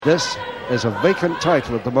This is a vacant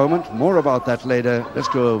title at the moment. More about that later. Let's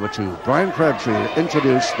go over to Brian Crabtree to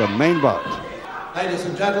introduce the main bout. Ladies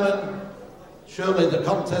and gentlemen, surely the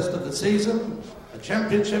contest of the season, a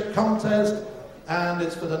championship contest, and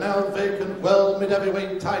it's for the now vacant world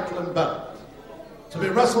mid-heavyweight title and belt. To be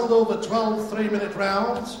wrestled over 12 3-minute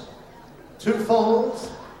rounds, 2 falls,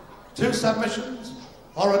 2 submissions,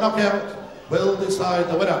 or a knockout will decide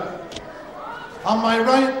the winner. On my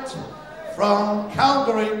right, from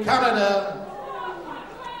Calgary, Canada,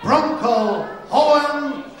 Bronco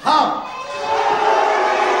Owen Hart.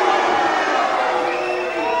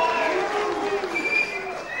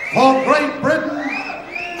 For Great Britain,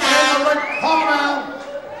 in the red corner,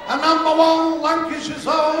 a #1 Lancashire's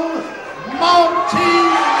own Martin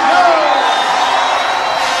Jones.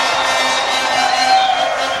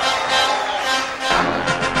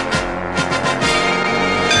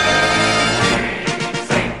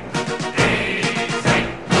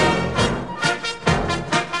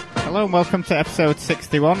 Hello and welcome to episode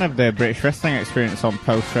 61 of the British Wrestling Experience on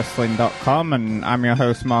postwrestling.com, and I'm your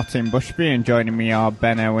host Martin Bushby, and joining me are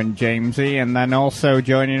Benno and Jamesy, and then also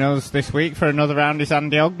joining us this week for another round is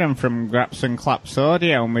Andy Ogden from Graps and Claps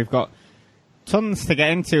Audio, and we've got tons to get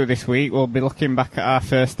into this week. We'll be looking back at our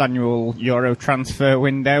first annual Euro transfer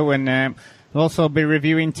window, and we'll also be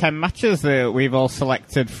reviewing 10 matches that we've all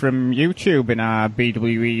selected from YouTube in our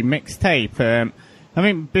BWE mixtape. I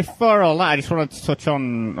mean, before all that, I just wanted to touch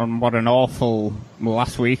on what an awful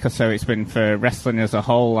last week or so it's been for wrestling as a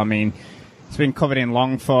whole. I mean, it's been covered in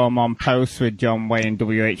long form on Post with John Way and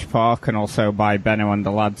WH Park, and also by Benno and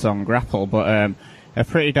the lads on Grapple. But a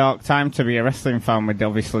pretty dark time to be a wrestling fan, with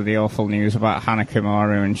obviously the awful news about Hana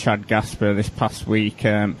Kimura and Shad Gaspar this past week.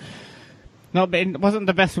 It wasn't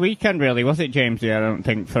the best weekend, really, was it, Jamesy? I don't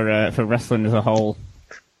think for wrestling as a whole.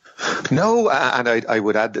 No, and I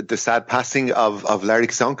would add the sad passing of Larry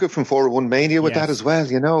Kazonka from 401 Mania with that as well.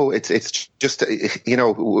 You know, it's just, you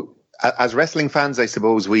know, as wrestling fans, I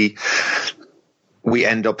suppose we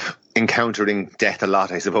end up encountering death a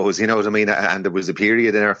lot, I suppose, you know what I mean? And there was a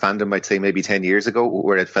period in our fandom, I'd say maybe 10 years ago,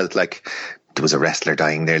 where it felt like there was a wrestler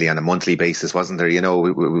dying nearly on a monthly basis, wasn't there? You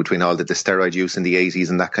know, between all the steroid use in the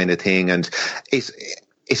 80s and that kind of thing. And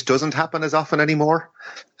it doesn't happen as often anymore.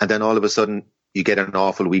 And then all of a sudden, you get an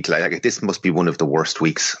awful week like this. Must be one of the worst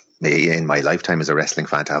weeks in my lifetime as a wrestling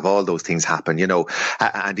fan, to have all those things happen, you know.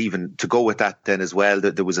 And even to go with that then as well,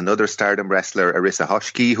 that there was another Stardom wrestler, Arisa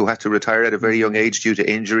Hoshiki, who had to retire at a very young age due to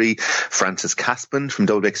injury. Francis Caspin from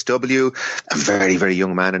WXW, a very, very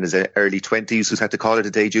young man in his early 20s who's had to call it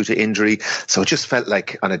a day due to injury. So it just felt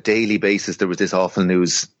like on a daily basis there was this awful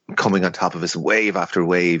news coming on top of us, wave after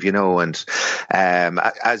wave, you know. And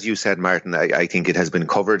as you said, Martin, I think it has been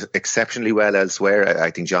covered exceptionally well elsewhere.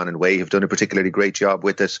 I think John and Way have done a particularly great job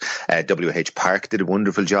with it. WH Park did a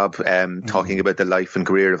wonderful job talking about the life and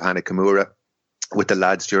career of Hana Kimura with the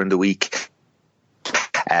lads during the week.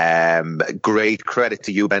 Great credit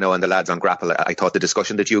to you, Benno, and the lads on Grapple. I thought the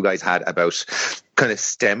discussion that you guys had about kind of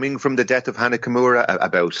stemming from the death of Hana Kimura,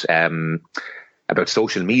 about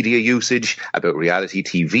social media usage, about reality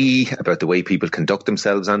TV, about the way people conduct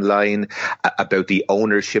themselves online, about the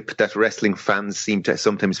ownership that wrestling fans seem to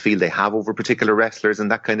sometimes feel they have over particular wrestlers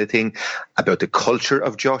and that kind of thing, about the culture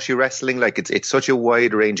of Joshi wrestling. Like it's such a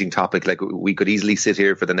wide-ranging topic. Like we could easily sit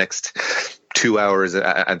here for the next 2 hours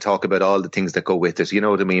and talk about all the things that go with it. You know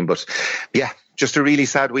what I mean? But yeah, just a really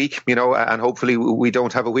sad week, you know, and hopefully we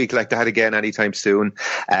don't have a week like that again anytime soon.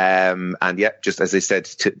 And yeah, just as I said,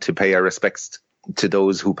 to pay our respects to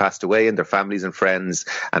those who passed away and their families and friends,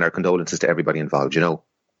 and our condolences to everybody involved, you know.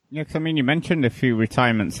 Yeah, because I mean, you mentioned a few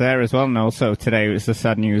retirements there as well, and also today was the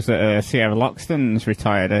sad news that Sierra Loxton's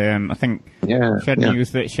retired. I think she had news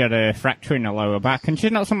that she had a fracture in her lower back, and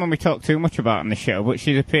she's not someone we talk too much about on the show, but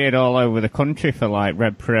she's appeared all over the country for like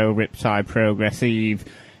Red Pro, Riptide, Progressive,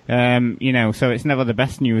 you know, so it's never the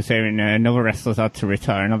best news here, and another wrestler's had to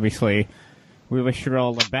retire, and obviously we wish her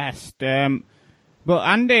all the best. But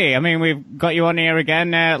Andy, I mean, we've got you on here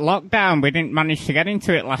again. Lockdown, we didn't manage to get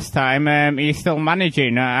into it last time. Are you still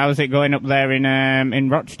managing? How's it going up there in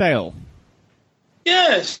Rochdale?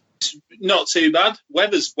 Yes, not too bad.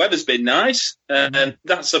 Weather's been nice.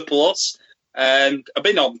 That's a plus. I've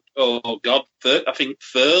been on, I think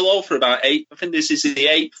furlough for about 8. I think this is the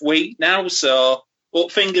 8th week now. So,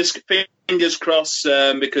 but fingers crossed,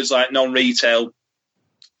 because like non-retail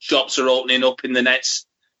shops are opening up in the next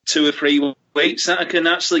 2 or 3 weeks, that I can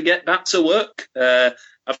actually get back to work. I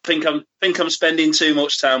think I'm spending too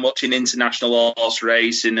much time watching international horse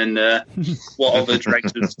racing and what other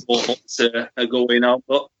directions sports are going on.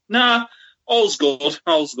 But nah, all's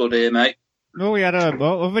good here, mate. Well, we had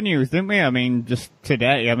other news, didn't we? I mean, just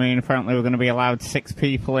today. I mean, apparently we're going to be allowed 6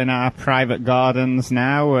 people in our private gardens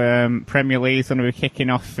now. Premier League's going to be kicking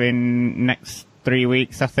off in next 3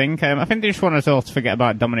 weeks, I think. I think they just want us all to forget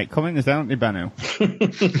about Dominic Cummings, don't they, Benno?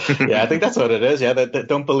 Yeah, I think that's what it is. Yeah, they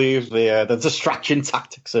don't believe the distraction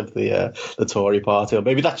tactics of the Tory party, or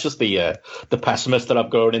maybe that's just the pessimist that I've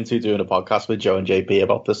grown into doing a podcast with Joe and JP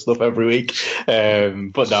about this stuff every week.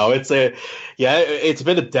 But no, it's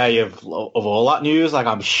been a day of all that news. Like,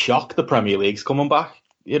 I'm shocked the Premier League's coming back.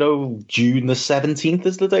 You know, June the 17th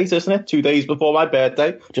is the date, isn't it? 2 days before my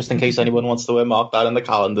birthday, just in case anyone wants to mark that in the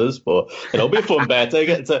calendars. But it'll be a fun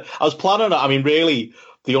birthday. I was planning. I mean, really,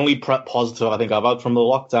 the only positive I think I've had from the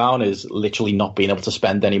lockdown is literally not being able to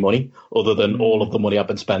spend any money, other than all of the money I've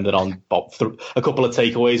been spending on a couple of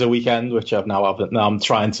takeaways a weekend, which now I'm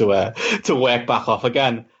trying to work back off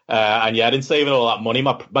again. And yeah, I didn't save all that money.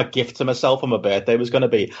 My gift to myself on my birthday was going to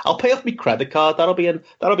be, I'll pay off my credit card. That'll be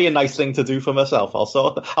a nice thing to do for myself.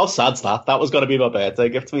 How sad's that? That was going to be my birthday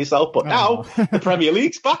gift to myself. But now the Premier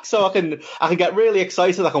League's back, so I can get really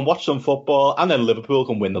excited. I can watch some football, and then Liverpool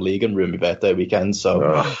can win the league and ruin my birthday weekend.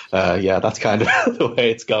 So yeah, that's kind of the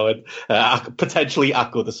way it's going. Potentially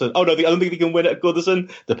at Goodison. Oh no, I don't think they can win it at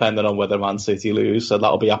Goodison, depending on whether Man City lose. So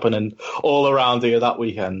that'll be happening all around here that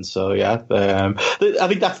weekend. So yeah, I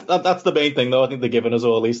think that's the main thing, though. I think they're giving us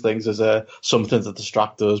all these things as something to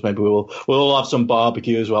distract us. Maybe we'll all have some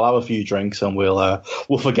barbecue as well, have a few drinks, and we'll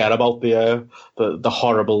forget about the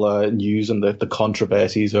horrible news and the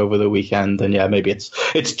controversies over the weekend. And yeah, maybe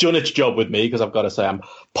it's done its job with me, because I've got to say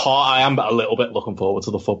I am a little bit looking forward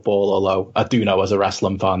to the football. Although I do know, as a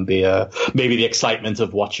wrestling fan, maybe the excitement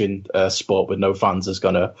of watching sport with no fans is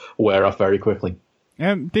going to wear off very quickly.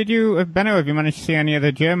 Did you, Benno, have you managed to see any of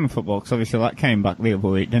the German football? Because obviously that came back the other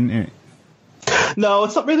week, didn't it? No,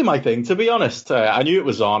 it's not really my thing, to be honest. I knew it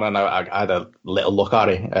was on, and I had a little look at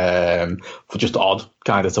it. Just odd,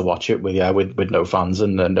 kind of, to watch it with no fans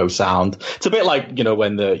and no sound. It's a bit like,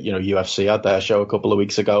 when the UFC had their show a couple of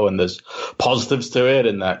weeks ago, and there's positives to it,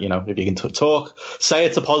 and that, if you can say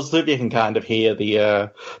it's a positive, you can kind of hear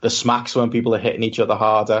the smacks when people are hitting each other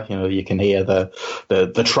harder. You can hear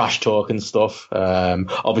the trash talk and stuff.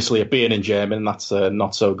 Obviously, it being in German, that's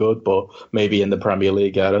not so good, but maybe in the Premier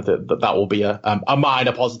League era, that will be a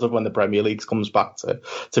minor positive when the Premier League comes back,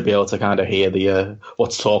 to be able to kind of hear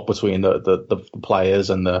what's talked between the players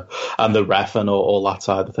and the ref and all that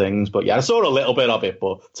side of things. But yeah, I saw a little bit of it,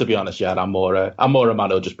 but to be honest, yeah, I'm more a man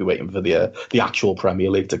who'll just be waiting for the actual Premier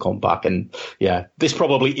League to come back. And yeah, this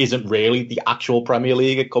probably isn't really the actual Premier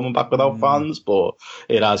League coming back without fans, but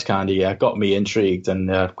it has kind of got me intrigued,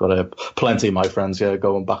 and I've got plenty of my friends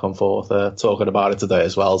going back and forth talking about it today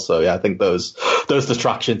as well. So yeah, I think those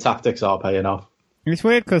distraction tactics are paying off. It's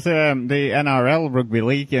weird because the NRL Rugby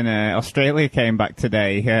League in Australia came back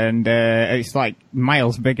today, and it's like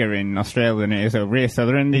miles bigger in Australia than it is over here. So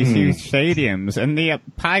they're in these huge stadiums, and they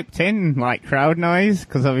piped in like crowd noise,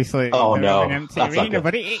 because obviously they're in an empty arena.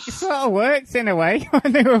 But it sort of worked in a way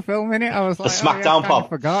when they were filming it. I was like, the SmackDown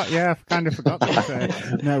pop. I kind of forgot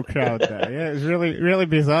there's no crowd there. Yeah, it was really, really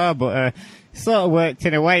bizarre, but it sort of worked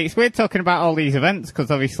in a way. It's weird talking about all these events,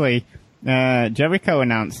 because obviously Jericho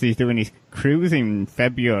announced he's doing his cruise in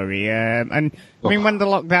February, and I mean, when the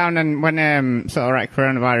lockdown and when sort of like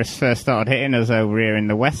coronavirus first started hitting us over here in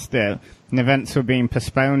the West, and events were being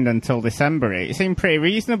postponed until December, it seemed pretty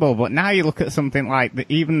reasonable. But now you look at something like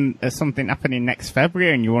even something happening next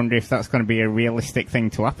February, and you wonder if that's going to be a realistic thing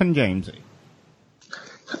to happen, Jamesy.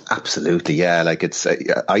 Absolutely, yeah. Like, it's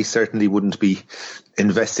I certainly wouldn't be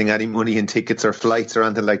investing any money in tickets or flights or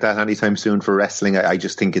anything like that anytime soon for wrestling. I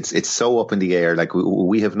just think it's so up in the air. Like,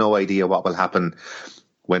 we have no idea what will happen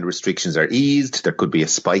when restrictions are eased. There could be a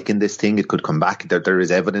spike in this thing. It could come back. There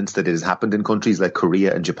is evidence that it has happened in countries like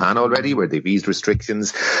Korea and Japan already, where they've eased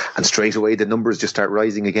restrictions, and straight away the numbers just start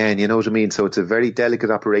rising again. You know what I mean? So it's a very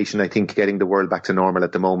delicate operation, I think, getting the world back to normal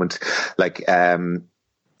at the moment. Like,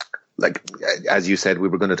 as you said, we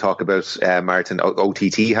were going to talk about, Martin,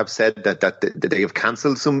 OTT have said that they have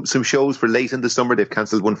cancelled some shows for late in the summer. They've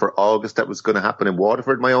cancelled one for August that was going to happen in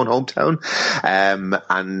Waterford, my own hometown.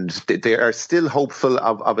 And they are still hopeful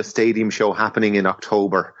of a stadium show happening in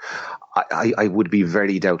October. I would be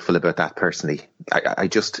very doubtful about that personally. I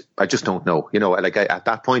just don't know. At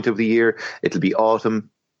that point of the year, it'll be autumn.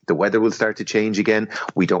 The weather will start to change again.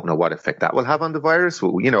 We don't know what effect that will have on the virus. The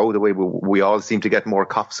way we all seem to get more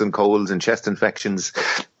coughs and colds and chest infections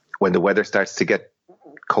when the weather starts to get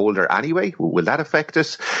colder anyway? Will that affect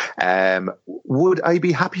it? Would I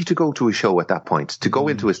be happy to go to a show at that point, to go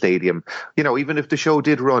into a stadium? You know, even if the show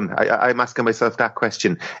did run, I'm asking myself that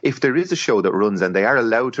question. If there is a show that runs and they are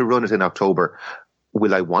allowed to run it in October,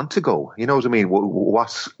 will I want to go? You know what I mean?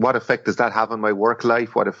 What effect does that have on my work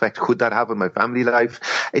life? What effect could that have on my family life?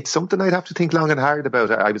 It's something I'd have to think long and hard about.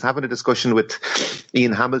 I was having a discussion with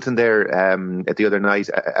Ian Hamilton there at the other night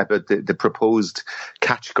about the proposed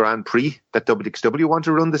Catch Grand Prix that WXW want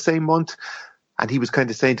to run the same month. And he was kind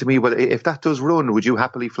of saying to me, well, if that does run, would you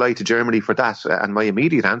happily fly to Germany for that? And my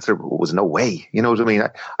immediate answer was no way. You know what I mean?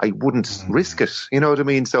 I wouldn't risk it. You know what I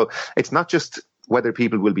mean? So it's not just whether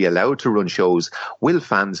people will be allowed to run shows. Will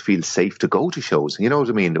fans feel safe to go to shows? You know what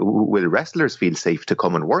I mean? Will wrestlers feel safe to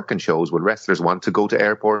come and work in shows? Will wrestlers want to go to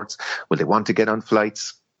airports? Will they want to get on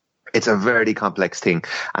flights? It's a very complex thing,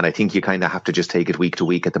 and I think you kind of have to just take it week to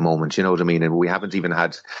week at the moment, you know what I mean? And we haven't even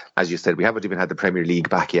had, as you said, we haven't even had the Premier League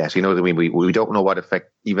back yet, you know what I mean? We don't know what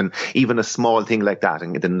effect even a small thing like that,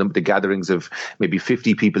 and the gatherings of maybe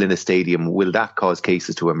 50 people in a stadium, will that cause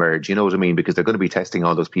cases to emerge, you know what I mean? Because they're going to be testing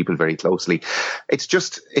all those people very closely.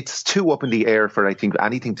 It's too up in the air for, I think,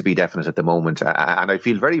 anything to be definite at the moment, and I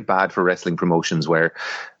feel very bad for wrestling promotions where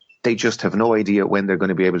they just have no idea when they're going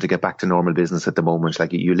to be able to get back to normal business at the moment.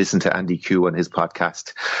 Like, you listen to Andy Q on his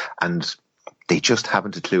podcast and they just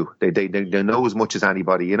haven't a clue. They know as much as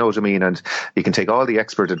anybody, you know what I mean? And you can take all the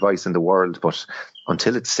expert advice in the world, but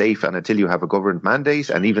until it's safe and until you have a government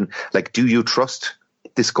mandate, and even like, do you trust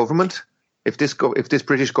this government? If this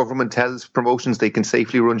British government tells promotions they can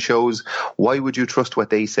safely run shows, why would you trust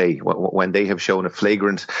what they say when they have shown a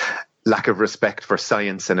flagrant lack of respect for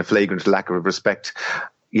science and a flagrant lack of respect,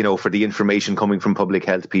 you know, for the information coming from public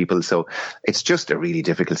health people? So it's just a really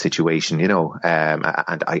difficult situation, you know, and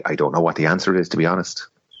I don't know what the answer is, to be honest.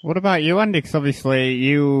 What about you, Andy? Because obviously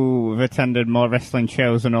you've attended more wrestling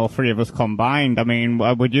shows than all three of us combined. I mean,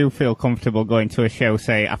 would you feel comfortable going to a show,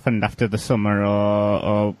 say, happened after the summer,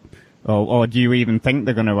 or do you even think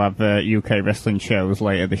they're going to have UK wrestling shows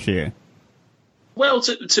later this year? Well,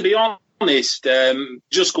 to be honest,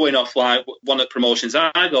 just going off like one of the promotions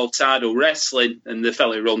I go, Tidal Wrestling, and the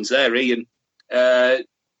fellow who runs there, Ian, has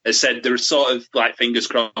said they're sort of like, fingers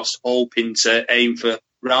crossed, hoping to aim for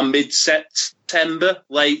around mid-September,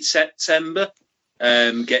 late September,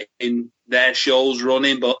 getting their shows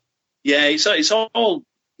running. But yeah, it's all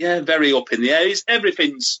very up in the air.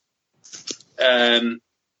 everything's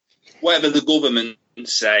whatever the government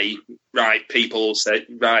say. Right, people say,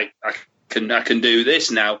 right, I can do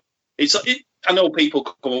this now. I know people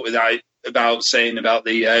come up with that about saying about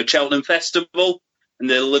the Cheltenham Festival and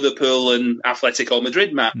the Liverpool and Atletico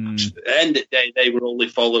Madrid match. At the end of the day, they were only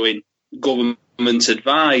following government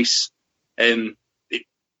advice.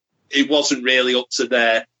 It wasn't really up to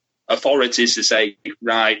their authorities to say,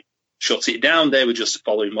 right, shut it down. They were just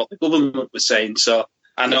following what the government was saying. So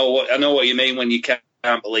I know what you mean when you can't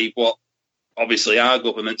believe what obviously our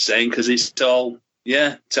government's saying, because it's all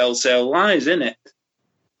telltale lies, isn't it?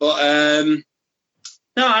 But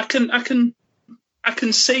no, I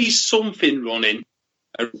can see something running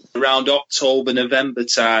around October, November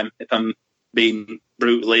time, if I'm being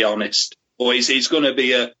brutally honest. But it's going to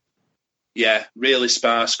be a really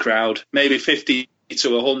sparse crowd, maybe 50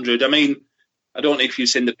 to 100. I mean, I don't know if you've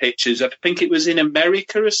seen the pictures. I think it was in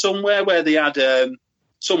America or somewhere where they had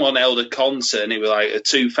someone held a concert, and it was like a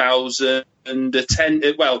 2,000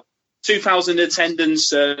 attendance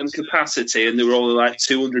capacity, and there were only like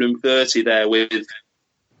 230 there with,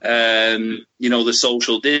 the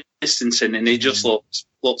social distancing, and it just looked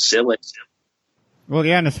silly. Well,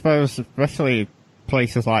 yeah, and I suppose especially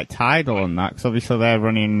places like Tidal and that, because obviously they're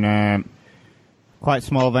running quite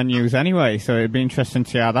small venues anyway, so it'd be interesting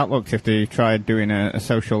to see how that looks if they tried doing a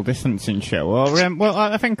social distancing show. Well,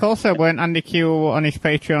 I think also weren't Andy Q on his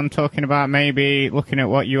Patreon talking about maybe looking at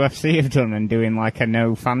what UFC have done and doing like a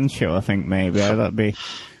no fan show? I think maybe that'd be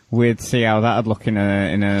weird to see how that'd look in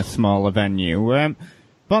a smaller venue.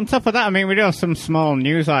 But on top of that, I mean, we do have some small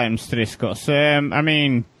news items to discuss. I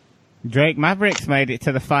mean, Drake Mavericks made it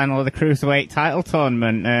to the final of the Cruiserweight title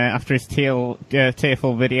tournament after his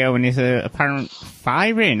tearful video and his apparent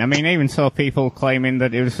firing. I mean, I even saw people claiming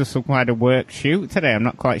that it was just some kind of work shoot today. I'm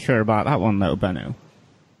not quite sure about that one, though, Benno.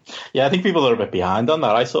 Yeah, I think people are a bit behind on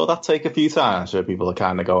that. I saw that take a few times where people are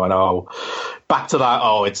kind of going, back to that,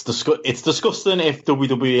 it's disgusting if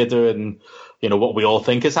WWE are doing, what we all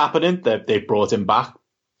think is happening. They brought him back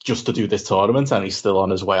just to do this tournament, and he's still on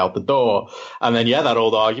his way out the door. And then, that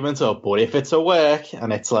old argument of, but if it's a work,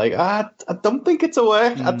 and it's like, I don't think it's a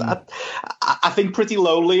work. I think pretty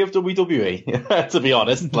lowly of WWE, to be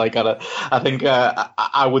honest. Like, I think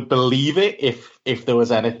I would believe it if there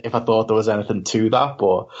was if I thought there was anything to that,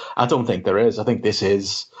 but I don't think there is. I think this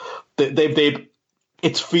is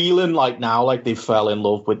it's feeling like now like they fell in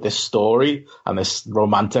love with this story and this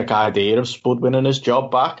romantic idea of Spud winning his job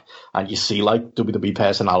back. And you see like WWE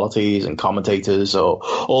personalities and commentators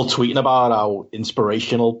all tweeting about how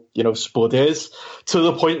inspirational, Spud is, to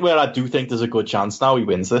the point where I do think there's a good chance now he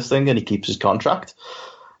wins this thing and he keeps his contract.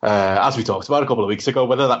 As we talked about a couple of weeks ago,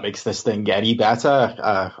 whether that makes this thing any better,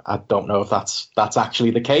 I don't know if that's actually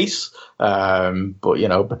the case. But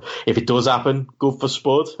if it does happen, good for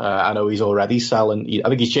Spud. I know he's already selling. I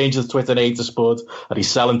think he's changed his Twitter name to Spud, and he's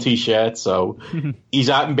selling T-shirts. So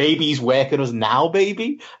maybe he's working us now,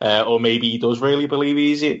 baby, or maybe he does really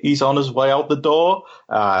believe he's on his way out the door.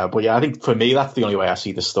 But I think for me that's the only way I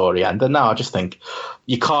see the story ending. Now I just think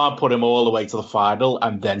you can't put him all the way to the final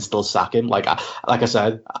and then still sack him. Like I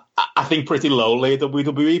said, I think pretty lowly at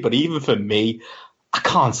WWE, but even for me, I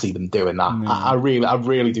can't see them doing that. No. I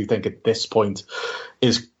really do think at this point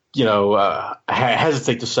is, I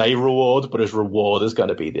hesitate to say reward, but his reward is going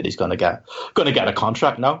to be that he's going to get a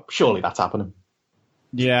contract. No, surely that's happening.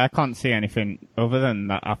 Yeah, I can't see anything other than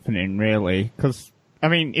that happening, really, because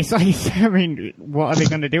it's like, what are they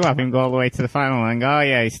going to do? Have him go all the way to the final and go, oh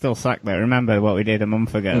yeah, he's still sacked there. Remember what we did a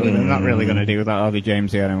month ago? They're not really going to do that, are they,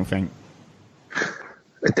 Jamesy? I don't think.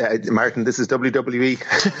 Martin, this is WWE.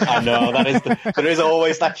 I know there is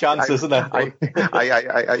always that chance, isn't there? I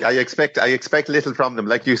expect little from them,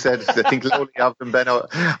 like you said. I think lowly of them, Benno.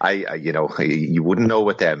 You wouldn't know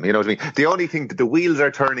with them. You know what I mean? The only thing, the wheels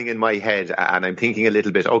are turning in my head, and I'm thinking a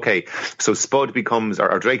little bit. Okay, so Spud becomes,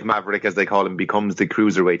 or Drake Maverick, as they call him, becomes the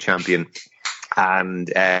cruiserweight champion,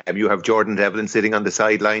 and you have Jordan Devlin sitting on the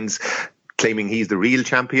sidelines, claiming he's the real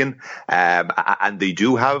champion, and they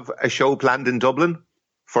do have a show planned in Dublin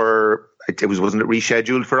for, wasn't it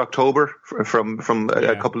rescheduled for October from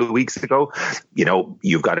a couple of weeks ago?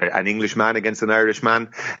 You've got an English man against an Irish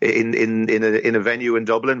man in a venue in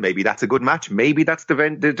Dublin. Maybe that's a good match. Maybe that's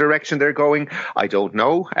the direction they're going. I don't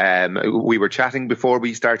know. We were chatting before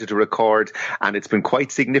we started to record, and it's been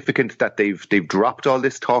quite significant that they've dropped all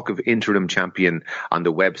this talk of interim champion on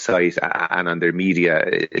the website and on their media.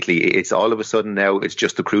 It's all of a sudden now it's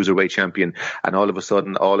just the cruiserweight champion, and all of a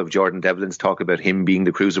sudden all of Jordan Devlin's talk about him being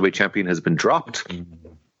the cruiserweight champion has been dropped.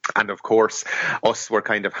 And of course, us were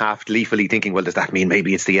kind of half gleefully thinking, well, does that mean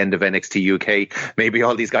maybe it's the end of NXT UK? Maybe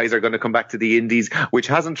all these guys are going to come back to the Indies, which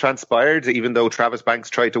hasn't transpired, even though Travis Banks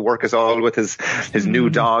tried to work us all with his new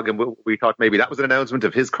dog. And we thought maybe that was an announcement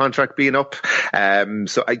of his contract being up.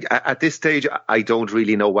 So at this stage, I don't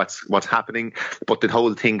really know what's happening, but the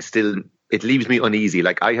whole thing still, it leaves me uneasy.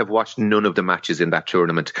 Like, I have watched none of the matches in that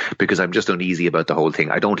tournament because I'm just uneasy about the whole thing.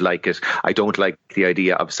 I don't like it. I don't like the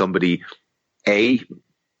idea of somebody,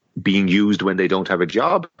 being used when they don't have a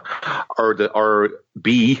job, or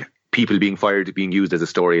B, people being fired, being used as a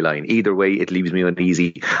storyline. Either way, it leaves me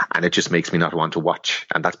uneasy, and it just makes me not want to watch.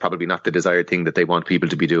 And that's probably not the desired thing that they want people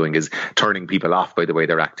to be doing, is turning people off by the way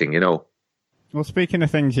they're acting, Well, speaking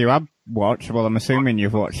of things you have watched, well, I'm assuming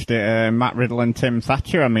you've watched it, Matt Riddle and Tim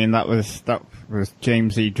Thatcher. that was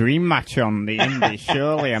James's dream match on the Indies,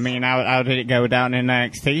 surely. How did it go down in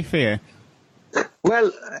NXT for you?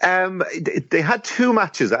 Well, they had two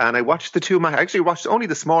matches, and I watched the two matches. I actually watched only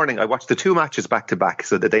this morning. I watched the two matches back to back,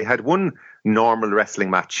 so that they had one normal wrestling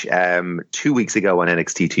match 2 weeks ago on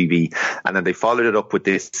NXT TV, and then they followed it up with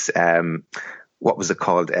this. What was it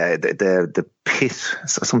called? The pit,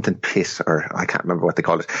 something pit, or I can't remember what they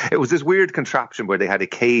called it. It was this weird contraption where they had a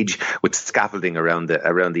cage with scaffolding around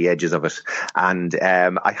the edges of it, and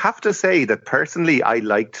I have to say that personally, I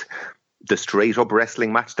liked the straight up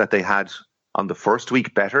wrestling match that they had on the first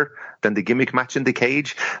week better than the gimmick match in the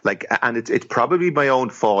cage. Like, and it's probably my own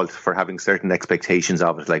fault for having certain expectations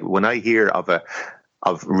of it. Like, when I hear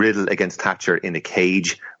of Riddle against Thatcher in a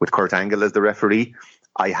cage with Kurt Angle as the referee,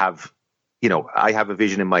 I have a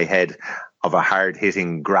vision in my head of a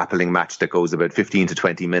hard-hitting grappling match that goes about 15 to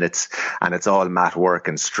 20 minutes, and it's all mat work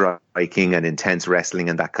and striking and intense wrestling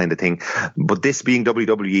and that kind of thing. But this being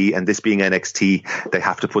WWE and this being NXT, they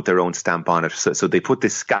have to put their own stamp on it. So they put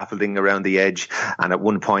this scaffolding around the edge, and at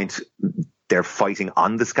one point they're fighting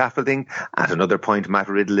on the scaffolding. At another point, Matt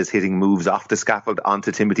Riddle is hitting moves off the scaffold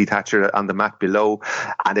onto Timothy Thatcher on the mat below,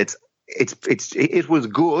 and it was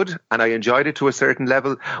good and I enjoyed it to a certain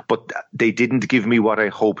level, but they didn't give me what I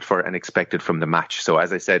hoped for and expected from the match. So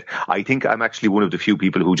as I said, I think I'm actually one of the few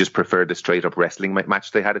people who just prefer the straight up wrestling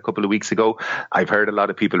match they had a couple of weeks ago. I've heard a lot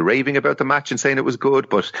of people raving about the match and saying it was good,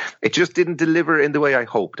 but it just didn't deliver in the way I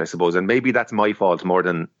hoped, I suppose. And maybe that's my fault more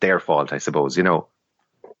than their fault, I suppose, you know.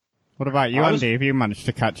 What about you, Andy? Have you managed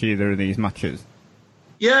to catch either of these matches?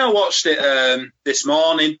 Yeah, I watched it this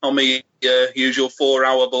morning on my usual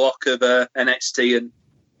 4-hour block of NXT and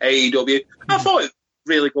AEW. I thought it was a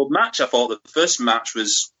really good match. I thought the first match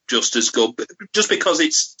was just as good, just because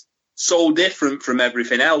it's so different from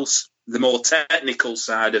everything else, the more technical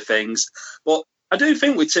side of things. But I do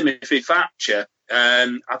think with Timothy Thatcher,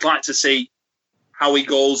 I'd like to see how he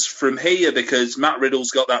goes from here, because Matt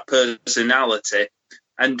Riddle's got that personality.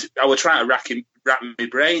 And I would try to wrap my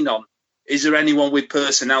brain on, is there anyone with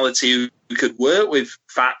personality who could work with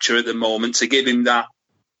Thatcher at the moment to give him that?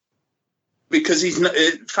 Because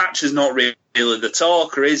Thatcher's not really the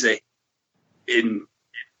talker, is he? In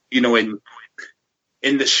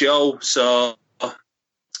the show. So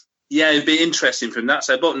yeah, it'd be interesting from that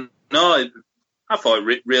side. But no, I thought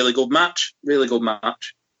really good match. Really good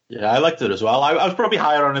match. Yeah, I liked it as well. I was probably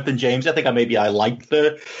higher on it than James. I think I liked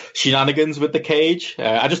the shenanigans with the cage.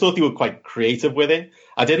 I just thought they were quite creative with it.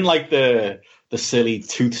 I didn't like the silly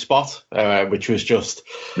tooth spot, which was just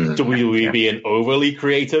WWE being overly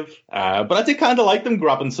creative. But I did kind of like them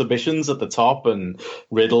grabbing submissions at the top and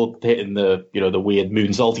Riddle hitting the weird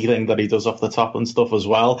moonsaulty thing that he does off the top and stuff as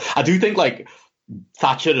well. I do think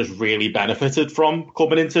Thatcher has really benefited from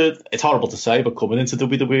coming into, it's horrible to say, but coming into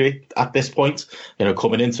WWE at this point,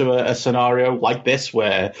 coming into a scenario like this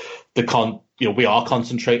where we are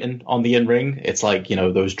concentrating on the in-ring. It's like,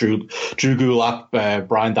 those Drew Gulak,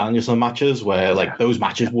 Bryan Danielson matches where those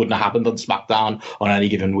matches wouldn't have happened on SmackDown on any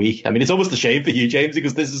given week. I mean, it's almost a shame for you, James,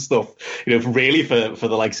 because this is stuff, really for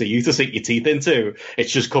the likes of you to sink your teeth into.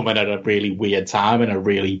 It's just coming at a really weird time and a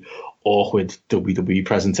really awkward WWE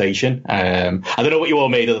presentation. I don't know what you all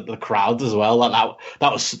made of the crowd as well.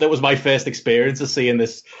 That was my first experience of seeing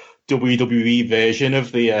this WWE version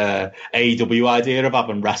of the AEW idea of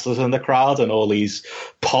having wrestlers in the crowd, and all these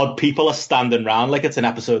pod people are standing around like it's an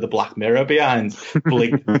episode of Black Mirror behind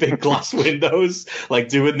big glass windows,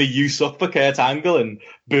 doing the "you suck" for Kurt Angle and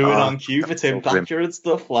booing on cue for Tim Thatcher and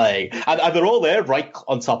stuff. And they're all there right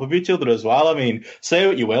on top of each other as well. I mean, say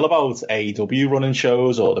what you will about AEW running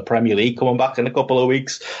shows or the Premier League coming back in a couple of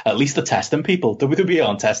weeks, at least they're testing people. WWE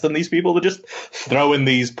aren't testing these people. They're just throwing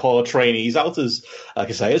these poor trainees out as, like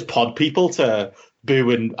I say, as pod people to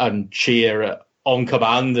boo and cheer on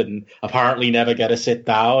command and apparently never get a sit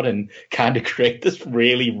down and kind of create this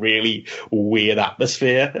really, really weird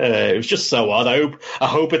atmosphere. It was just so odd. I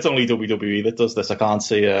hope it's only WWE that does this. I can't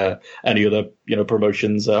see any other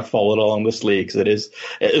promotions following along this league, because it is,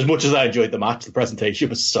 as much as I enjoyed the match, the presentation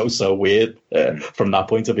was so weird from that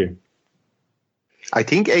point of view. I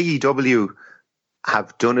think AEW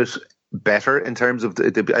have done it better in terms of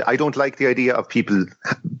I don't like the idea of people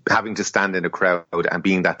having to stand in a crowd and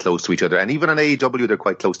being that close to each other. And even on AEW, they're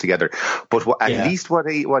quite close together. But at least what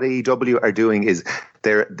AEW are doing is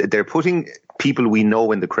they're putting people we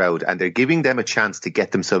know in the crowd, and they're giving them a chance to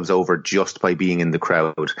get themselves over just by being in the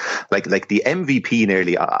crowd. Like the MVP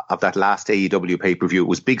nearly of that last AEW pay-per-view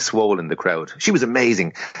was Big Swole in the crowd. She was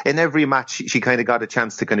amazing. In every match, she kind of got a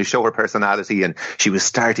chance to kind of show her personality, and she was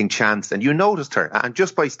starting chants, and you noticed her. And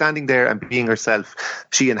just by standing there and being herself,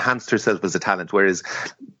 she enhanced herself as a talent. Whereas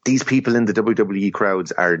these people in the WWE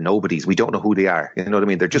crowds are nobodies. We don't know who they are. You know what I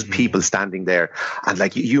mean? They're just people standing there. And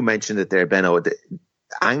like you mentioned it there, Benno,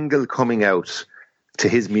 Angle coming out to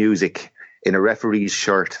his music in a referee's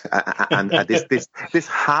shirt, and this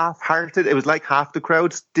half-hearted, it was like half the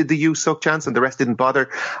crowd did the "you suck" chants and the rest didn't bother,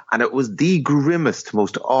 and it was the grimmest,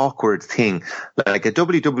 most awkward thing. Like a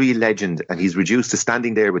WWE legend, and he's reduced to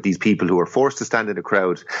standing there with these people who are forced to stand in a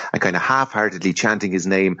crowd and kind of half-heartedly chanting his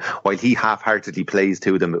name while he half-heartedly plays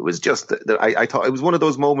to them. It was just, I thought it was one of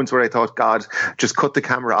those moments where I thought, God, just cut the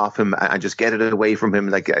camera off him and just get it away from him.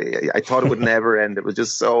 Like I thought it would never end. It was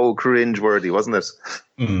just so cringe-worthy, wasn't it?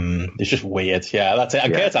 It's just weird. Yeah, that's it.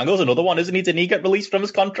 And Kurt Angle's another one, isn't he? Didn't he get released from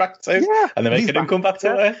his contract too? Yeah. And they're making him come back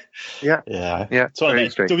to it. Yeah. It's one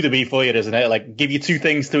of the WWE for you, isn't it? Like, give you 2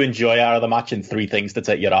 things to enjoy out of the match and 3 things to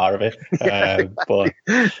take you out of it. But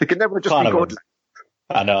it can never just be good.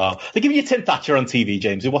 I know. They give you Tim Thatcher on TV,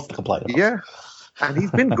 James. What's the complaint about? Yeah. And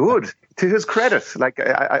he's been good, to his credit. Like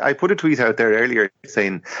I put a tweet out there earlier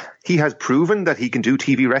saying he has proven that he can do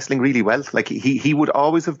TV wrestling really well. Like he would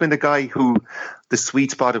always have been a guy who the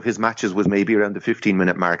sweet spot of his matches was maybe around the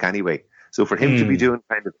 15-minute mark anyway. So for him to be doing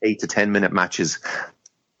kind of 8 to 10 minute matches,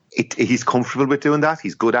 he's comfortable with doing that.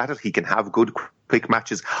 He's good at it. He can have good quick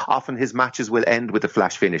matches. Often his matches will end with a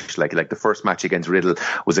flash finish, like the first match against Riddle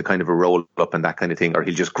was a kind of a roll up and that kind of thing, or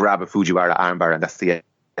he'll just grab a Fujiwara armbar and that's the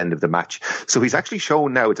end of the match. So he's actually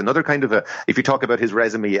shown now, it's another kind of if you talk about his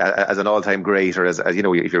resume as an all-time great, or as you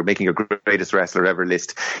know, if you're making a greatest wrestler ever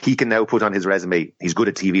list, he can now put on his resume, he's good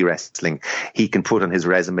at TV wrestling. He can put on his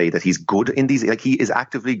resume that he's good in these, like he is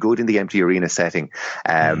actively good in the empty arena setting.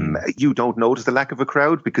 You don't notice the lack of a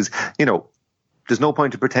crowd because, you know, there's no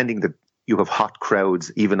point in pretending that you have hot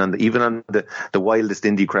crowds, even on the wildest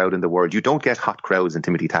indie crowd in the world. You don't get hot crowds in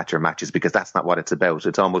Timothy Thatcher matches because that's not what it's about.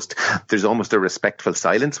 There's almost a respectful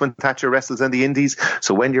silence when Thatcher wrestles on the indies.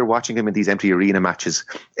 So when you're watching him in these empty arena matches,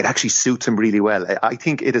 it actually suits him really well. I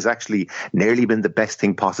think it has actually nearly been the best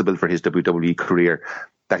thing possible for his WWE career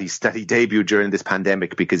that he debuted during this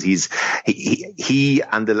pandemic, because he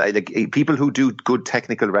and the people who do good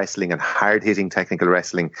technical wrestling and hard hitting technical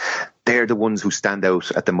wrestling, they're the ones who stand out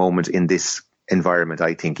at the moment in this environment.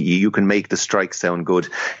 I think you can make the strikes sound good.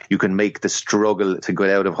 You can make the struggle to get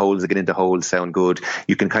out of holes and get into holes sound good.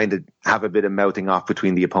 You can kind of have a bit of mouthing off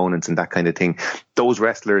between the opponents and that kind of thing. Those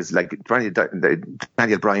wrestlers, like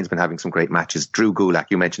Daniel Bryan's been having some great matches. Drew Gulak,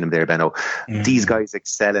 you mentioned him there, Benno. These guys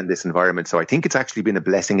excel in this environment. So I think it's actually been a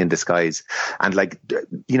blessing in disguise. And like,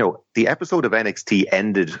 you know, the episode of NXT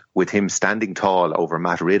ended with him standing tall over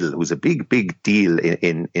Matt Riddle, who's a big, big deal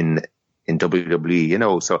in WWE, you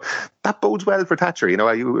know, so that bodes well for Thatcher. You know,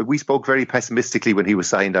 we spoke very pessimistically when he was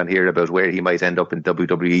signed on here about where he might end up in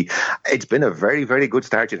WWE. It's been a very, very good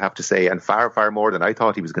start, you'd have to say, and far, far more than I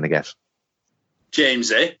thought he was going to get.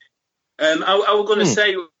 James, I was going to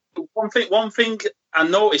say one thing I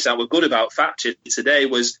noticed that was good about Thatcher today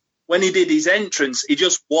was when he did his entrance, he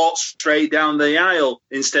just walked straight down the aisle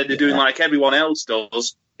instead of doing like everyone else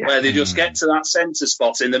does, where they just get to that centre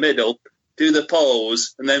spot in the middle, do the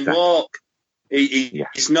pose, and then walk.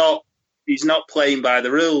 He's not playing by the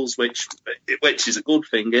rules, which is a good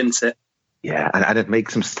thing, isn't it? Yeah, and it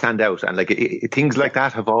makes him stand out. And like things like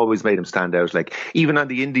that have always made him stand out. Like even on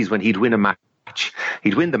the indies, when he'd win a match,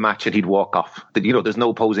 he'd win the match and he'd walk off. You know, there's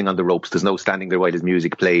no posing on the ropes. There's no standing there while his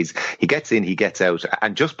music plays. He gets in, he gets out.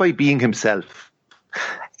 And just by being himself,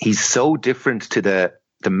 he's so different to the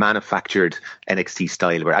manufactured NXT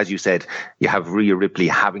style, where, as you said, you have Rhea Ripley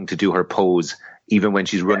having to do her pose even when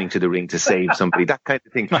she's running to the ring to save somebody, that kind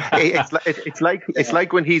of thing. It's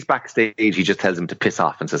like when he's backstage, he just tells him to piss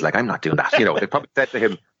off and says, like, I'm not doing that. You know, they probably said to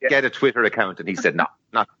him, get a Twitter account, and he said, no,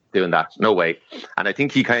 not doing that, no way. And I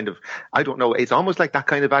think he kind of, I don't know, it's almost like that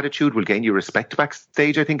kind of attitude will gain you respect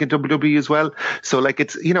backstage, I think, in WWE as well. So like,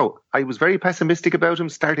 it's, you know, I was very pessimistic about him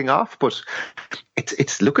starting off, but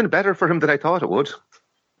it's looking better for him than I thought it would.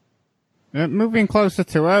 Moving closer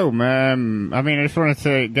to home, I mean, I just wanted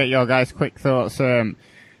to get your guys' quick thoughts.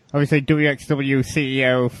 Obviously, WXW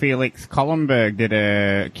CEO Felix Kollenberg did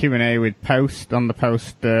a Q&A with Post on the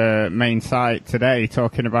Post main site today,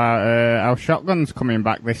 talking about how Shotgun's coming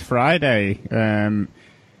back this Friday.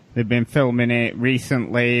 They've been filming it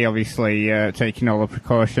recently, obviously taking all the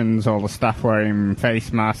precautions, all the staff wearing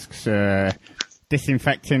face masks,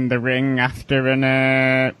 disinfecting the ring after,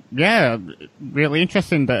 and really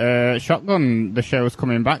interesting that Shotgun, the show's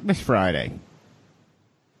coming back this Friday.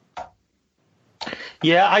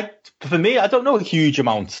 Yeah, for me, I don't know a huge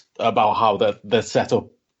amount about how the setup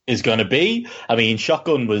is going to be. I mean,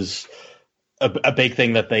 Shotgun was a big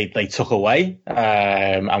thing that they took away,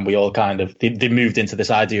 and we all kind of they moved into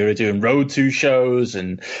this idea of doing Road to shows,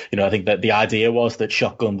 and you know, I think that the idea was that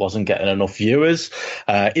Shotgun wasn't getting enough viewers.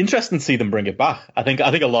 Interesting to see them bring it back. I think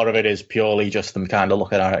a lot of it is purely just them kind of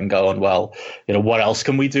looking at it and going, well, you know, what else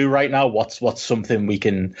can we do right now? What's something we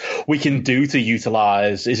can do to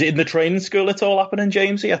utilize? Is it in the training school it's all happening,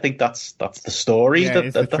 Jamesy? I think that's the story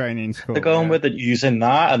that the training school they're going with, using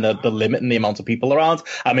that and the limiting the amount of people around.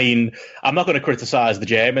 I mean, I'm not going to criticize the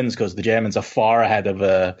Germans, because the Germans are far ahead of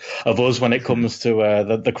us when it comes to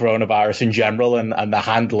the coronavirus in general and the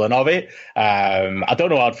handling of it. I don't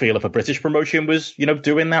know how I'd feel if a British promotion was, you know,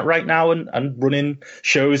 doing that right now and running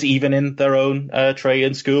shows even in their own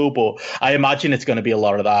training school. But I imagine it's going to be a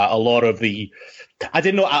lot of that. A lot of the I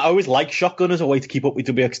didn't know. I always liked Shotgun as a way to keep up with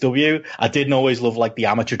WXW. I didn't always love like the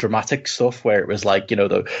amateur dramatic stuff where it was like, you know,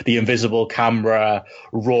 the invisible camera,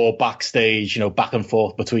 raw backstage, you know, back and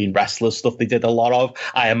forth between wrestlers stuff they did a lot of.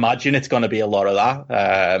 I imagine it's going to be a lot of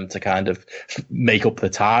that to kind of make up the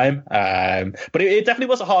time. But it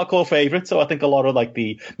definitely was a hardcore favorite. So I think a lot of like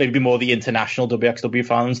maybe more the international WXW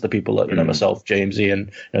fans, the people that, you know, myself, Jamesy,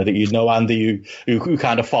 and you know, that you know, Andy, who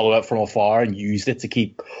kind of follow it from afar and used it to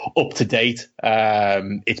keep up to date.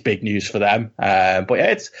 it's big news for them. But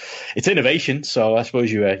yeah, it's innovation, so I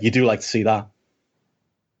suppose you do like to see that.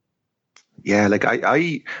 Yeah, like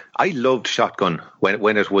I loved Shotgun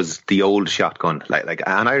when it was the old Shotgun. Like,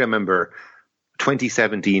 and I remember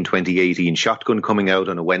 2017, 2018, Shotgun coming out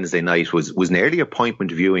on a Wednesday night was nearly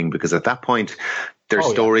appointment viewing, because at that point their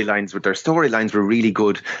storylines were really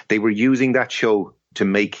good. They were using that show to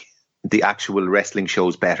make the actual wrestling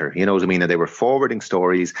shows better. You know what I mean? And they were forwarding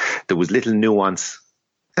stories. There was little nuance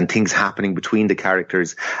and things happening between the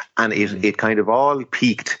characters, and it kind of all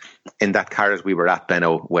peaked in that carrot we were at,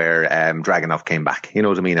 Benno, where Dragunov came back. You know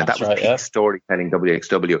what I mean? And that was peak storytelling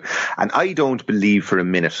WXW. And I don't believe for a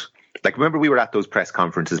minute. Like, remember we were at those press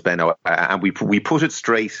conferences, Benno, and we put it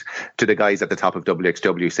straight to the guys at the top of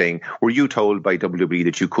WXW saying, were you told by WWE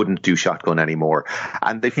that you couldn't do Shotgun anymore?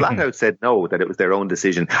 And they flat out said no, that it was their own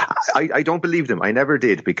decision. I don't believe them. I never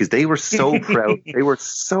did, because they were so proud. They were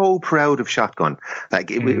so proud of Shotgun. Like,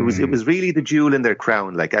 it was really the jewel in their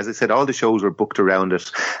crown. Like, as I said, all the shows were booked around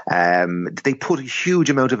it. They put a huge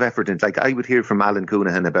amount of effort in. Like, I would hear from Alan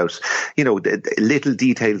Coonahan about, you know, the little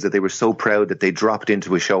details that they were so proud that they dropped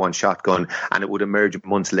into a show on Shotgun, and it would emerge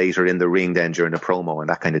months later in the ring then during a promo and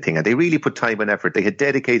that kind of thing. And they really put time and effort. They had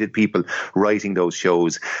dedicated people writing those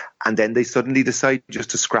shows, and then they suddenly decide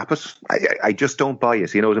just to scrap it. I just don't buy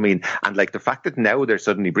it. You know what I mean? And like, the fact that now they're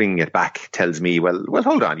suddenly bringing it back tells me, well,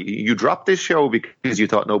 hold on. You dropped this show because you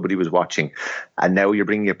thought nobody was watching, and now you're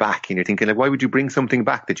bringing it back, and you're thinking, like, why would you bring something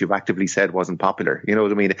back that you've actively said wasn't popular? You know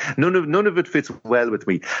what I mean? None of it fits well with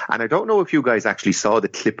me. And I don't know if you guys actually saw the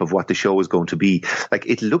clip of what the show was going to be. Like,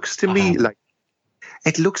 it looks to me like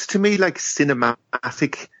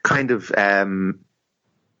cinematic kind of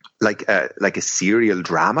like a serial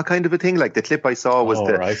drama kind of a thing. Like, the clip I saw was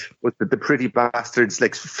the Pretty Bastards,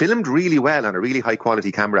 like, filmed really well on a really high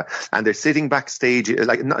quality camera, and they're sitting backstage.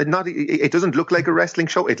 Like, it doesn't look like a wrestling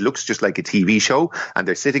show. It looks just like a TV show, and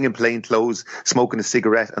they're sitting in plain clothes, smoking a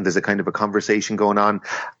cigarette, and there's a kind of a conversation going on,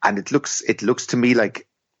 and it looks to me like,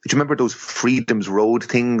 do you remember those Freedom's Road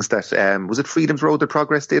things that, was it Freedom's Road, the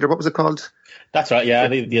Progress Theatre? What was it called? That's right, yeah.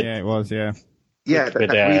 Yeah, it was, yeah. Yeah.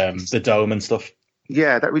 With the dome and stuff.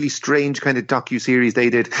 Yeah, that really strange kind of docu-series they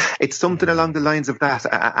did. It's something along the lines of that.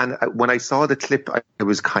 And when I saw the clip, I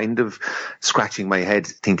was kind of scratching my head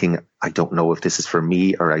thinking, I don't know if this is for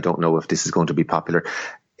me, or I don't know if this is going to be popular.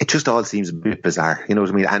 It just all seems a bit bizarre, you know what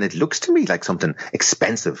I mean? And it looks to me like something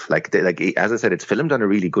expensive. Like as I said, it's filmed on a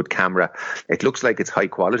really good camera. It looks like it's high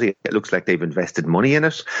quality. It looks like they've invested money in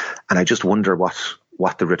it. And I just wonder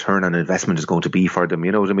what the return on investment is going to be for them,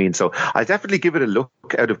 you know what I mean? So I'll definitely give it a look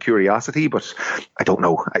out of curiosity, but I don't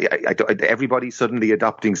know. Everybody's suddenly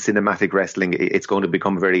adopting cinematic wrestling. It's going to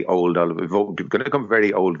become very old. It's going to become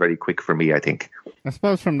very old very quick for me, I think. I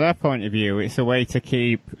suppose from their point of view, it's a way to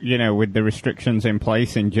keep, you know, with the restrictions in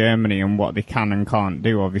place in Germany and what they can and can't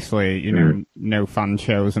do, obviously, you know, no fan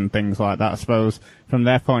shows and things like that. I suppose from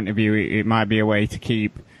their point of view, it might be a way to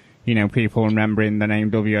keep, you know, people remembering the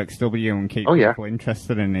name WXW and keep people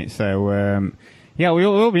interested in it. So,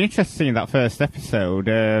 we'll be interested in that first episode.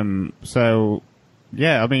 So,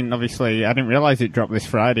 yeah, I mean, obviously, I didn't realise it dropped this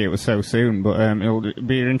Friday. It was so soon, but it'll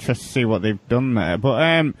be interesting to see what they've done there.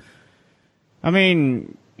 But, I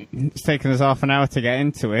mean, it's taken us half an hour to get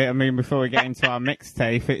into it. I mean, before we get into our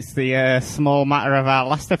mixtape, it's the small matter of our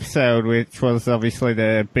last episode, which was obviously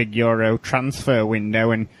the big Euro transfer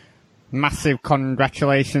window, and massive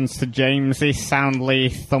congratulations to Jamesy, soundly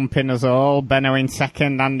thumping us all. Benno in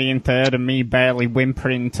second, Andy in third, and me barely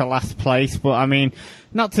whimpering to last place. But, I mean,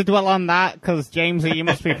 not to dwell on that, because, Jamesy, you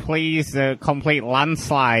must be pleased. A complete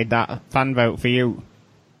landslide, that fan vote for you.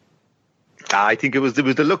 I think it was the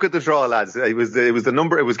look at the draw, lads. It was the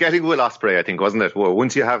number. It was getting Will Ospreay, I think, wasn't it? Well,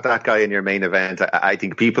 once you have that guy in your main event, I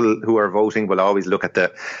think people who are voting will always look at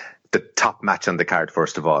the top match on the card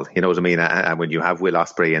first of all, you know what I mean? And when you have Will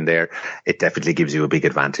Ospreay in there, it definitely gives you a big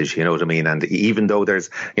advantage, you know what I mean? And even though there's,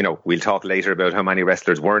 you know, we'll talk later about how many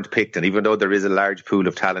wrestlers weren't picked, and even though there is a large pool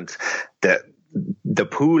of talent, the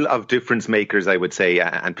pool of difference makers, I would say,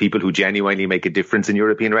 and people who genuinely make a difference in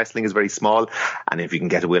European wrestling is very small. And if you can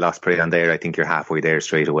get a Will Ospreay on there, I think you're halfway there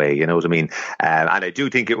straight away. You know what I mean? And I do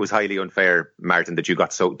think it was highly unfair, Martin, that you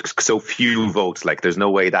got so few votes. Like, there's no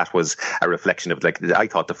way that was a reflection of, like, I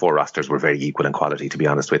thought the four rosters were very equal in quality, to be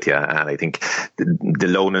honest with you. And I think the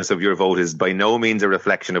lowness of your vote is by no means a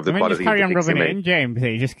reflection of the quality. Just carry on rubbing it in, James.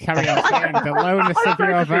 You just carry on saying the lowness of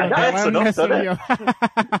your vote. The lowness of your.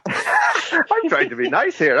 I'm trying to be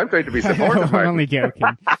nice here. I'm trying to be supportive. I'm only joking.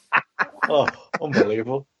 Oh,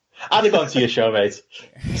 unbelievable. I'd have gone to your show, mate.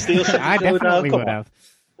 Steal I definitely would have.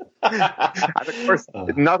 And of course,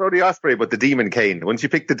 not only Ospreay, but the Demon Kane. Once you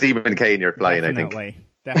pick the Demon Kane, you're flying, Definitely.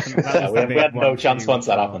 I think. Definitely. We had no chance once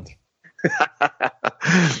that happened.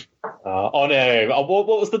 What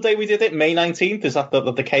was the day we did it? May 19th? Is that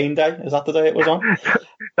the Kane Day? Is that the day it was on?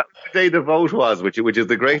 That was the day the vote was, which is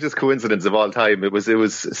the greatest coincidence of all time. Was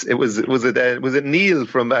it Neil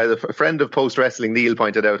from a friend of Post Wrestling? Neil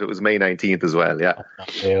pointed out it was May 19th as well. Yeah,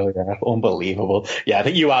 unbelievable. Yeah, I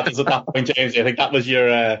think you had us at that point, James. I think that was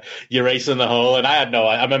your race in the hole, and I had no.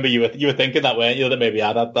 I remember you were thinking that, weren't you? That maybe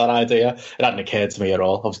I had that idea. It hadn't occurred to me at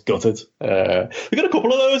all. I was gutted. We got a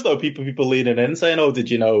couple of those though. People leaning in saying, "Oh,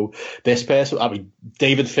 did you know this person?" I mean,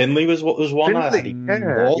 David Finlay was one. Finlay,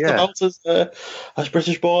 Out as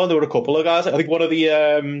British born. There were a couple of guys. I think one of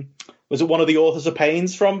the was it one of the authors of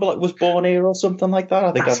Pains was born here or something like that.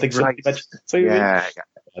 I think right. Yeah.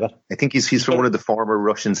 I think he's from one of the former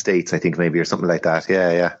Russian states. I think maybe or something like that.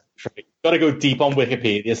 Yeah. Got to go deep on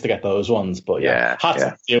Wikipedia to get those ones, but had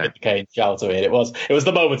to do with the Kane shout to it. It was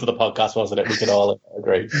the moment of the podcast, wasn't it? We could all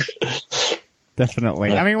agree.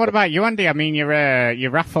 Definitely. I mean, what about you, Andy? I mean, your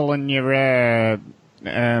raffle and your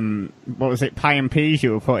what was it, pie and peas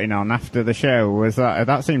you were putting on after the show? Was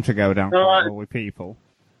that seemed to go down quite well with people?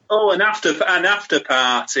 Oh, an after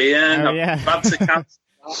party, and I've had to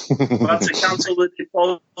cancel the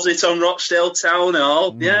deposit on Rochdale Town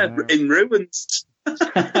Hall. Yeah, in ruins.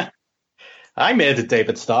 I made a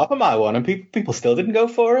David Starr for my one, and people still didn't go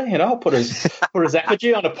for it. You know, put his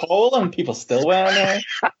effigy on a pole, and people still weren't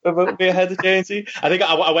voting me ahead of JNT. I think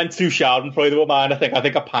I went too shouting probably with mine. I think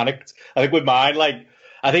I panicked. I think with mine,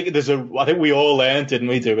 I think we all learned, didn't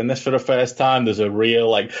we, doing this for the first time? There's a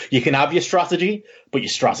real you can have your strategy, but your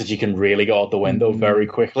strategy can really go out the window very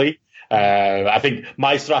quickly. I think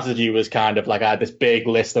my strategy was kind of I had this big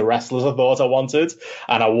list of wrestlers I thought I wanted,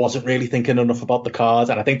 and I wasn't really thinking enough about the cards.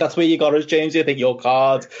 And I think that's where you got us, Jamesy. I think your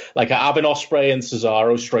card, having Ospreay and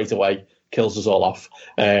Cesaro straight away, kills us all off.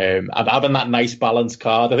 And having that nice balanced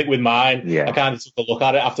card, I think with mine, I kind of took a look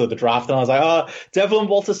at it after the draft, and I was like, Devlin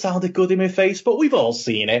Walters sounded good in my face, but we've all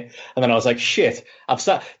seen it. And then I was like, shit,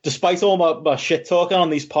 despite all my shit talking on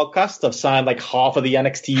these podcasts, I've signed half of the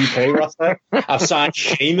NXT UK roster. I've signed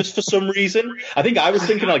Sheamus for some reason. I think I was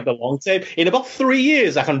thinking the long term. In about 3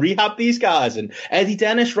 years, I can rehab these guys. And Eddie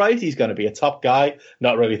Dennis, right? He's going to be a top guy.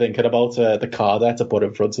 Not really thinking about the card there to put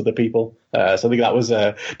in front of the people. So I think that was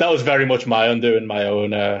very much my undoing, my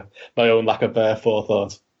own lack of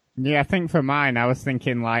forethought. Yeah, I think for mine, I was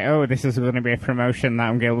thinking this is going to be a promotion that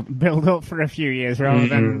I'm going to build up for a few years, rather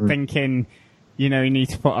than thinking, you need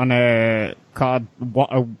to put on a card,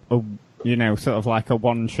 sort of a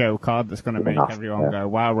one-show card that's going to make everyone go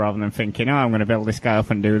wow, rather than thinking, I'm going to build this guy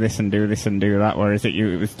up and do this and do this and do that. Whereas it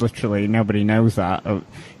was literally nobody knows that,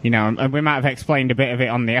 and we might have explained a bit of it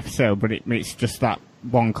on the episode, but it's just that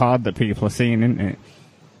one card that people are seeing, isn't it?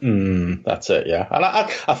 That's it, yeah. And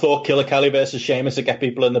I thought Killer Kelly versus Sheamus would get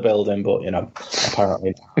people in the building, but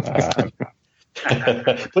apparently.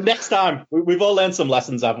 But next time, we've all learned some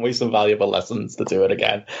lessons, haven't we? Some valuable lessons to do it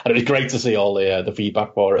again. And it was great to see all the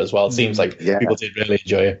feedback for it as well. It seems like people did really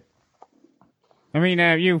enjoy it. I mean,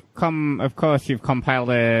 you've compiled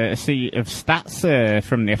a sheet of stats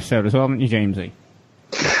from the episode as well, haven't you, Jamesy?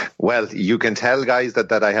 Well, you can tell, guys,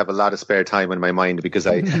 that I have a lot of spare time in my mind, because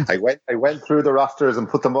I went through the rosters and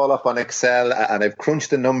put them all up on Excel, and I've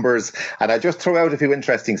crunched the numbers, and I just threw out a few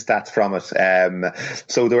interesting stats from it.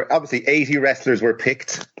 So there were obviously 80 wrestlers were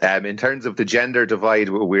picked. In terms of the gender divide,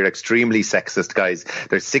 we're extremely sexist, guys.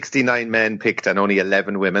 There's 69 men picked and only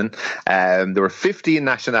 11 women. There were 15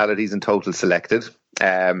 nationalities in total selected.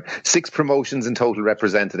 6 promotions in total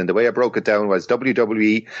represented, and the way I broke it down was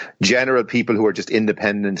WWE, general people who are just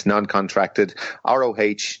independent, non-contracted,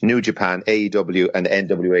 ROH, New Japan, AEW, and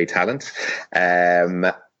NWA talent.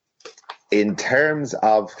 In terms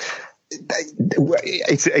of,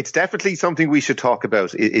 it's definitely something we should talk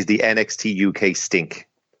about, is the NXT UK stink,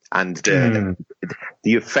 and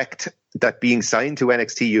the effect that being signed to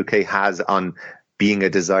NXT UK has on being a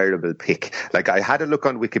desirable pick. I had a look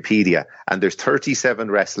on Wikipedia, and there's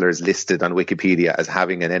 37 wrestlers listed on Wikipedia as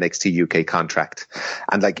having an NXT UK contract.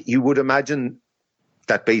 And you would imagine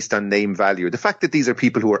that based on name value, the fact that these are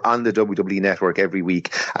people who are on the WWE network every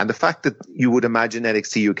week, and the fact that you would imagine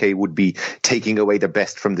NXT UK would be taking away the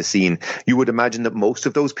best from the scene, you would imagine that most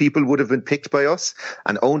of those people would have been picked by us,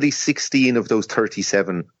 and only 16 of those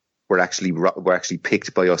 37 were actually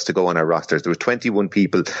picked by us to go on our rosters. There were 21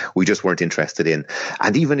 people we just weren't interested in.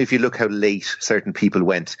 And even if you look how late certain people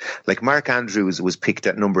went, Mark Andrews was picked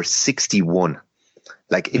at number 61.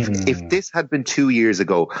 Like, if this had been 2 years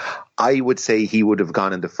ago, I would say he would have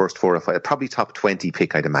gone in the first 4 or 5, probably top 20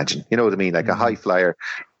 pick, I'd imagine. You know what I mean? Like a high flyer.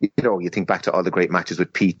 You know, you think back to all the great matches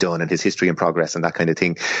with Pete Dunne and his history and progress and that kind of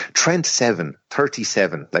thing. Trent Seven,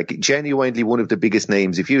 37, like genuinely one of the biggest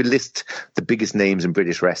names. If you list the biggest names in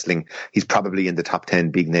British wrestling, he's probably in the top 10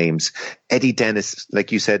 big names. Eddie Dennis,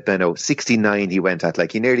 like you said, Benno, 69 he went at,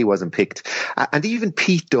 like he nearly wasn't picked. And even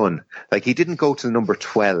Pete Dunne, like he didn't go to number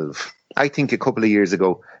 12. I think a couple of years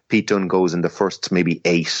ago, Pete Dunne goes in the first maybe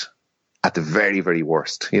 8 at the very, very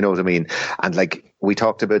worst. You know what I mean? And like we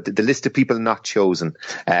talked about the list of people not chosen.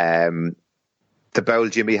 The Bowl,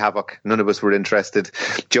 Jimmy Havoc, none of us were interested.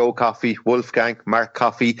 Joe Coffey, Wolfgang, Mark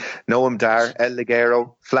Coffey, Noam Dar, El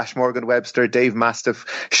Ligero, Flash Morgan Webster, Dave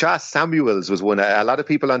Mastiff. Shah Samuels was one. A lot of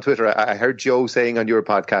people on Twitter, I heard Joe saying on your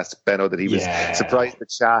podcast, Benno, that he was surprised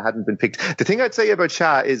that Shah hadn't been picked. The thing I'd say about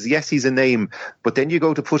Shah is, yes, he's a name, but then you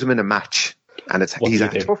go to put him in a match. And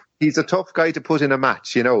he's a tough guy to put in a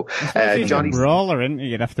match, you know. Johnny a brawler, isn't he?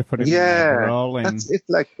 You'd have to put him in a brawling. That's it.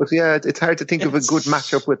 Like, but yeah, it's hard to think of a good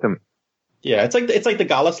matchup with them. Yeah, it's like the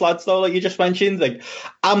Gallus lads though, like you just mentioned. Like,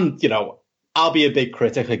 I'll be a big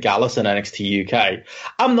critic of Gallus and NXT UK.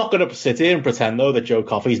 I'm not going to sit here and pretend though that Joe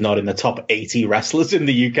Coffey's not in the top 80 wrestlers in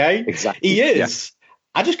the UK. Exactly. He is. Yeah.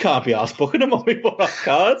 I just can't be arsed booking him when we put off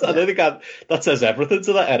cards. I think that says everything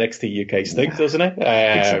to that NXT UK stink, doesn't it?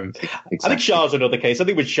 Exactly. I think Shah's another case. I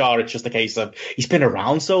think with Shah, it's just a case of he's been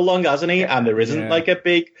around so long, hasn't he? And there isn't like a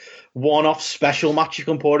big one-off special match you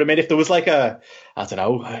can put him in. If there was like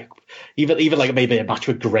even like maybe a match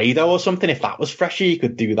with Grado or something, if that was fresher, you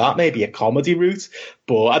could do that, maybe a comedy route.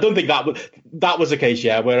 But I don't think that was a case,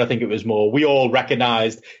 where I think it was more, we all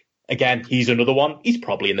recognised, again, he's another one. He's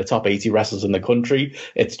probably in the top 80 wrestlers in the country.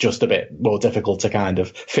 It's just a bit more difficult to kind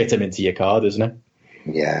of fit him into your card, isn't it?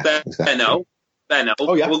 Yeah. Benno.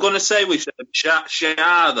 Oh, yeah. We're going to say with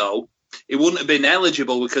Shah, though, he wouldn't have been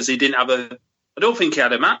eligible because he didn't have I don't think he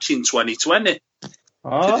had a match in 2020. He's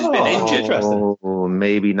been injured. Oh,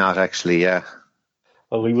 maybe not actually, yeah.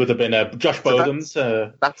 Well, we would have been Josh Bowden's.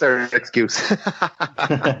 That's our excuse.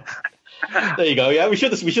 There you go. Yeah, we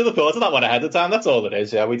should have thought of that one ahead of time. That's all it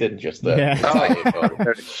is. Yeah, we didn't just.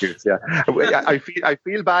 Excuse, yeah. I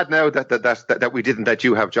feel bad now that we didn't let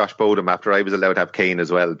you have Josh Bowden after I was allowed to have Kane as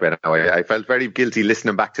well. But I felt very guilty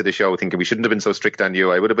listening back to the show, thinking we shouldn't have been so strict on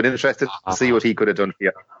you. I would have been interested to see what he could have done for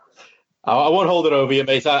you. I won't hold it over you,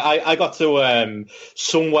 mate. I got to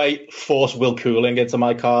some way force Will Cooling into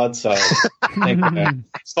my card, so I think,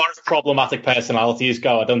 as far as problematic personalities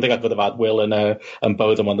go, I don't think I could have had Will and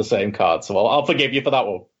Bowden on the same card, so I'll forgive you for that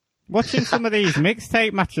one. Watching some of these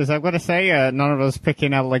mixtape matches, I've got to say, none of us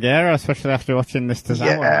picking El Ligero, especially after watching this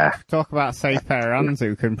Tozawa. Yeah. Talk about a safe pair of hands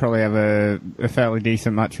who can probably have a fairly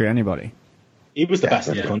decent match with anybody. He was the best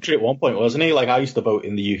in the country at one point, wasn't he? Like, I used to vote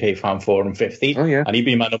in the UK Fan Forum 50, and he'd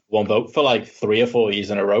been my number one vote for like 3 or 4 years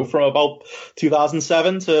in a row from about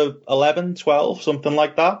 2007 to 11, 12, something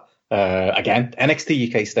like that. Again,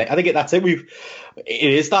 NXT UK stay. I think that's it.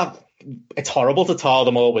 It's horrible to tar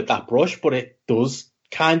them all with that brush, but it does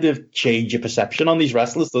kind of change your perception on these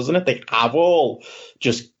wrestlers, doesn't it? They have all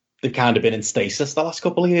they've kind of been in stasis the last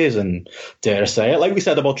couple of years, and dare I say it, like we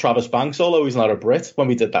said about Travis Banks, although he's not a Brit, when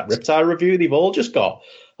we did that Riptide review, they've all just got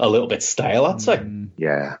a little bit stale, I'd say.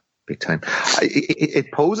 Yeah, big time.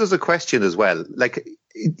 It poses a question as well, like,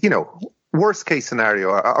 you know, worst case scenario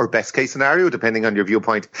or best case scenario, depending on your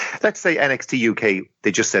viewpoint. Let's say NXT UK,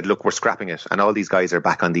 they just said, look, we're scrapping it, and all these guys are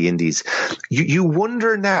back on the indies. You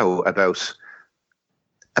wonder now about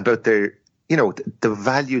their, you know, the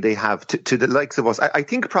value they have to the likes of us. I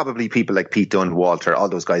think probably people like Pete Dunne, Walter, all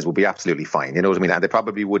those guys will be absolutely fine. You know what I mean? And they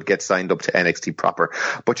probably would get signed up to NXT proper.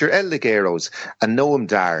 But your El Ligeros, a Noam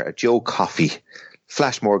Dar, a Joe Coffey,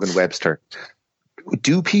 Flash Morgan Webster,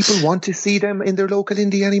 do people want to see them in their local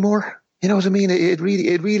indie anymore? You know what I mean? It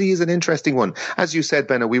really is an interesting one. As you said,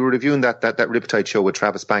 Benno, we were reviewing that Riptide show with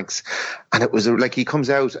Travis Banks, and it was like he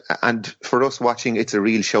comes out, and for us watching, it's a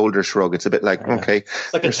real shoulder shrug. It's a bit like, okay.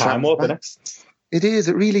 It's like a time warp. It is.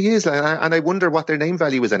 It really is. And I wonder what their name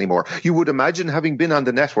value is anymore. You would imagine, having been on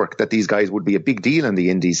the network, that these guys would be a big deal in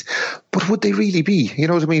the indies. But would they really be? You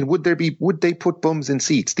know what I mean? Would they put bums in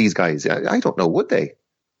seats, these guys? I don't know. Would they?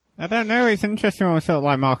 I don't know. It's interesting when we sort of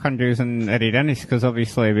like Mark Andrews and Eddie Dennis, because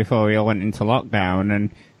obviously before we all went into lockdown,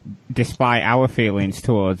 and despite our feelings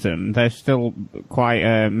towards them, they're still quite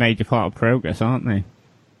a major part of progress, aren't they?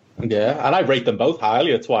 Yeah, and I rate them both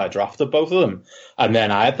highly. That's why I drafted both of them. And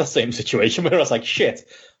then I had the same situation where I was like, shit,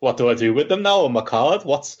 what do I do with them now on my card?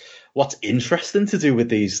 What's interesting to do with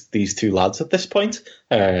these two lads at this point?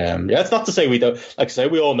 It's not to say we don't. Like I say,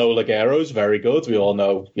 we all know Laguero's very good. We all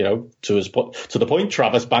know, to the point,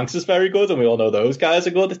 Travis Banks is very good, and we all know those guys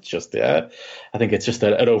are good. It's just, I think it's just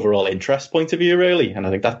an overall interest point of view, really. And I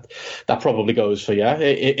think that probably goes for,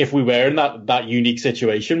 if we were in that unique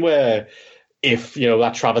situation where, if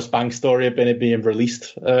that Travis Banks story had been being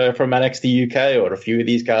released from NXT UK, or a few of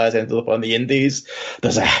these guys ended up on the Indies,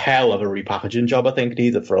 there's a hell of a repackaging job, I think,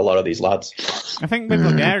 needed for a lot of these lads. I think with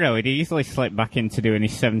Laguero, he'd easily slip back into doing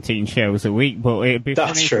his 17 shows a week, but it'd be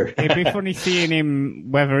true. It'd be funny seeing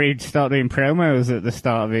him, whether he'd start doing promos at the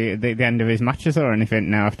start of the end of his matches or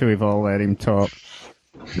anything now, after we've all heard him talk.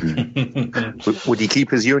 Would he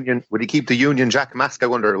keep his Union? Would he keep the Union Jack mask? I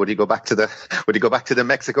wonder. Would he go back to the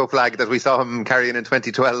Mexico flag that we saw him carrying in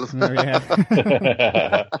 2012? Oh, yeah.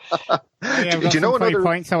 I've got some 3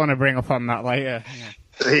 points I want to bring up on that later.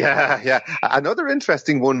 Yeah. Another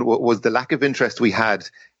interesting one was the lack of interest we had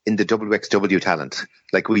in the WXW talent.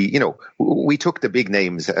 Like we took the big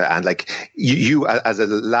names, and like you as a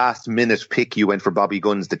last minute pick, you went for Bobby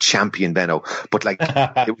Guns, the champion, Benno. But like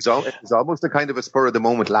it was almost a kind of a spur of the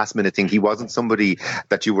moment last minute thing. He wasn't somebody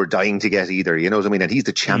that you were dying to get either. You know what I mean? And he's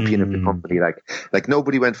the champion of the company. Like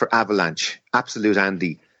nobody went for Avalanche, Absolute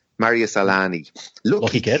Andy, Marius Alani,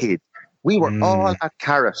 Lucky Kid. We were all at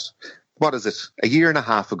Carrot. What is it? A year and a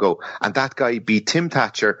half ago. And that guy beat Tim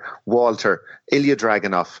Thatcher, Walter, Ilya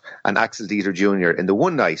Dragunov, and Axel Dieter Jr. in the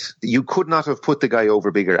one night. You could not have put the guy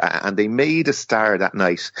over bigger. And they made a star that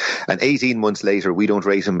night. And 18 months later, we don't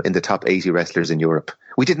rate him in the top 80 wrestlers in Europe.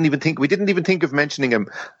 We didn't even think of mentioning him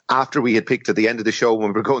after we had picked at the end of the show when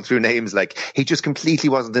we were going through names. Like, he just completely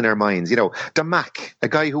wasn't in our minds. The Mac, a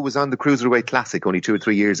guy who was on the Cruiserweight Classic only 2 or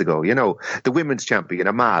 3 years ago. The women's champion,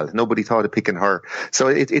 Amal. Nobody thought of picking her. So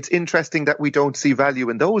it's interesting that we don't see value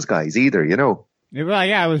in those guys either, Well,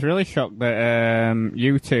 yeah, I was really shocked that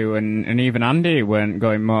you two and even Andy weren't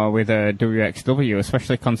going more with WXW,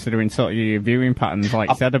 especially considering sort of your viewing patterns, like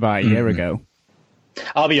you said about a year ago.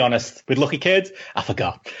 I'll be honest, with Lucky Kid, I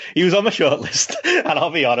forgot. He was on my shortlist, and I'll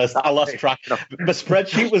be honest, I lost track. The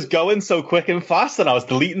spreadsheet was going so quick and fast, and I was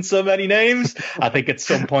deleting so many names. I think at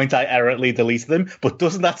some point I errantly deleted them, but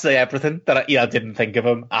doesn't that say everything? That I didn't think of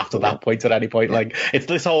him after that point at any point. Like, it's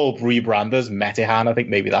this whole rebranders, Metihan, I think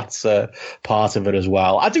maybe that's part of it as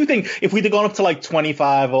well. I do think if we'd have gone up to like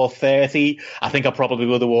 25 or 30, I think I probably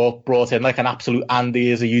would have brought in like an Absolute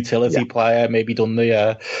Andy as a utility player, maybe done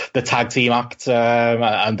the tag team act,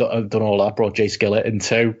 and done all that, brought Jay Skillett in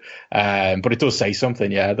too. But it does say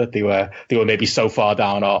something, that they were maybe so far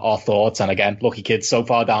down our thoughts. And again, Lucky Kid so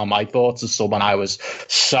far down my thoughts as someone I was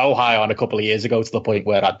so high on a couple of years ago, to the point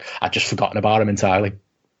where I'd just forgotten about him entirely.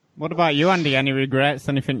 What about you, Andy? Any regrets?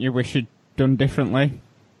 Anything you wish you'd done differently?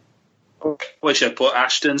 Wish I put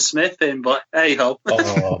Ashton Smith in, but hey ho.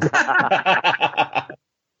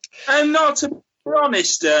 And not to be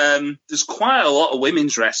honest, there's quite a lot of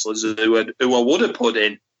women's wrestlers who I would have put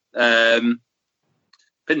in. I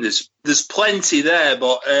think there's plenty there,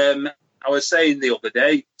 but I was saying the other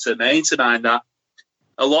day to a mate of mine that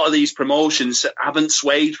a lot of these promotions haven't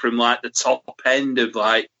swayed from like the top end of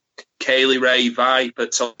like Kaylee Ray, Viper,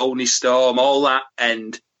 Tony Storm, all that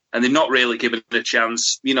end, and they've not really given it a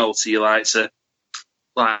chance, to your likes of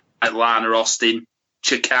like Lana Austin,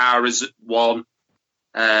 Chikara's one,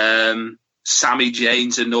 Sammy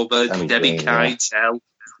Jane's another, Debbie Keitel. Yeah.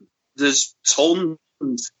 There's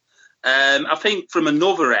tons. I think from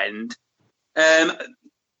another end,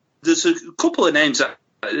 there's a couple of names that,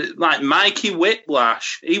 like Mikey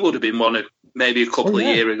Whiplash. He would have been one of maybe a couple of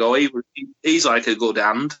years ago. He's like a good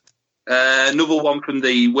hand. Another one from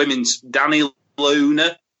the women's, Danny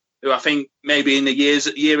Luna, who I think maybe in a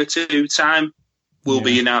year or two time will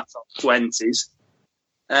be in our top 20s.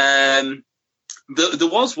 There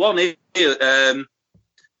was one here,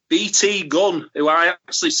 BT Gunn, who I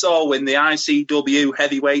actually saw win the ICW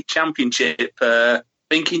Heavyweight Championship, I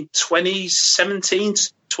think in 2017,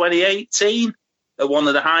 2018, at one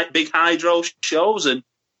of the big Hydro shows. And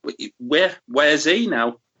where's he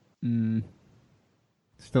now?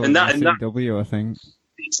 Still in ICW, I think.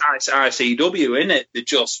 It's ICW, isn't it? They're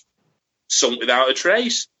just sunk without a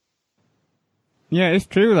trace. Yeah, it's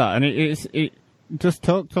true that, and it just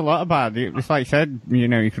talked a lot about it. It's like I said,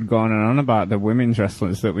 you could go on and on about the women's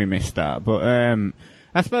wrestlers that we missed out, but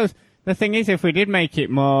I suppose The thing is, if we did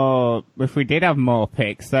have more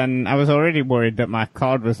picks, then I was already worried that my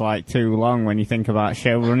card was like too long when you think about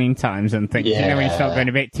show running times and things. Yeah. You know, when you start going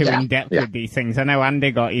a bit too in depth with these things. I know Andy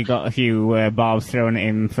got a few barbs thrown at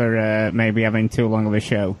him for maybe having too long of a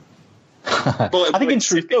show. But I think in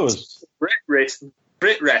truth, though,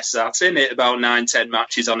 Brit rest, that's in it, about 9-10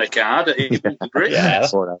 matches on a card.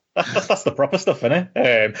 That's the proper stuff, isn't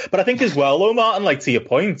it? But I think as well, though, Martin, like to your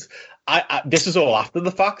point, I this is all after the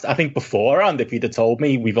fact. I think beforehand, if you'd have told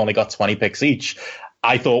me we've only got 20 picks each,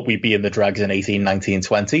 I thought we'd be in the dregs in 18, 19,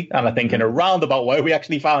 20. And I think in a roundabout way, we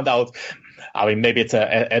actually found out, I mean, maybe it's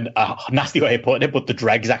a nasty way of putting it, but the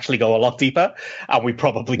dregs actually go a lot deeper, and we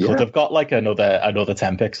probably could have got like another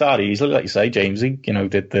 10 picks out easily, like you say. Jamesy,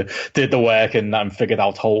 did the work and figured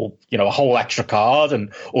out a whole extra card,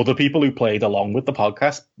 and other people who played along with the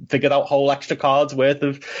podcast figured out whole extra cards worth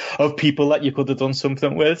of people that you could have done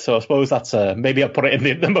something with. So I suppose that's maybe I put it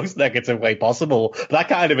in the most negative way possible. But that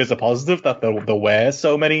kind of is a positive, that there were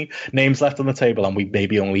so many names left on the table, and we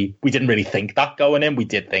didn't really think that going in. We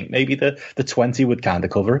did think maybe the 20 would kind of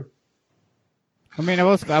cover it. I mean, I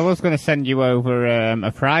was going to send you over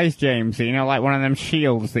a prize, James. You know, like one of them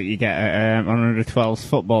shields that you get at on under 12's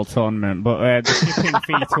football tournament. But the shipping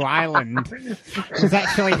fee to Ireland was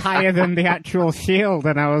actually higher than the actual shield,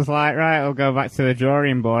 and I was like, right, I'll go back to the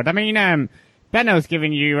drawing board. I mean, Benno's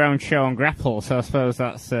giving you your own show on Grapple, so I suppose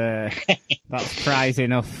that's prize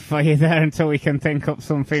enough for you there until we can think up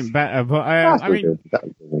something better. But I mean,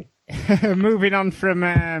 moving on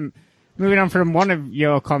from one of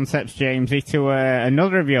your concepts, Jamesy, to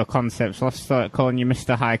another of your concepts. Let's start calling you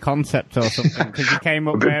Mr. High Concept or something, because you came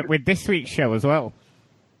up with this week's show as well.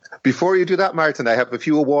 Before you do that, Martin, I have a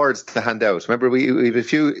few awards to hand out. Remember, we have a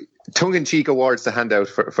few tongue-in-cheek awards to hand out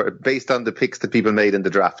for based on the picks that people made in the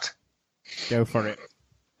draft. Go for it.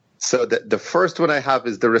 So the first one I have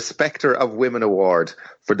is the Respecter of Women Award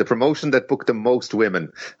for the promotion that booked the most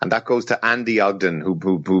women, and that goes to Andy Ogden, who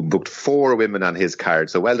booked 4 women on his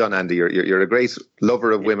card. So well done, Andy. You're a great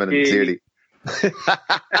lover of women, and clearly.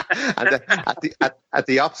 And at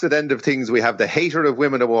the opposite end of things, we have the Hater of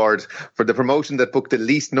Women Award for the promotion that booked the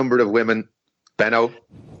least number of women. Benno,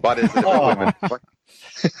 what is it about women?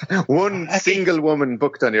 One single woman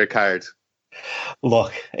booked on your card.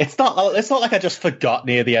 Look, it's not like I just forgot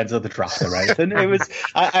near the end of the draft, right? And it was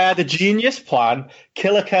I had a genius plan: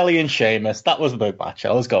 Killer Kelly and Sheamus. That was the big match.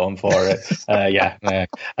 I was going for it. I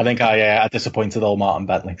think I disappointed old Martin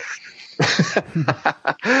Bentley.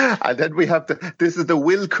 And then we have this is the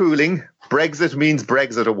Will Cooling Brexit Means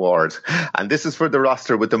Brexit Award, and this is for the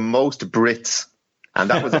roster with the most Brits. And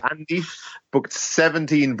that was Andy, booked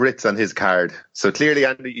 17 Brits on his card. So clearly,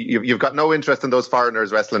 Andy, you've got no interest in those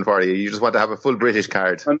foreigners wrestling for you. You just want to have a full British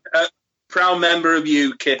card. I'm a proud member of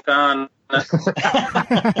UKIP, and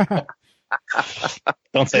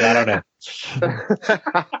don't say that on it.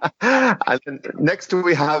 And then next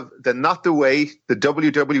we have the Not the Way, the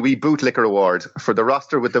WWE Bootlicker Award for the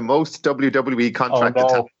roster with the most WWE contracted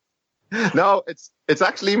talent. No, it's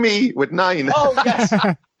actually me with 9. Oh, yes.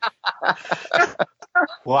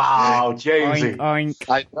 Wow, Jamesy. Oink, oink.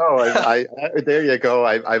 I know. I there you go.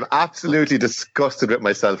 I'm absolutely disgusted with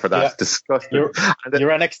myself for that. Yeah. Disgusted. Your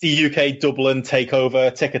NXT UK Dublin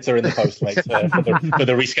takeover tickets are in the post, mate, for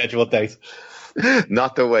the rescheduled date.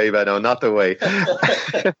 Not the way, Benno. Not the way.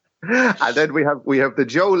 And then we have the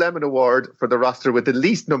Joe Lemon Award for the roster with the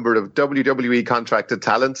least number of WWE contracted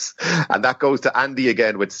talents, and that goes to Andy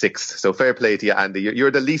again with 6. So fair play to you, Andy.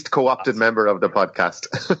 You're the least co-opted member of the podcast.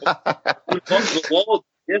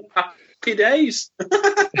 Happy days.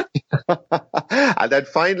 And then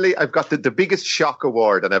finally, I've got the biggest shock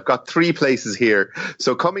award, and I've got 3 places here.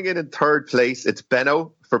 So coming in 3rd place, it's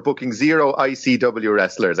Benno for booking 0 ICW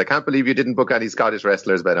wrestlers. I can't believe you didn't book any Scottish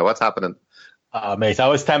wrestlers, Benno. What's happening? Mate, I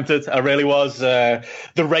was tempted. I really was. The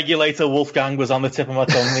regulator Wolfgang was on the tip of my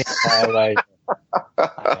tongue.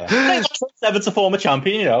 7 to former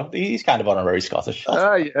champion, he's kind of honorary Scottish.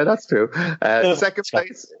 Yeah, that's true.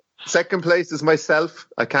 Second place is myself.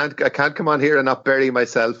 I can't come on here and not bury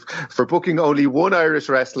myself for booking only 1 Irish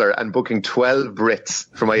wrestler and booking 12 Brits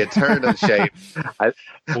for my eternal shame.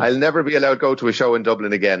 I'll never be allowed to go to a show in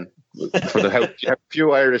Dublin again for how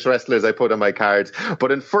few Irish wrestlers I put on my card.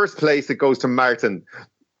 But in first place, it goes to Martin.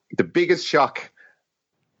 The biggest shock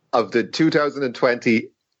of the 2020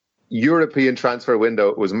 European transfer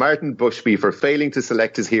window was Martin Bushby for failing to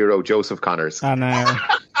select his hero, Joseph Connors. I know.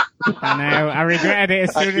 I regretted it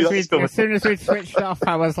as soon as we switched off.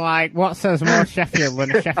 I was like, what says more Sheffield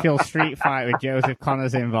than a Sheffield street fight with Joseph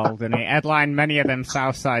Connors involved in it? Headlined many of them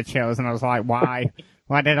Southside shows, and I was like, why?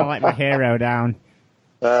 Why did I let my hero down?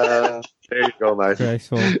 There you go, Martin.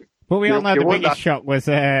 Graceful. But we all know the biggest shock was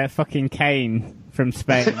fucking Kane from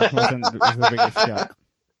Spain. Was the biggest shock.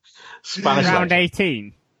 Spanish round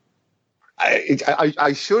 18.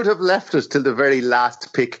 I should have left it till the very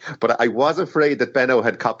last pick, but I was afraid that Benno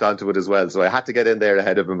had copped onto it as well, so I had to get in there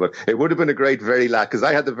ahead of him. But it would have been a great very last, because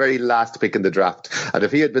I had the very last pick in the draft, and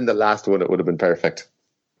if he had been the last one, it would have been perfect.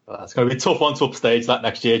 Well, it's going to be a tough one to upstage that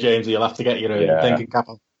next year, James. You'll have to get your thinking cap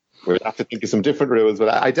on. We'll have to think of some different rules, but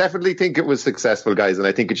I definitely think it was successful, guys, and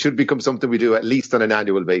I think it should become something we do at least on an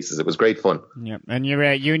annual basis. It was great fun. Yep, and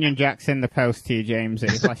your Union Jack's in the post to you, James.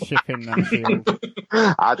 Less shipping than shield.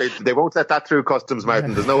 They won't let that through customs,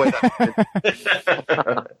 Martin. There's no way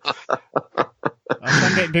that...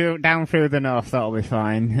 I'll send it down through the north. That'll be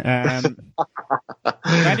fine.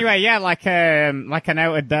 Anyway, yeah, like I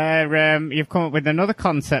noted there, you've come up with another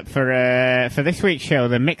concept for this week's show,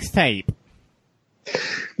 the mixtape.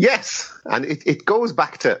 Yes, and it goes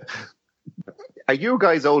back to... Are you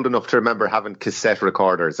guys old enough to remember having cassette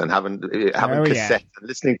recorders and having cassettes and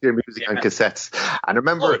listening to your music on cassettes? And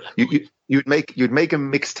remember, you'd make a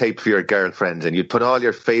mixtape for your girlfriend, and you'd put all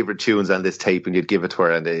your favorite tunes on this tape, and you'd give it to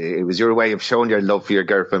her, and it was your way of showing your love for your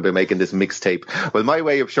girlfriend by making this mixtape. Well, my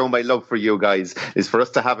way of showing my love for you guys is for us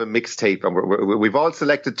to have a mixtape, and we've all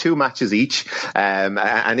selected 2 matches each.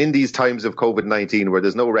 And in these times of COVID-19, where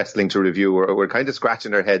there's no wrestling to review, we're kind of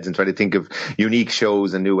scratching our heads and trying to think of unique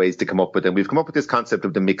shows and new ways to come up with them. We've come up with this concept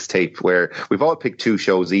of the mixtape, where we've all picked 2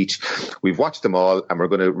 shows each. We've watched them all, and we're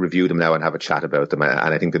going to review them now and have a chat about them. And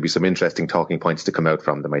I think there'll be some interesting talking points to come out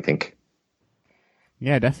from them, I think.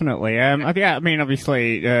 Yeah, definitely. I mean,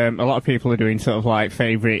 obviously, a lot of people are doing sort of like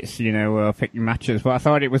favourites, picking matches, but I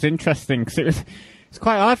thought it was interesting because it's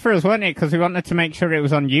quite hard for us, wasn't it? Because we wanted to make sure it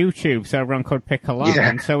was on YouTube so everyone could pick along. Yeah.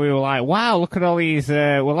 And so we were like, wow, look at all these,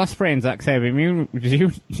 Will Ospreay and Zack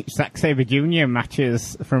Sabre Jr.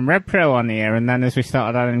 matches from Red Pro on here. And then as we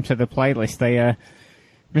started adding to the playlist, they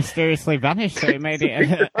mysteriously vanished. So it made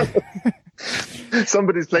it...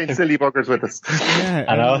 Somebody's playing silly buggers with us. Yeah,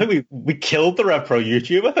 I know. I think we killed the Rev Pro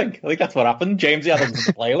YouTube. I think that's what happened. James had them on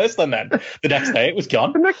the playlist, and then the next day it was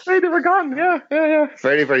gone. The next day they were gone. Yeah.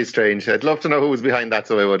 Very, very strange. I'd love to know who was behind that,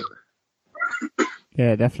 so I would.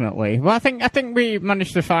 Yeah, definitely. Well, I think we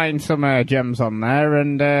managed to find some gems on there,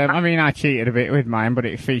 and I cheated a bit with mine, but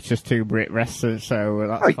it features 2 Brit wrestlers, so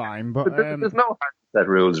that's fine. But there's no hard set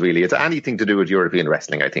rules really. It's anything to do with European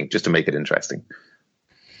wrestling, I think, just to make it interesting.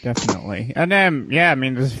 Definitely. And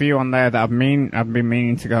there's a few on there that I've been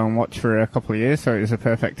meaning to go and watch for a couple of years, so it was a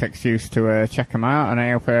perfect excuse to check them out, and I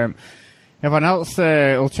hope everyone else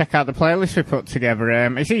will check out the playlist we put together.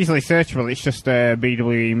 It's easily searchable, it's just a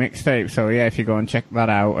BWE mixtape, so yeah, if you go and check that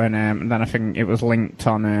out, and then I think it was linked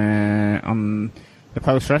on the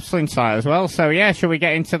Post Wrestling site as well. So yeah, shall we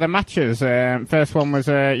get into the matches? First one was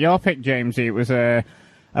your pick, Jamesy. It was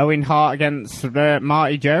Owen Hart against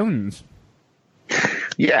Marty Jones.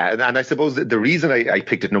 Yeah, and I suppose the reason I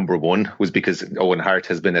picked it number 1 was because Owen Hart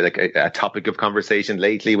has been a topic of conversation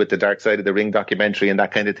lately with the Dark Side of the Ring documentary and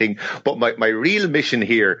that kind of thing. But my real mission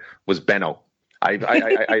here was Benno. I've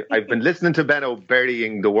been listening to Benno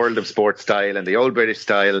burying the world of sports style and the old British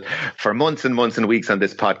style for months and months and weeks on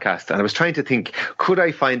this podcast. And I was trying to think, could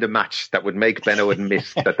I find a match that would make Benno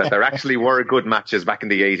admit that there actually were good matches back in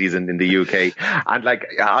the 80s and in the UK? And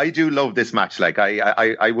I do love this match.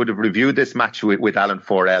 I would have reviewed this match with Alan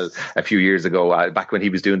Forel a few years ago, back when he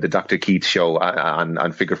was doing the Dr. Keith show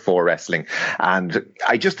on Figure 4 Wrestling. And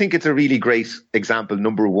I just think it's a really great example,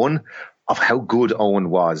 number 1, of how good Owen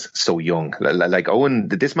was so young. Like Owen,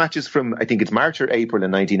 this match is from, I think it's March or April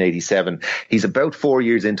in 1987. He's about 4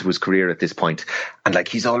 years into his career at this point, and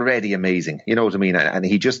he's already amazing. You know what I mean? And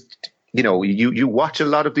he just, you watch a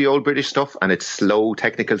lot of the old British stuff, and it's slow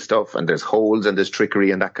technical stuff, and there's holds and there's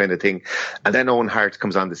trickery and that kind of thing. And then Owen Hart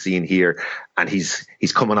comes on the scene here, and he's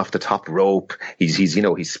coming off the top rope. He's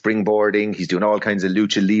springboarding. He's doing all kinds of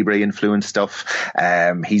lucha libre influence stuff.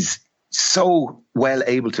 He's so well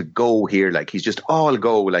able to go here. He's just all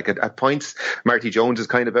go. At points, Marty Jones is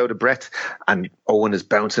kind of out of breath, and Owen is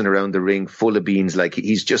bouncing around the ring full of beans.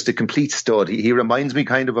 He's just a complete stud. He reminds me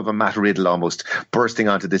kind of a Matt Riddle almost, bursting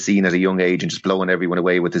onto the scene at a young age and just blowing everyone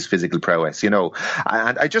away with his physical prowess, And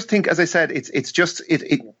I just think, as I said, it's just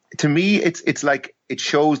to me, it's like it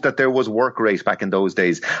shows that there was work rate back in those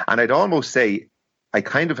days. And I'd almost say, I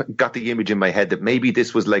kind of got the image in my head that maybe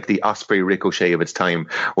this was like the Ospreay Ricochet of its time,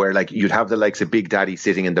 where you'd have the likes of Big Daddy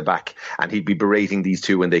sitting in the back, and he'd be berating these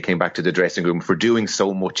two when they came back to the dressing room for doing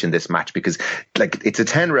so much in this match, because it's a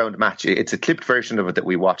 10-round match. It's a clipped version of it that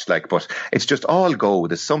we watched, but it's just all go.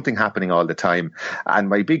 There's something happening all the time. And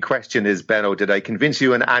my big question is, Benno, did I convince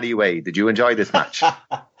you in any way? Did you enjoy this match?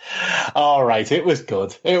 All right, it was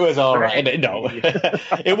good. It was all right. No,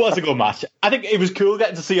 it was a good match. I think it was cool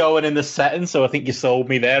getting to see Owen in the setting, so I think you sold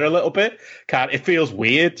me there a little bit. It feels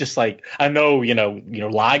weird, just like I know,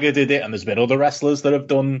 Liger did it, and there's been other wrestlers that have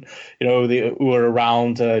done, who were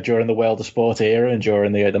around during the World of Sport era and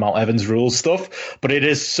during the Mount Evans rules stuff. But it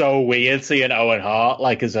is so weird seeing Owen Hart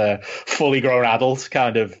like as a fully grown adult,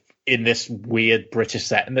 kind of in this weird British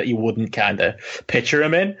setting that you wouldn't kind of picture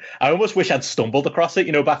him in. I almost wish I'd stumbled across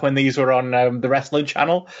it, back when these were on the Wrestling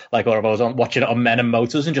Channel, or if I was watching it on Men and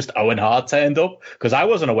Motors and just Owen Hart turned up, because I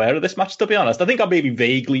wasn't aware of this match, to be honest. I think I maybe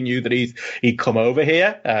vaguely knew that he'd come over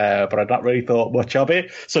here, but I'd not really thought much of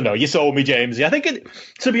it. So no, you sold me, Jamesy.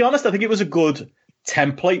 To be honest, I think it was a good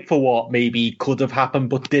template for what maybe could have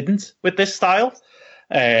happened but didn't with this style.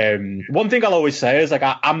 One thing I'll always say is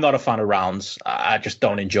I'm not a fan of rounds. I just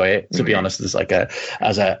don't enjoy it, to be honest. As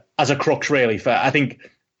a crux, really. I think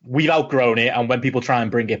we've outgrown it, and when people try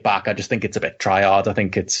and bring it back, I just think it's a bit try hard. I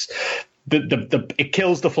think it's it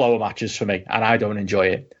kills the flow of matches for me, and I don't enjoy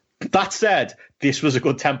it. That said, this was a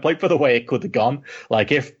good template for the way it could have gone.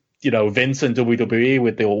 Like if Vince and WWE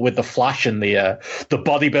with the Flash and the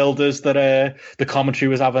bodybuilders that the commentary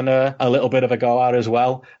was having a little bit of a go at as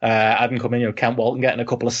well. Hadn't come in, Kent Walton getting a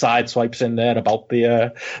couple of side swipes in there about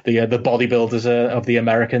the bodybuilders of the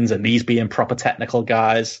Americans and these being proper technical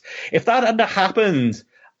guys. If that hadn't happened,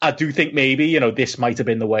 I do think maybe, this might have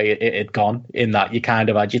been the way it had gone, in that you kind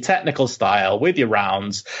of had your technical style with your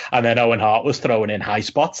rounds, and then Owen Hart was throwing in high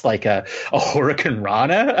spots like a Hurricane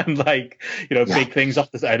Rana and big things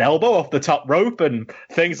off an elbow off the top rope and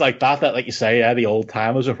things like that, like you say, the old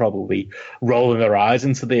timers were probably rolling their eyes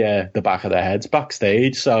into the back of their heads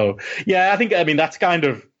backstage. So, yeah, that's kind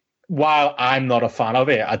of, while I'm not a fan of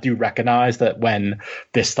it, I do recognise that when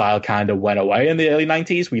this style kind of went away in the early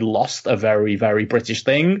 90s, we lost a very, very British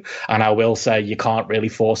thing. And I will say you can't really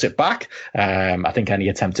force it back. I think any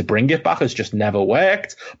attempt to bring it back has just never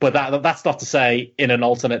worked. But that's not to say in an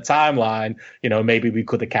alternate timeline, maybe we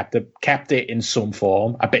could have kept it in some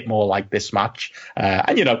form, a bit more like this match.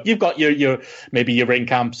 And you've got your maybe your ring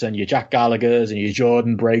camps and your Jack Gallagher's and your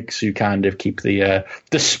Jordan Breaks who kind of keep the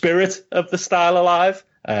spirit of the style alive.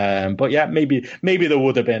 But yeah, maybe there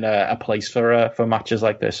would have been a place for matches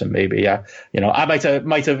like this, and maybe I might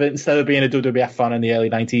have instead of being a WWF fan in the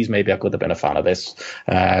early 90s, maybe I could have been a fan of this.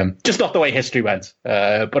 Just not the way history went.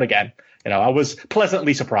 But again, I was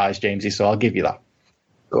pleasantly surprised, Jamesy, so I'll give you that.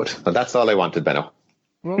 Good. Well, that's all I wanted, Benno.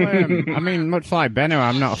 Well, much like Benno,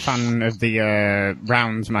 I'm not a fan of the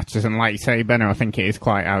rounds matches, and like you say, Benno, I think it is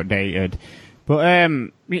quite outdated. But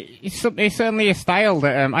it's certainly a style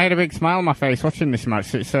that I had a big smile on my face watching this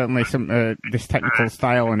match. It's certainly this technical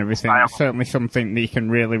style and everything. It's certainly something that you can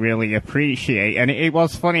really, really appreciate. And it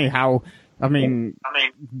was funny how,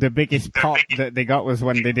 the biggest pop that they got was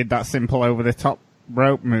when they did that simple over the top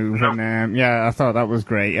rope move, and I thought that was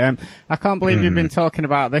great. I can't believe you've been talking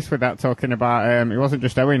about this without talking about it wasn't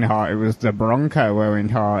just Owen Hart, it was the Bronco Owen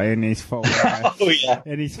Hart in his full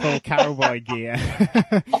in his full cowboy gear.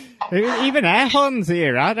 Even air horns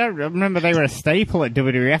here. I remember they were a staple at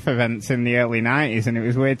WWF events in the early 90s, and it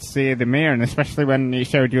was weird to see them here, and especially when it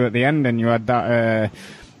showed you at the end and you had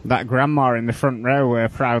that grandma in the front row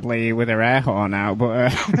proudly with her air horn out, but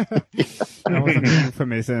that wasn't a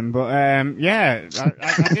euphemism. But I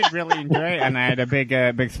did really enjoy it, and I had a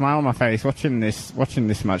big smile on my face watching this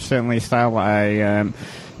match. Certainly a style that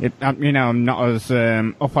I'm not as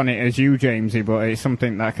up on it as you, Jamesy, but it's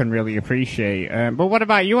something that I can really appreciate. But what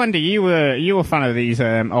about you, Andy? You were a fan of these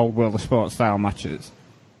old World of Sport style matches?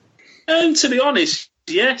 To be honest,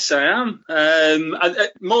 yes, I am.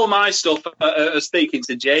 More my stuff, speaking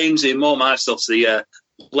to Jamesy, more my stuff's the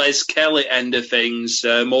Les Kelly end of things,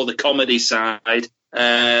 more the comedy side.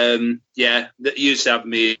 That used to have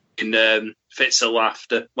me in fits of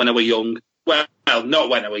laughter when I was young. Well, not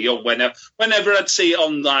when I was young. Whenever I'd see it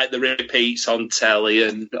on the repeats on telly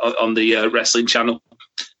and on the Wrestling Channel.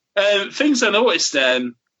 Things I noticed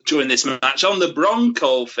during this match on the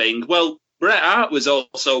Bronco thing. Well, Bret Hart was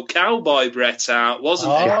also Cowboy Bret Hart,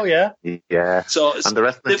 wasn't he? Oh yeah, yeah. So on the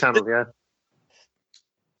Wrestling Channel, yeah.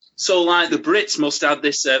 So the Brits must have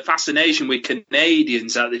this fascination with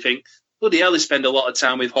Canadians that they think, bloody hell, they spend a lot of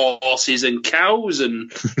time with horses and cows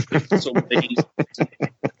and some things.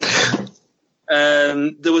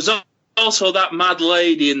 There was also that mad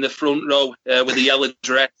lady in the front row with the yellow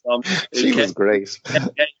dress on. She was great.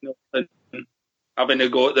 Having a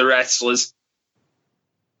go at the wrestlers.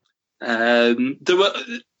 There were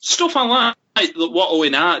stuff I liked. What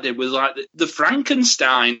Owen Hart did was the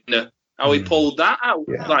Frankenstein. How he pulled that out.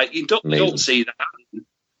 Yeah. You don't see that in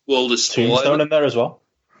World of Sport. Tombstone in there as well.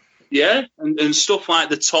 Yeah, and stuff like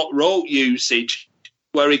the top rope usage,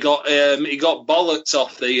 where he got bollocks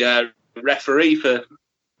off the referee for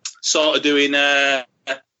sort of doing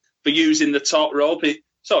for using the top rope. It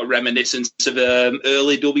sort of reminiscent of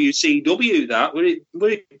early WCW. That were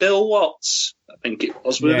it Bill Watts? I think it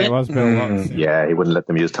was. Yeah, it was Bill Watts. Yeah, he wouldn't let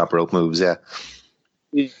them use top rope moves. Yeah.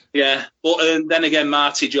 Yeah, but then again,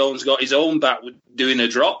 Marty Jones got his own back with doing a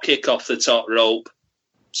drop kick off the top rope.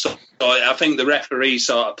 So I think the referee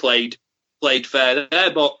sort of played fair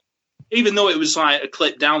there. But even though it was like a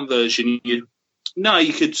clipped down version, you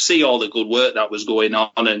could see all the good work that was going on,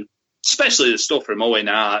 and especially the stuff from Owen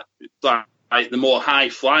Hart, like the more high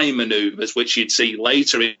flying manoeuvres, which you'd see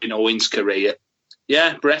later in Owen's career.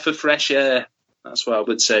 Yeah, breath of fresh air. That's what I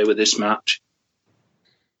would say with this match.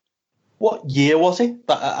 What year was it?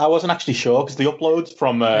 I wasn't actually sure, because the upload's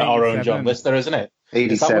from our own John Lister, isn't it?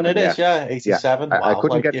 87, is that when it is? Yeah, 87. Yeah. I Wow,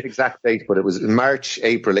 couldn't get the exact date, but it was March,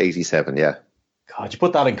 April 87, yeah. God, you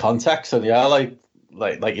put that in context, and yeah, like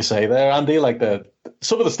you say there, Andy, like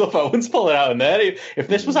some of the stuff Owen's pulling out in there. If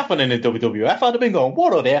this was happening in WWF, I'd have been going,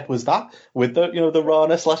 what on earth was that? With the the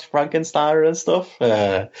Rana / Frankensteiner and stuff.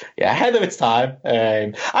 Yeah, ahead of its time.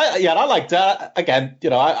 I liked that. Again,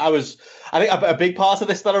 I think a big part of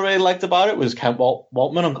this that I really liked about it was Kent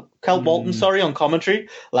Walton on commentary.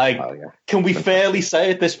 Can we fairly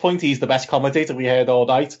say at this point he's the best commentator we heard all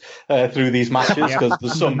night through these matches? Because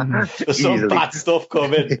there's some bad stuff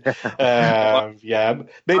coming.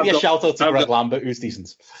 Maybe a shout out to Greg Lambert, who's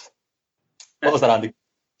decent. What was that, Andy?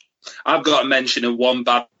 I've got to mention a one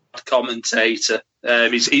bad commentator.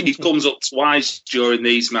 He comes up twice during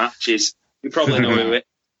these matches. You probably know who it.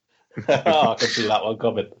 I can see that one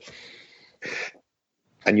coming.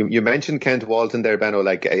 And you mentioned Kent Walton there, Benno.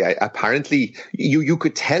 Apparently, you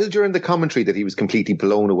could tell during the commentary that he was completely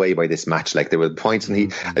blown away by this match. Like, there were points, and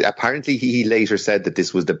he later said that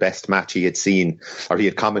this was the best match he had seen or he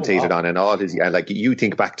had commentated on in all his. You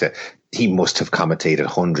think back to, he must have commentated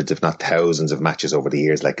hundreds, if not thousands, of matches over the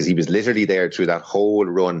years. Because he was literally there through that whole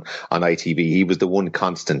run on ITV. He was the one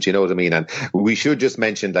constant. You know what I mean? And we should just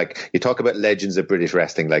mention, you talk about legends of British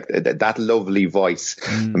wrestling, that lovely voice.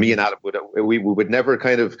 Me and Alan we would never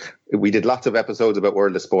we did lots of episodes about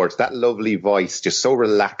World of Sports. That lovely voice, just so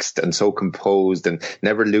relaxed and so composed and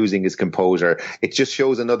never losing his composure. It just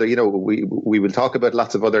shows another, we will talk about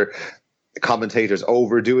lots of other commentators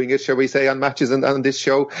overdoing it, shall we say, on matches and on this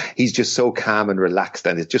show. He's just so calm and relaxed,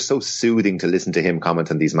 and it's just so soothing to listen to him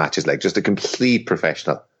comment on these matches, just a complete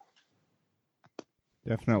professional.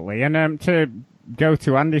 Definitely. And to go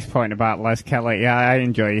to Andy's point about Les Kelly, I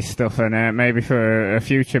enjoy his stuff, and maybe for a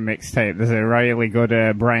future mixtape, there's a really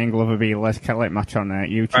good Brian Glover v Les Kelly match on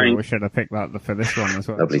YouTube. We should have picked that for this one as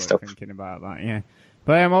well. Lovely stuff. Thinking about that, yeah.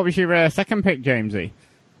 But what was your second pick, Jamesy?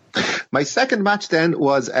 My second match then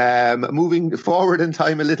was, moving forward in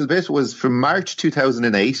time a little bit, was from March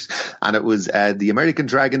 2008, and it was the American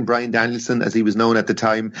Dragon, Bryan Danielson, as he was known at the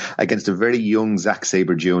time, against a very young Zack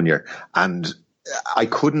Sabre Jr. And I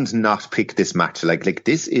couldn't not pick this match.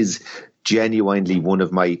 This is genuinely one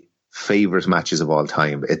of my favourite matches of all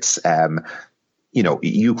time. It's,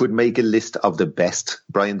 you could make a list of the best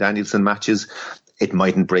Bryan Danielson matches. It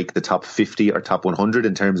mightn't break the top 50 or top 100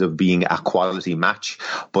 in terms of being a quality match,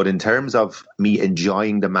 but in terms of me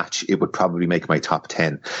enjoying the match, it would probably make my top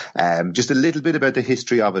 10. Just a little bit about the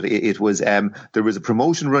history of it. It was, there was a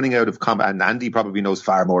promotion running out of and Andy probably knows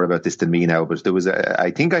far more about this than me now, but there was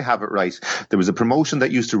I think I have it right. There was a promotion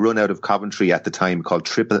that used to run out of Coventry at the time called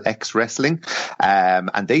Triple X Wrestling.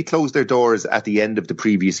 And they closed their doors at the end of the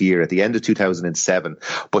previous year, at the end of 2007,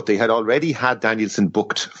 but they had already had Danielson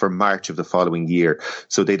booked for March of the following year.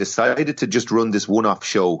 So they decided to just run this one-off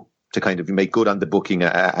show to kind of make good on the booking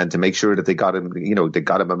and to make sure that they got him, they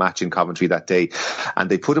got him a match in Coventry that day.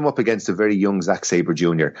 And they put him up against a very young Zack Sabre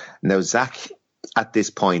Jr. Now, Zack, at this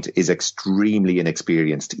point, is extremely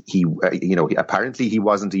inexperienced. He apparently he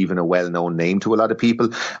wasn't even a well-known name to a lot of people.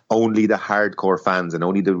 Only the hardcore fans and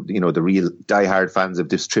only the real diehard fans of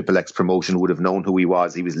this Triple X promotion would have known who he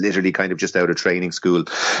was. He was literally kind of just out of training school.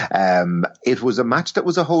 It was a match that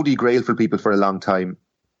was a holy grail for people for a long time,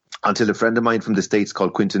 until a friend of mine from the States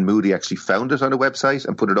called Quentin Moody actually found it on a website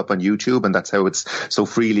and put it up on YouTube, and that's how it's so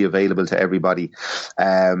freely available to everybody.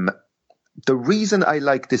 The reason I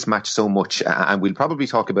like this match so much, and we'll probably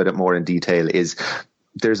talk about it more in detail, is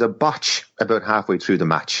there's a botch about halfway through the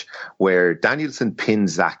match where Danielson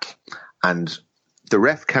pins Zack and the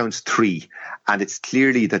ref counts 3, and it's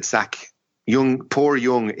clearly that Zack, poor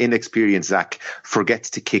young, inexperienced Zack,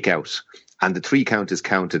 forgets to kick out. and the 3 count is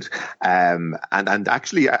counted. And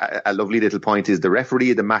actually, a lovely little point is the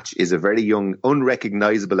referee of the match is a very young,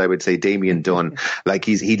 unrecognisable, I would say, Damien Dunn. Like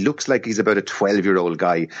he looks like he's about a 12-year-old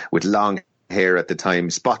guy with long hair at the time,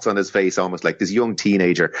 spots on his face, almost like this young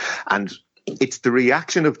teenager. And it's the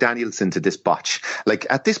reaction of Danielson to this botch. Like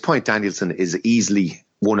at this point, Danielson is easily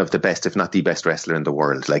one of the best, if not the best wrestler in the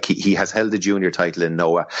world. Like he has held the junior title in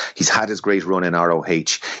Noah. He's had his great run in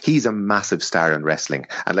ROH. He's a massive star in wrestling.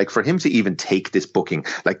 And like for him to even take this booking,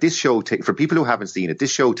 like this show, for people who haven't seen it,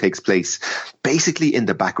 this show takes place basically in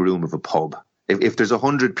the back room of a pub. If there's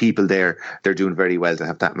 100 people there, they're doing very well to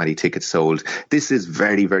have that many tickets sold. This is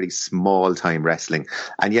very, very small time wrestling.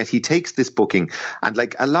 And yet he takes this booking. And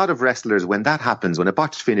like a lot of wrestlers, when that happens, when a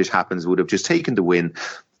botched finish happens, would have just taken the win,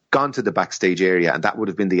 gone to the backstage area, and that would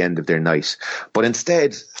have been the end of their night. But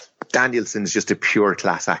instead, Danielson's just a pure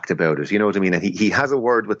class act about it. You know what I mean? And he has a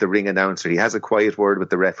word with the ring announcer. He has a quiet word with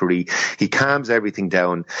the referee. He calms everything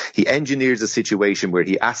down. He engineers a situation where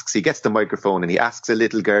he gets the microphone and he asks a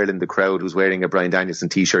little girl in the crowd who's wearing a Bryan Danielson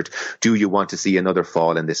t-shirt, do you want to see another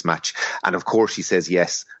fall in this match? And of course she says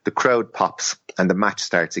yes. The crowd pops and the match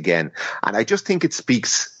starts again. And I just think it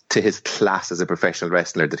speaks to his class as a professional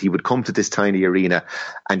wrestler that he would come to this tiny arena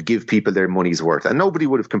and give people their money's worth. And nobody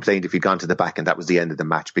would have complained if he'd gone to the back and that was the end of the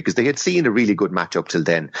match, because they had seen a really good match up till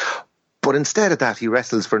then. But instead of that, he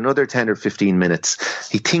wrestles for another 10 or 15 minutes.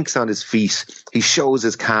 He thinks on his feet. He shows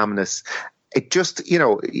his calmness. It just,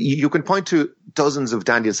 you can point to dozens of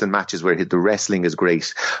Danielson matches where the wrestling is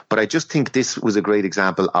great, but I just think this was a great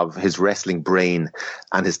example of his wrestling brain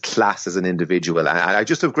and his class as an individual. And I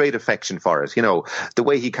just have great affection for it. The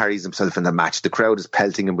way he carries himself in the match, the crowd is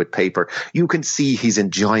pelting him with paper. You can see he's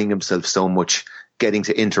enjoying himself so much getting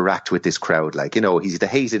to interact with this crowd. He's the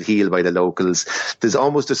hated heel by the locals. There's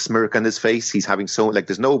almost a smirk on his face. He's having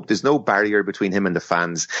there's no barrier between him and the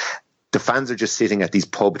fans. The fans are just sitting at these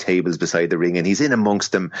pub tables beside the ring and he's in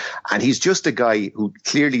amongst them. And he's just a guy who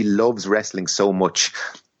clearly loves wrestling so much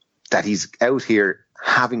that he's out here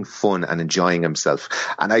having fun and enjoying himself.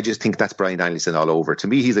 And I just think that's Bryan Danielson all over. To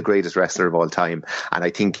me, he's the greatest wrestler of all time. And I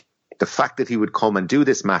think the fact that he would come and do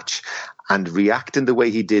this match and react in the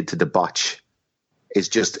way he did to the botch is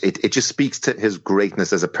just, it just speaks to his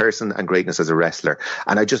greatness as a person and greatness as a wrestler.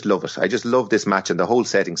 And I just love it. I just love this match and the whole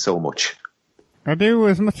setting so much. I do,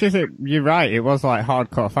 as much as you're right, it was like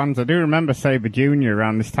hardcore fans. I do remember Sabre Jr.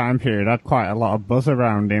 around this time period had quite a lot of buzz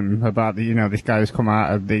around him about this guy who's come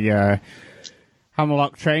out of the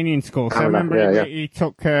Hammerlock training school. So I remember he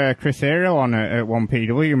took Chris Hero on at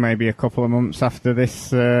 1PW maybe a couple of months after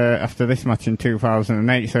this match in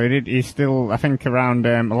 2008. So he's still, I think, around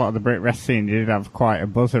a lot of the Brit Wrest scene, he did have quite a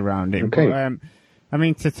buzz around him. Okay. But,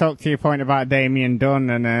 to talk to your point about Damien Dunn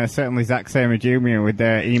and certainly Zack Sabre Jr. with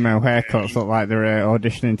their emo haircuts look like they're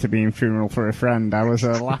auditioning to be in Funeral for a Friend. I was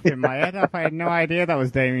laughing my head off. I had no idea that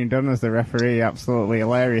was Damien Dunn as the referee. Absolutely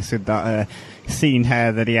hilarious with that scene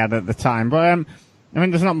hair that he had at the time. But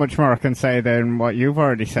there's not much more I can say than what you've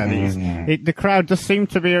already said. The crowd does seem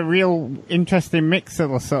to be a real interesting mix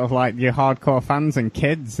of sort of like your hardcore fans and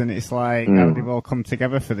kids, and it's like how they've all come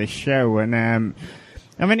together for this show. And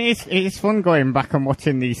it's fun going back and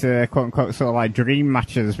watching these quote-unquote sort of like dream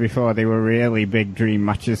matches before they were really big dream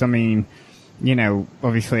matches.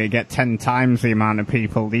 Obviously it get 10 times the amount of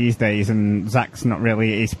people these days, and Zach's not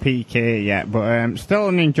really at his peak here yet, but still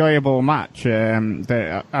an enjoyable match.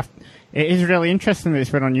 It is really interesting that it's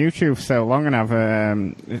been on YouTube so long,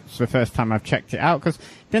 and it's the first time I've checked it out, because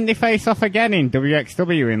didn't they face off again in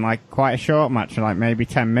WXW in like quite a short match, like maybe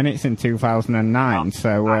 10 minutes in 2009?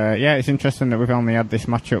 So it's interesting that we've only had this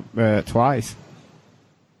matchup twice.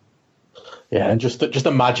 Yeah, and just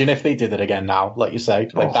imagine if they did it again now, like you say.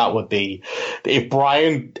 That would be, if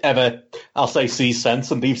Bryan ever, I'll say, sees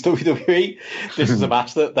sense and leaves WWE, this is a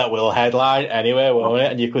match that will headline anywhere, won't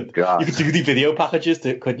it? And you could do the video packages,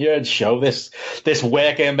 couldn't you, and show this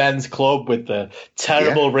working men's club with the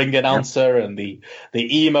terrible ring announcer and the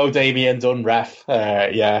emo Damien Dunn ref.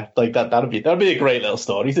 That'd be a great little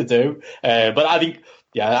story to do. But I think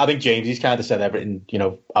Jamesy's kind of said everything,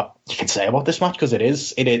 you can say about this match, because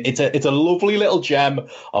it's a lovely little gem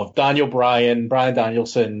of Daniel Bryan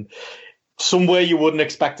Danielson, somewhere you wouldn't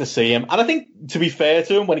expect to see him. And I think, to be fair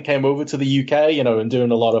to him, when he came over to the UK, and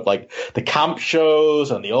doing a lot of like the camp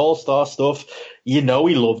shows and the All-Star stuff, he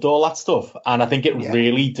loved all that stuff. And I think it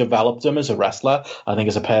really developed him as a wrestler. I think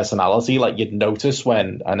as a personality, like you'd notice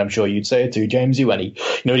when, and I'm sure you'd say it too, Jamesy, when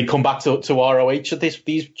he'd come back to ROH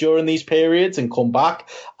during these periods and come back,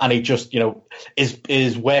 and he just,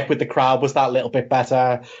 his work with the crowd was that little bit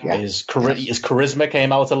better. Yeah. His charisma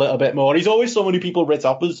came out a little bit more. He's always someone who people writ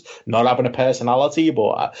off as not having a personality,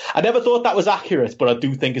 but I never thought that was accurate, but I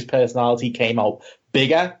do think his personality came out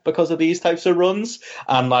bigger because of these types of runs.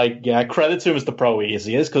 And credit to him as the pro he is,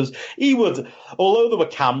 because he would, although there were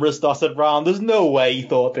cameras dotted around, there's no way he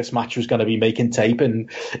thought this match was going to be making tape, and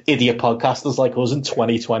idiot podcasters like us in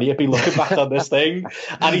 2020 would be looking back on this thing.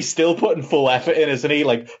 And he's still putting full effort in, isn't he?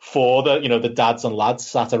 Like for the dads and lads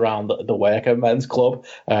sat around the worker men's club,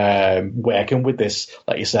 working with this,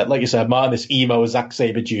 like you said, Martin, this emo Zack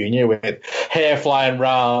Sabre Jr. with hair flying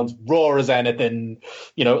round, raw as anything,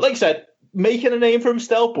 like I said, making a name for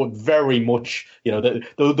himself, but very much,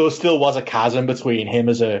 there still was a chasm between him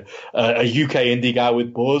as a UK indie guy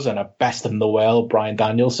with buzz and a best in the world Bryan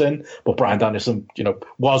Danielson. But Bryan Danielson,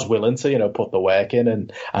 was willing to, put the work in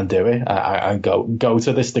and do it and go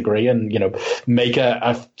to this degree and, make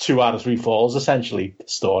a 2 out of 3 falls essentially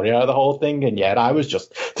story out of the whole thing. And yet I was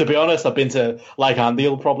just, to be honest, I've been to, like Andy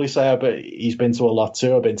will probably say, but he's been to a lot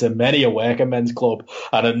too. I've been to many a worker men's club,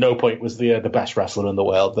 and at no point was the best wrestler in the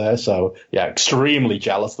world there. So yeah, extremely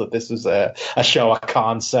jealous that this is a show I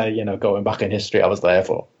can't say, going back in history, I was there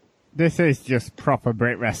for. This is just proper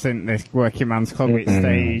Brit wrestling, this working man's club with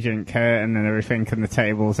stage and curtain and everything, and the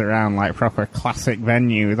tables around, like proper classic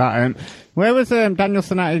venue. That where was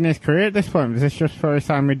Danielson at in his career at this point? Was this just for his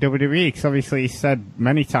time with WWE? Because obviously he said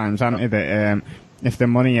many times, hasn't he, that if the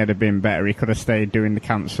money had been better, he could have stayed doing the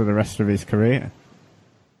camps for the rest of his career.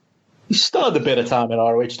 He still had a bit of time in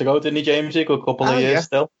ROH to go, didn't he, James? A couple of years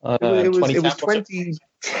still. It was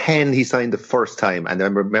 2010 he signed the first time, and I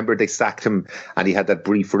remember they sacked him, and he had that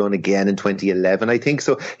brief run again in 2011, I think.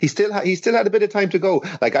 So he still had a bit of time to go.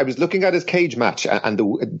 Like, I was looking at his cage match, and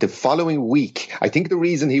the following week, I think the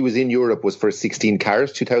reason he was in Europe was for 16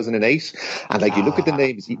 Carat 2008. And you look at the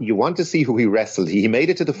names, you want to see who he wrestled. He made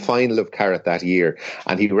it to the final of Carat that year,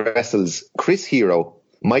 and he wrestles Chris Hero,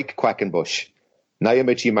 Mike Quackenbush,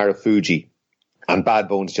 Naomichi Marufuji, and Bad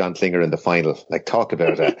Bones John Klinger in the final. Like, talk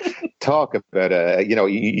about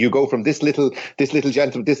you go from this little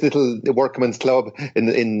workman's club in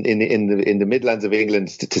the Midlands of England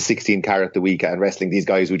to 16 Carat the week and wrestling these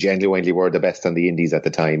guys who genuinely were the best on the indies at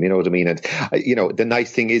the time. You know what I mean? And the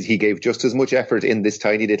nice thing is he gave just as much effort in this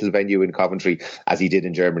tiny little venue in Coventry as he did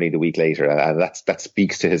in Germany the week later, and that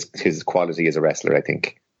speaks to his quality as a wrestler, I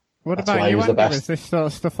think. What about you, Andy? Was this sort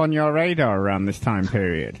of stuff on your radar around this time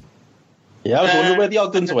period? Yeah, I was wondering where the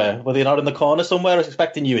Ogdens were. Were they not in the corner somewhere? I was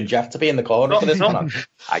expecting you and Jeff to be in the corner for this one.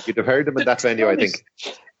 I could have heard them in that venue, I think.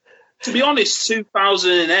 To be honest,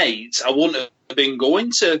 2008, I wouldn't have been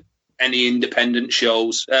going to any independent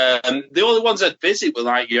shows. The only ones I'd visit were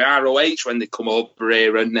like your ROH when they come over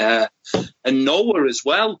here, and Noah as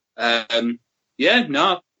well.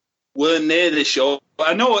 Weren't near this show.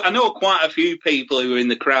 I know quite a few people who were in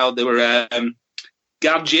the crowd. There were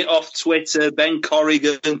Gadget off Twitter, Ben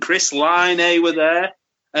Corrigan, Chris Line were there.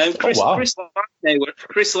 Chris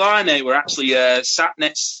Line were actually sat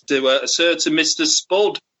next to a certain Mr.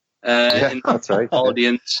 Spud in that's right. the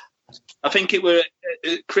audience. I think it were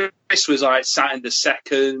Chris was like sat in the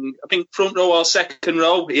second, I think front row or second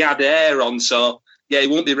row. He had hair on, so yeah, he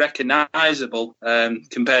won't be recognisable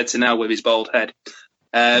compared to now with his bald head.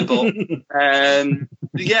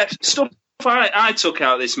 Stuff I took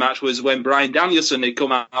out of this match was when Bryan Danielson had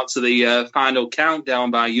come out to the final countdown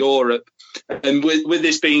by Europe, and with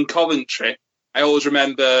this being Coventry, I always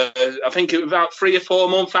remember, I think it was about 3 or 4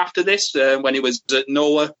 months after this, when he was at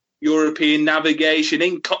Noah European Navigation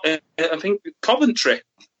in Coventry,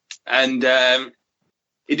 and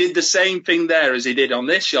he did the same thing there as he did on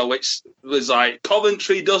this show, which was like,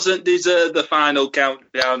 Coventry doesn't deserve the final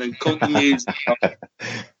countdown, and cut the music off.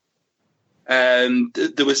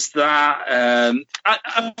 There was that.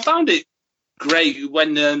 I found it great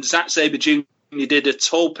when Zack Sabre Jr. did a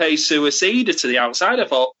tope suicida to the outside. I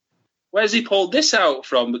thought, where's he pulled this out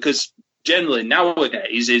from? Because generally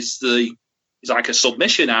nowadays he's like a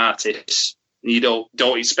submission artist. You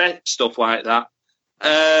don't expect stuff like that.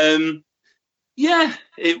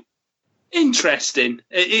 Interesting.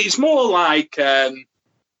 It's more like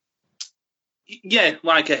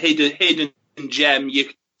like a hidden gem.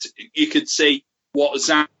 You could see what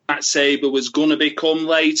Zack Sabre was going to become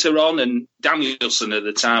later on, and Danielson at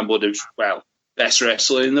the time would have, best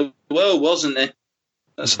wrestler in the world, wasn't he?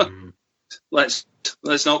 Let's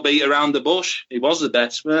let's not beat around the bush. He was the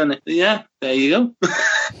best, wasn't he? Yeah, there you go.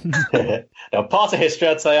 Now, part of history,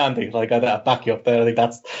 I'd say, Andy. Like, I'd back you up there. I think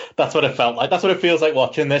that's what it felt like. That's what it feels like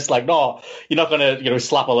watching this. Like, no, you're not going to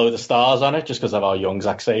slap a load of stars on it just because of how young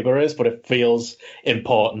Zack Sabre is, but it feels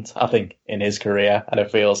important, I think, in his career, and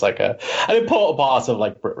it feels like an important part of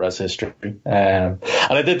like BritWres history. And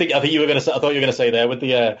I thought you were going to say there with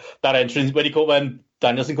the that entrance when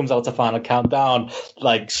Danielson comes out to Final Countdown,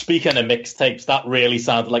 like, speaking of mixtapes, that really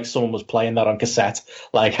sounded like someone was playing that on cassette.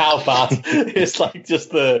 Like, how bad it's like just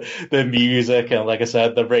the music and, like I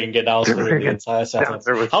said, the ring announcement in the entire setup.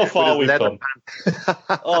 How far we've come.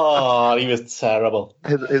 Oh, he was terrible.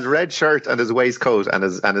 His red shirt and his waistcoat and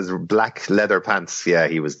his black leather pants. Yeah,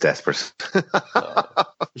 he was desperate. You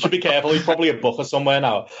should be careful. He's probably a booker somewhere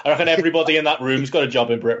now. I reckon everybody in that room's got a job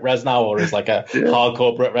in BritWres now, or is like a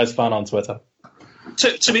hardcore BritWres fan on Twitter.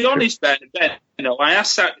 To be honest, Ben, I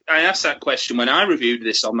asked that question when I reviewed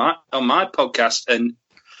this on my podcast, and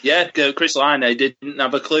Chris Line didn't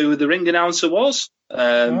have a clue who the ring announcer was.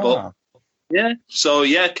 But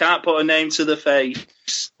can't put a name to the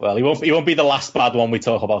face. Well, he won't be the last bad one we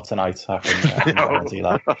talk about tonight. I can guarantee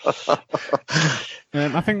that.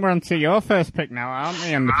 I think we're on to your first pick now, aren't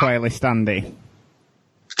we, on the playlist, Andy?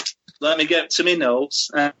 Let me get to my notes.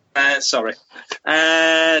 Sorry. Speaking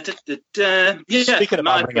of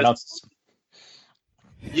ring announcers.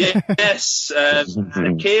 Yes.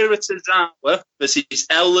 Akira Tozawa versus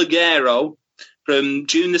El Ligero from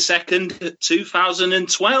June the 2nd,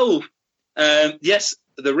 2012. Yes,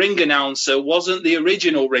 the ring announcer wasn't the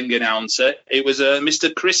original ring announcer. It was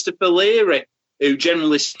Mr. Christopher Leary, who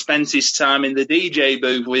generally spent his time in the DJ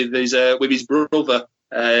booth with his brother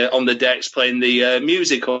on the decks playing the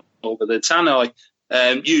music over the tannoy.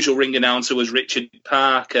 Usual ring announcer was Richard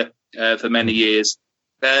Parker for many years.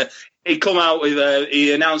 He come out with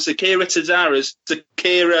he announced Akira Tozawa.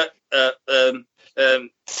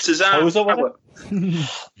 Tozawa.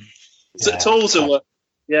 Tozawa.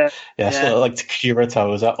 Yeah. So like Akira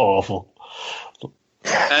Tozawa, awful.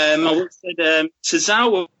 I would say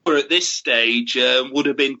Tozawa at this stage would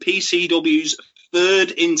have been PCW's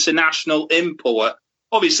third international import.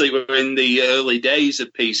 Obviously, we're in the early days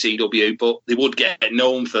of PCW, but they would get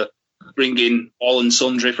known for bringing all and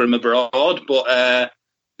sundry from abroad. But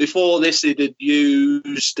before this, they had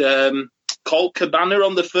used Colt Cabana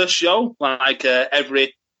on the first show, like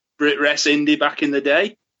every BritWres indie back in the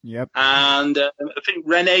day. Yep. And I think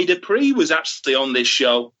Rene Dupree was actually on this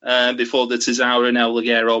show before the Tozawa and El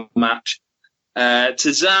Ligero match.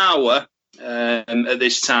 Tozawa, at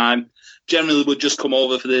this time, generally would just come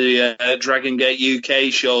over for the Dragon Gate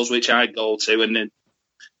UK shows, which I go to. And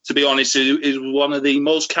to be honest, is one of the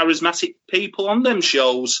most charismatic people on them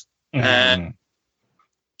shows. Mm-hmm.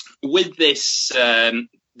 With this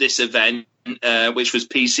event, which was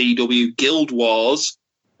PCW Guild Wars,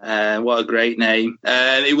 what a great name.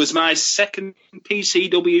 It was my second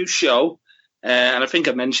PCW show, and I think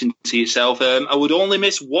I mentioned to yourself, I would only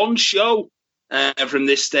miss one show from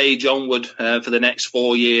this stage onward for the next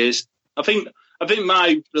 4 years. I think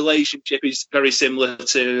my relationship is very similar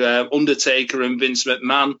to Undertaker and Vince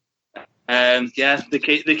McMahon.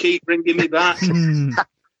 They keep bringing me back.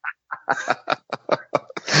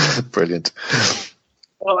 Brilliant.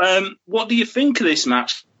 Well, what do you think of this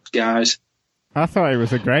match, guys? I thought it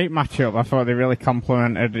was a great matchup. I thought they really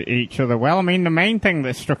complemented each other well. I mean, the main thing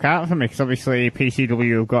that struck out for me, because obviously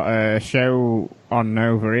PCW have got a show on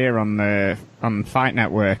over here on Fight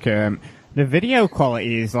Network. The video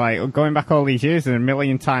quality is, like, going back all these years,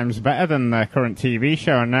 1,000,000 times better than the current TV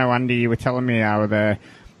show. And now, Andy, you were telling me how they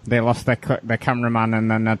lost their cameraman and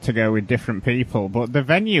then had to go with different people. But the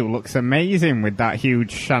venue looks amazing with that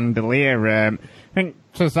huge chandelier. I think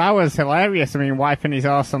Tozawa's hilarious. I mean, wiping his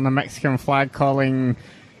arse on the Mexican flag, calling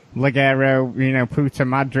Ligero, puta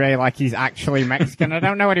madre, like he's actually Mexican. I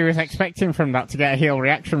don't know what he was expecting from that to get a heel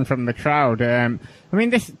reaction from the crowd. I mean,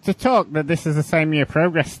 this is the same year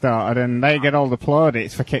Progress started, and they get all the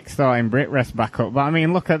plaudits for kickstarting BritWres back up. But I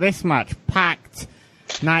mean, look at this match, packed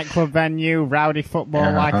nightclub venue, rowdy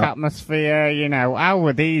football-like atmosphere. How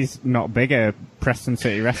were these not bigger Preston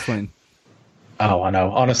City Wrestling? Oh, I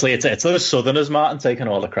know. Honestly, it's those Southerners, Martin, taking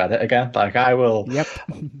all the credit again. Like, I will... Yep.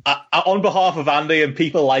 On behalf of Andy and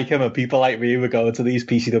people like him and people like me who are going to these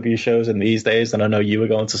PCW shows in these days, and I know you were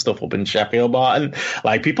going to stuff up in Sheffield, Martin,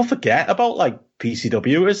 like, people forget about, like,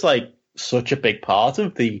 PCW is, like, such a big part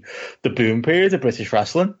of the boom period of British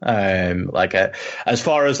wrestling. As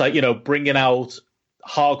far as, like, bringing out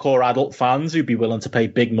hardcore adult fans who'd be willing to pay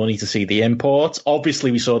big money to see the imports.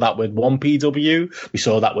 Obviously, we saw that with 1PW. We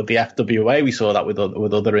saw that with the FWA. We saw that with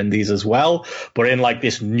other indies as well. But in like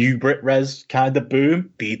this new BritRes kind of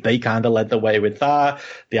boom, they kind of led the way with that.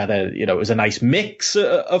 They had it was a nice mix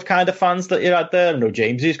of kind of fans that you had there. I know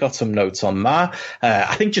Jamesy's got some notes on that.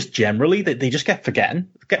 I think just generally they just get forgotten,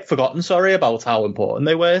 about how important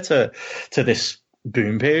they were to this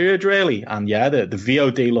boom period, really. And yeah, the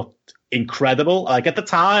VOD looked incredible. Like at the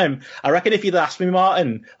time, I reckon if you'd asked me,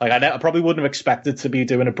 Martin, like I probably wouldn't have expected to be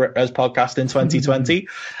doing a BritRes podcast in 2020.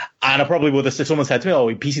 And I probably would have, if someone said to me, "Oh,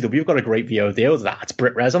 PCW, you've got a great VOD," I was like, "It's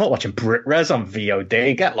BritRes. I'm not watching BritRes on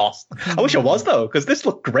VOD. Get lost." I wish I was though, because this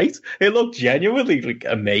looked great. It looked genuinely like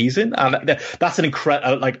amazing, and that's an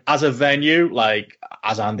incredible. Like as a venue, like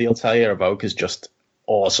as Andy will tell you, Evoke is just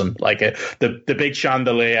awesome. Like the big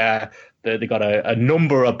chandelier. They got a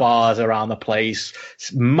number of bars around the place,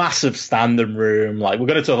 massive standing room. Like we're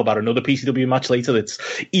going to talk about another PCW match later that's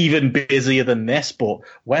even busier than this. But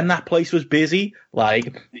when that place was busy, like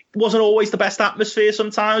it wasn't always the best atmosphere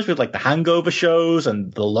sometimes with like the hangover shows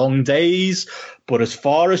and the long days. But as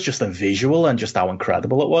far as just the visual and just how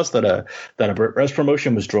incredible it was that a BritRes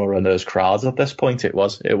promotion was drawing those crowds at this point, it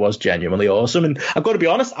was genuinely awesome. And I've got to be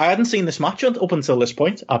honest, I hadn't seen this match up until this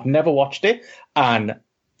point. I've never watched it, and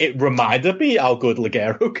it reminded me how good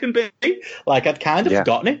Ligero can be. Like, I'd kind of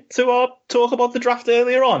forgotten it to talk about the draft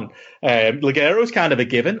earlier on. Ligero's kind of a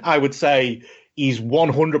given. I would say he's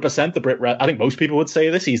 100% the BritRes. I think most people would say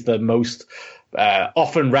this. He's the most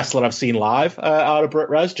often wrestler I've seen live out of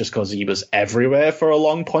BritRes, just because he was everywhere for a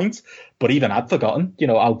long point. But even I'd forgotten,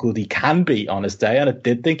 how good he can be on his day. And I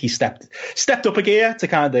did think he stepped up a gear to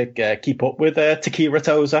kind of keep up with Takira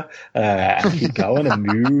Toza and keep going and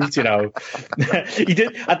moved, He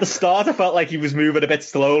did. At the start, I felt like he was moving a bit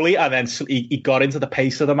slowly, and then he got into the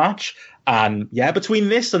pace of the match. And yeah, between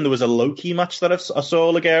this and there was a low-key match that I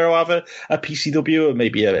saw Ligero have a PCW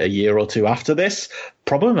maybe a year or two after this.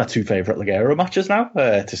 Probably my two favourite Ligero matches now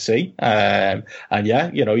to see. And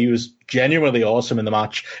yeah, he was genuinely awesome in the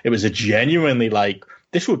match. It was a genuinely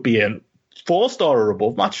this would be a 4-star or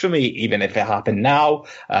above match for me, even if it happened now.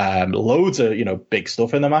 Loads of big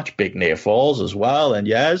stuff in the match, big near falls as well. And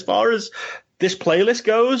yeah, as far as this playlist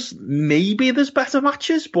goes, maybe there's better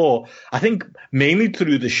matches, but I think mainly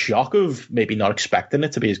through the shock of maybe not expecting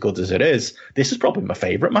it to be as good as it is, this is probably my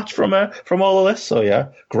favourite match from all of this. So yeah,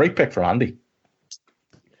 great pick from Andy.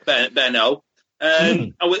 Benno.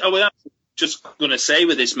 I was just going to say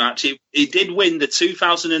with this match, he did win the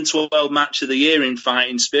 2012 Match of the Year in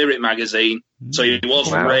Fighting Spirit magazine, so he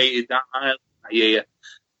was rated that year.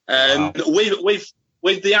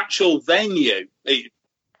 With the actual venue,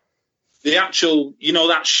 the actual,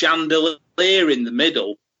 that chandelier in the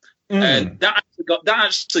middle, that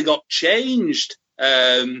actually got changed.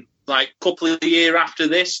 Like a couple of years after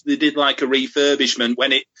this, they did like a refurbishment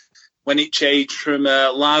when it changed from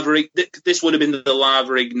Lava. This would have been the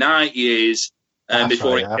Lava Ignite years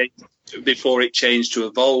before it changed to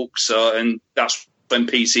Evoke. So, and that's when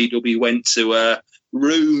PCW went to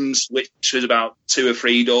Rooms, which was about 2 or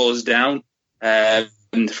 3 doors down.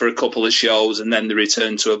 For a couple of shows, and then the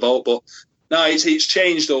return to Evoke. But no, it's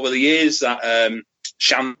changed over the years, that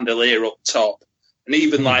chandelier up top, and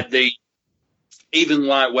even like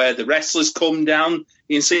where the wrestlers come down,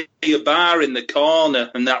 you can see a bar in the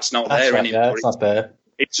corner, and that's not there anymore. Yeah, it's not there.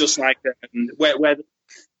 It's just like where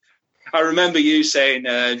I remember you saying,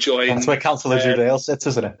 Joy. That's where Councillor Judale sits,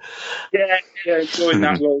 isn't it? Yeah, during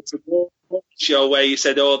that Road to War show where you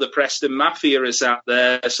said, "Oh, the Preston Mafia is out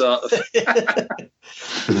there," sort of.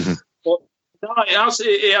 But no,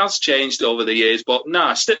 it has changed over the years. But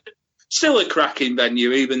no, still a cracking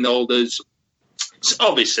venue, even though there's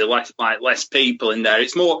obviously less people in there.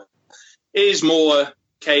 It is more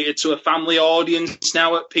catered to a family audience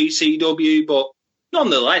now at PCW, but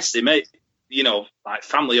nonetheless, they make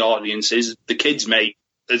family audiences. The kids make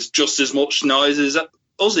just as much noise as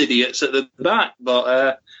us idiots at the back,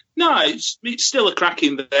 but. No, it's still a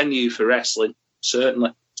cracking venue for wrestling,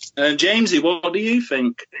 certainly. Jamesy, what do you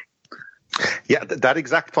think? Yeah, that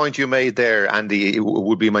exact point you made there, Andy,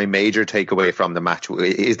 would be my major takeaway from the match,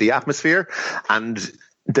 is the atmosphere and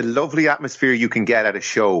the lovely atmosphere you can get at a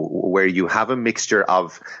show where you have a mixture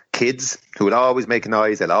of kids who will always make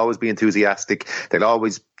noise, they'll always be enthusiastic, they'll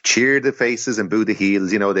always cheer the faces and boo the heels.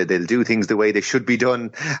 They'll do things the way they should be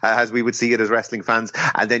done, as we would see it as wrestling fans.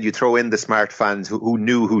 And then you throw in the smart fans who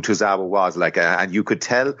knew who Tozawa was, and you could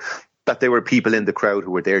tell that there were people in the crowd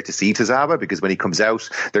who were there to see Tozawa, because when he comes out,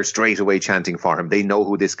 they're straight away chanting for him. They know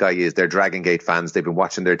who this guy is. They're Dragon Gate fans. They've been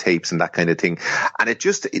watching their tapes and that kind of thing. And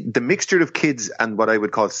the mixture of kids and what I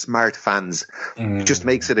would call smart fans just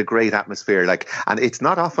makes it a great atmosphere. And it's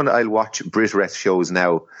not often I'll watch Brit Rest shows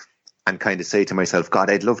now and kind of say to myself, God,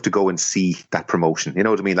 I'd love to go and see that promotion. You know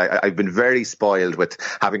what I mean? I've been very spoiled with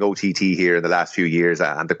having OTT here in the last few years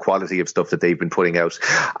and the quality of stuff that they've been putting out.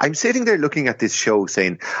 I'm sitting there looking at this show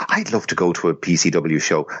saying, I'd love to go to a PCW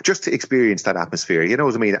show just to experience that atmosphere. You know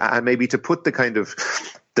what I mean? And maybe to put the kind of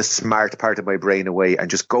the smart part of my brain away and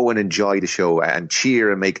just go and enjoy the show and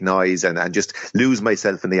cheer and make noise and just lose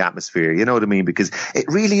myself in the atmosphere. You know what I mean? Because it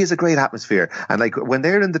really is a great atmosphere. And when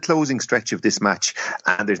they're in the closing stretch of this match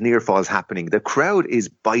and there's near falls happening, the crowd is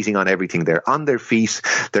biting on everything. They're on their feet.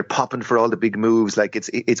 They're popping for all the big moves.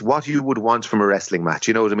 It's what you would want from a wrestling match.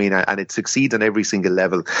 You know what I mean? And it succeeds on every single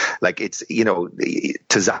level.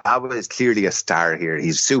 Tozawa is clearly a star here.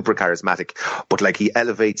 He's super charismatic, but he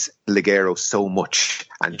elevates Ligero so much.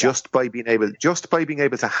 And just by being able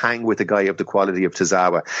to hang with a guy of the quality of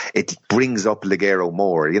Tozawa, it brings up Ligero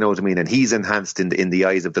more. You know what I mean? And he's enhanced in the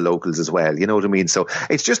eyes of the locals as well. You know what I mean? So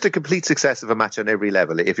it's just a complete success of a match on every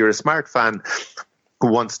level. If you're a smart fan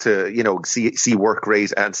who wants to, see work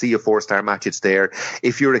rate and see a 4-star match, it's there.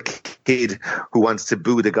 If you're a kid who wants to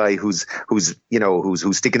boo the guy who's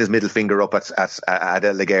sticking his middle finger up at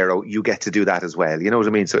El Ligero, you get to do that as well. You know what I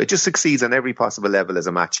mean? So it just succeeds on every possible level as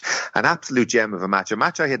a match. An absolute gem of a match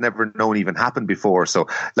I had never known even happened before. So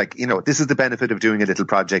this is the benefit of doing a little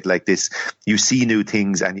project like this. You see new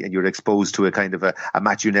things and you're exposed to a kind of a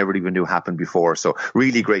match you never even knew happened before. So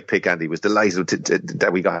really great pick, Andy. Was delighted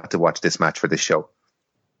that we got to watch this match for this show.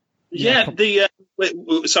 Yeah,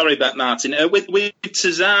 sorry about Martin. With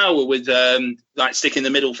Tozawa, with sticking the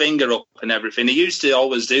middle finger up and everything, he used to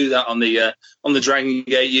always do that on the Dragon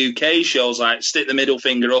Gate UK shows, stick the middle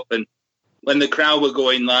finger up, and when the crowd were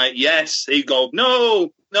going yes, he'd go no,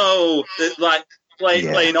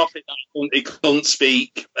 playing off it. He couldn't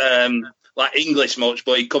speak English much,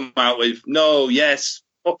 but he'd come out with no, yes,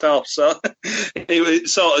 fuck off. So it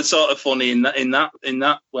was sort of funny in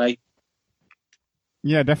that way.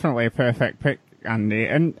 Yeah, definitely a perfect pick, Andy.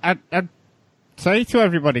 And I'd say to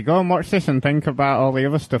everybody, go and watch this and think about all the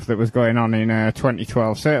other stuff that was going on in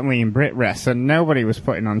 2012, certainly in Brit Rest, and nobody was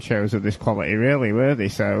putting on shows of this quality, really, were they?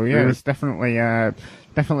 So, it's definitely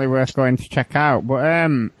worth going to check out. But,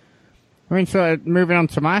 moving on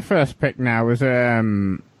to my first pick now was a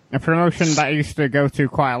promotion that I used to go to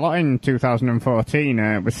quite a lot in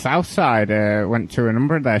 2014 was Southside. Went to a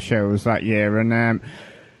number of their shows that year, and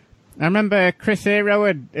I remember Chris Hero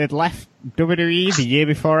had left WWE the year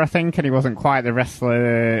before, I think, and he wasn't quite the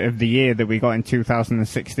wrestler of the year that we got in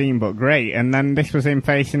 2016, but great. And then this was him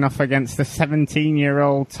facing off against the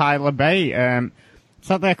 17-year-old Tyler Bate.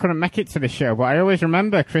 Sadly, I couldn't make it to the show, but I always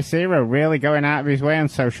remember Chris Hero really going out of his way on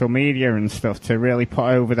social media and stuff to really put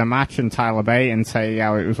over the match and Tyler Bate and say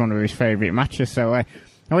how it was one of his favourite matches. So I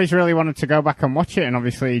always really wanted to go back and watch it, and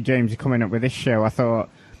obviously James, you're coming up with this show. I thought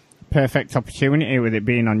perfect opportunity with it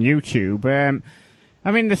being on YouTube. There's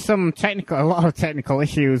a lot of technical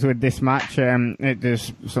issues with this match.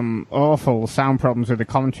 There's some awful sound problems with the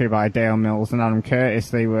commentary by Dale Mills and Adam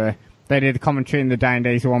Curtis. They did the commentary in the dying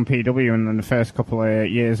days of 1PW and then the first couple of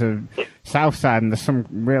years of Southside, and there's some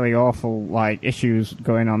really awful issues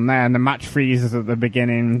going on there. And the match freezes at the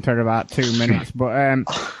beginning for about 2 minutes, but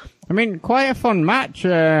quite a fun match.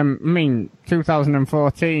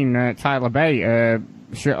 2014, Tyler Bate,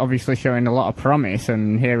 obviously showing a lot of promise,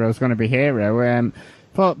 and Hero's going to be Hero.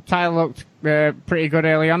 Thought Tyler looked pretty good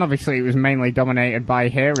early on. Obviously, it was mainly dominated by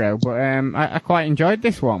Hero, but I quite enjoyed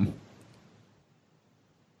this one.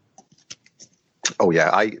 Oh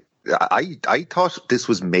yeah, I thought this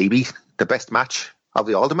was maybe the best match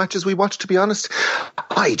of all the matches we watched. To be honest,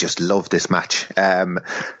 I just love this match.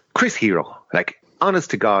 Chris Hero,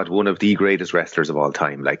 honest to God, one of the greatest wrestlers of all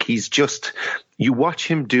time. He's just, you watch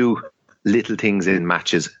him do little things in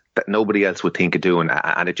matches that nobody else would think of doing,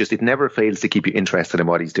 and it never fails to keep you interested in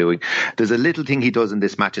what he's doing. There's a little thing he does in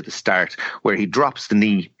this match at the start where he drops the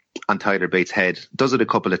knee on Tyler Bates' head, does it a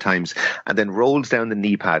couple of times, and then rolls down the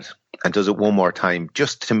knee pad and does it one more time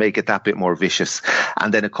just to make it that bit more vicious.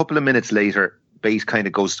 And then a couple of minutes later, Bates kind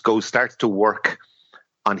of starts to work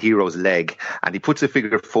on Hero's leg, and he puts a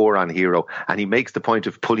figure 4 on Hero, and he makes the point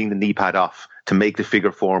of pulling the knee pad off to make the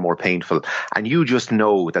figure 4 more painful. And you just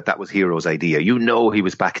know that was Hero's idea. You know he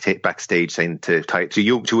was backstage saying to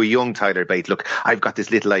a young Tyler Bate, look, I've got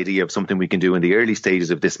this little idea of something we can do in the early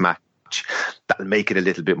stages of this match that'll make it a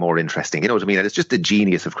little bit more interesting. You know what I mean? And it's just the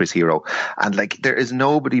genius of Chris Hero. And there is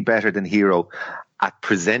nobody better than Hero at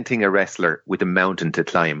presenting a wrestler with a mountain to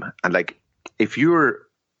climb. And like, if you're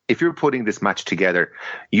putting this match together,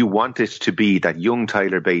 you want it to be that young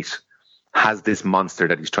Tyler Bate has this monster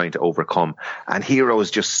that he's trying to overcome. And Hero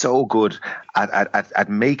is just so good at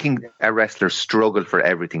making a wrestler struggle for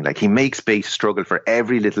everything. Like, he makes Bate struggle for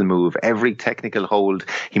every little move, every technical hold.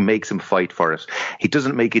 He makes him fight for it. He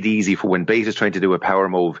doesn't make it easy for when Bate is trying to do a power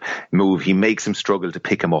move. He makes him struggle to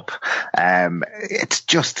pick him up. It's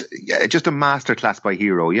just a masterclass by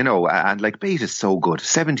Hero, you know. And like, Bate is so good,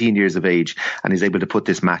 17 years of age, and he's able to put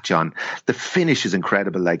this match on. The finish is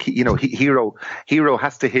incredible. Like, you know, Hero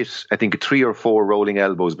has to hit, I think, 3 or 4 rolling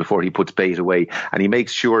elbows before he puts Bate away, and he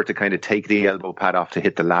makes sure to kind of take the elbow pad off to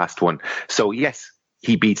hit the last one. So yes,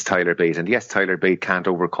 he beats Tyler Bate, and yes, Tyler Bate can't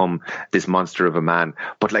overcome this monster of a man,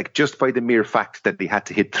 but like, just by the mere fact that they had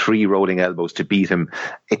to hit 3 rolling elbows to beat him,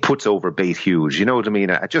 it puts over Bate huge. You know what I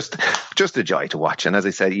mean? Just a joy to watch. And as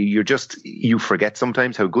I said, you forget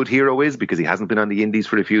sometimes how good Hero is, because he hasn't been on the indies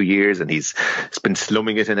for a few years, and he's been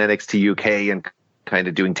slumming it in NXT UK and kind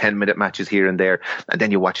of doing 10-minute matches here and there, and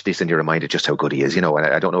then you watch this and you're reminded just how good he is, you know. And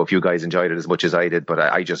I don't know if you guys enjoyed it as much as I did, but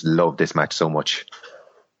I just love this match so much.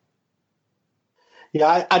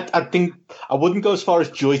 Yeah, I think I wouldn't go as far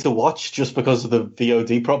as joy to watch, just because of the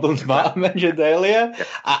VOD problems Matt mentioned earlier. Yeah.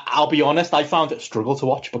 I'll be honest, I found it a struggle to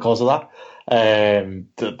watch because of that.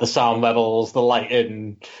 The sound levels, the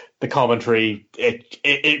lighting, the commentary, it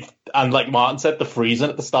and like Martin said, the freezing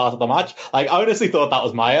at the start of the match. Like, I honestly thought that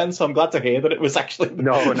was my end, so I'm glad to hear that it was actually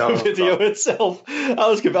the video itself. I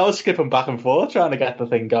was skipping back and forth trying to get the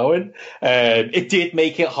thing going. It did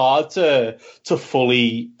make it hard to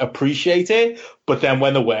fully appreciate it, but then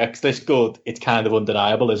when the work's this good, it's kind of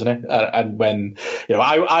undeniable, isn't it? And when, you know,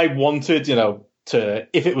 I wanted, you know,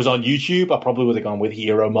 if it was on YouTube, I probably would have gone with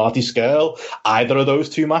Hero, Marty Scurll, either of those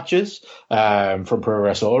 2 matches from Pro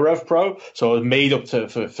Wrestling or Rev Pro. So I was made up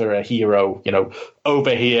for a Hero, you know,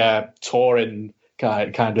 over here touring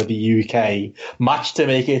kind of the UK match to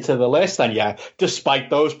make it to the list. And yeah, despite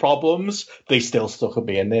those problems, they still stuck at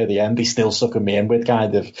me in near the end. They still stuck at me in with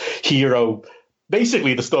kind of Hero.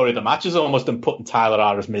 Basically, the story of the match is almost in putting Tyler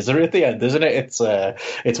out of misery at the end, isn't it?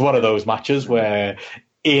 It's one of those matches where,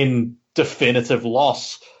 in definitive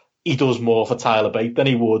loss, he does more for Tyler Bate than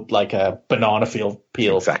he would like a banana peel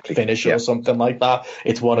finish or something like that.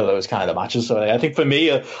 It's one of those kind of matches. So I think for me,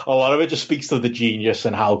 a lot of it just speaks to the genius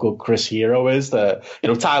and how good Chris Hero is. That, you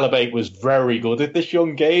know, Tyler Bate was very good at this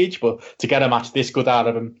young age, but to get a match this good out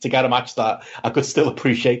of him, to get a match that I could still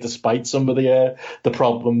appreciate despite some of the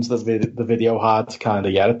problems that the video had, kind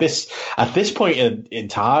of, at this point in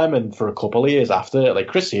time, and for a couple of years after, like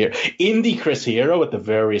Chris Hero at the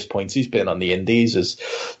various points he's been on the indies has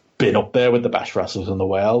been up there with the best wrestlers in the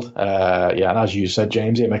world. And as you said,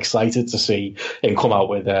 James, I'm excited to see him come out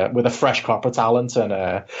with a fresh crop of talent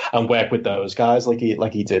and work with those guys like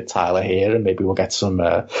he did Tyler here, and maybe we'll get some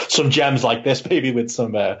gems like this, maybe with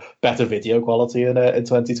some better video quality in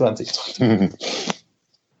 2020.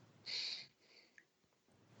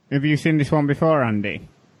 Have you seen this one before, Andy?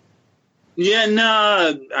 Yeah,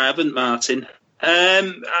 no, I haven't, Martin.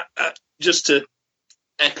 Just to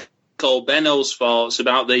echo Benno's thoughts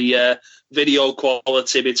about the video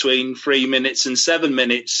quality between 3 minutes and 7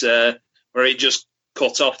 minutes, where it just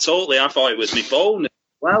cut off totally. I thought it was my phone.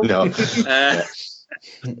 Well, no. And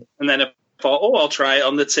then I thought, I'll try it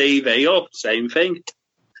on the TV. Same thing.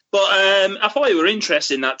 But I thought it were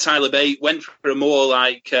interesting that Tyler Bate went for a more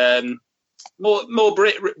like more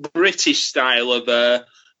British style of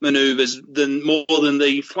manoeuvres more than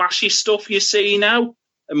the flashy stuff you see now,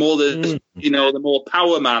 and more the the more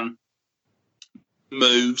power man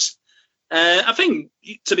moves. I think,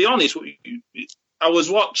 to be honest, I was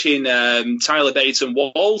watching Tyler Bate and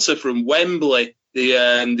Walter from Wembley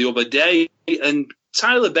the other day, and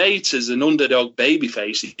Tyler Bate as an underdog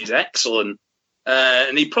babyface is excellent,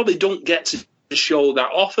 and he probably don't get to show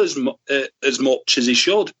that off as much as he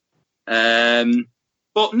should.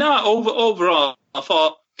 But no, overall, I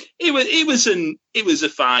thought it was a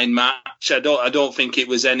fine match. I don't think it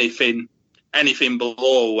was anything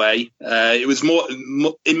below away. It was more,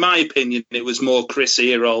 in my opinion, it was more Chris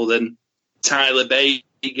Hero than Tyler Bate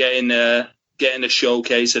getting a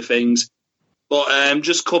showcase of things. But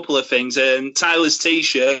just a couple of things. Tyler's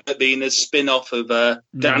T-shirt being a spin-off of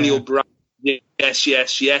Daniel Bryan. Yes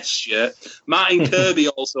shirt. Martin Kirby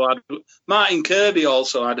also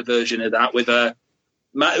had a version of that with the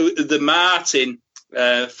Martin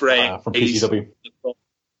frame from PCW.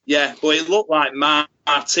 Yeah, but it looked like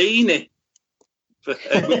Martini with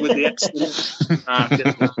the excellent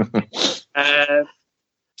Martin.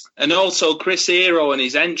 And also Chris Hero and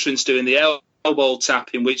his entrance doing the elbow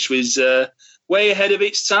tapping, which was way ahead of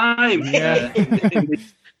its time. Yeah.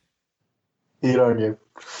 Here on you.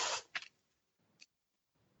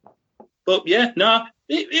 But yeah, no,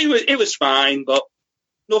 it was fine, but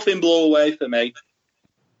nothing blew away for me.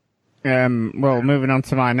 Well, moving on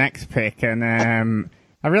to my next pick, and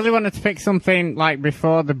I really wanted to pick something like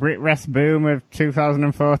before the BritWres boom of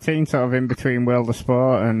 2014, sort of in between World of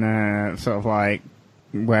Sport and sort of like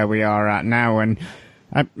where we are at now. And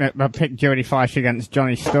I picked Jody Fleisch against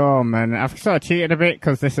Johnny Storm, and I've sort of cheated a bit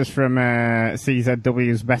because this is from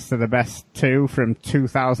CZW's Best of the Best 2 from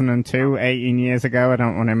 2002, 18 years ago. I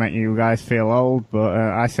don't want to make you guys feel old, but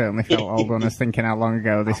I certainly felt old when I was thinking how long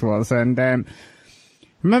ago this was. And I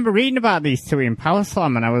remember reading about these two in Power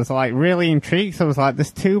Slam, and I was like really intrigued. So I was like,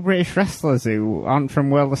 there's two British wrestlers who aren't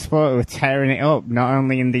from World of Sport who are tearing it up, not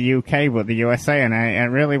only in the UK but the USA. And I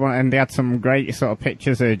really want, and they had some great sort of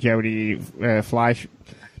pictures of Jody Fleisch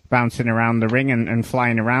bouncing around the ring and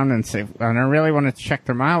flying around and stuff. And I really wanted to check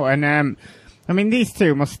them out. And I mean, these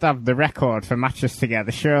two must have the record for matches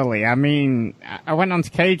together, surely. I mean, I went on to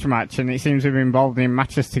Cage Match, and it seems we've been involved in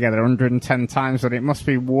matches together 110 times, but it must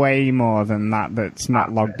be way more than that that's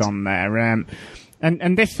not logged on there.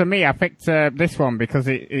 And this, for me, I picked this one because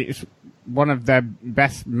it's one of their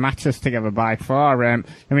best matches together by far. I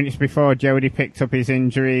mean, it's before Jody picked up his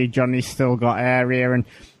injury, Johnny's still got area, and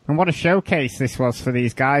what a showcase this was for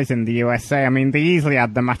these guys in the USA. I mean, they easily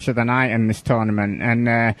had the match of the night in this tournament,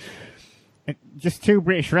 and just two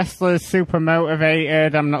British wrestlers, super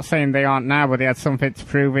motivated. I'm not saying they aren't now, but they had something to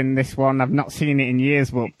prove in this one. I've not seen it in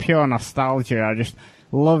years, but pure nostalgia. I just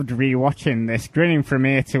loved rewatching this, grinning from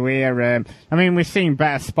ear to ear. I mean, we've seen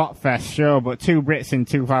better Spot Fest, sure, but two Brits in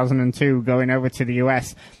 2002 going over to the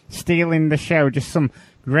US, stealing the show. Just some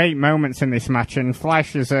great moments in this match, and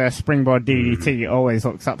Fleisch's springboard DDT always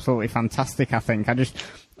looks absolutely fantastic, I think. I just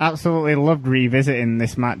absolutely loved revisiting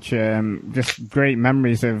this match. Just great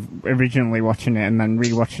memories of originally watching it and then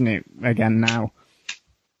rewatching it again now.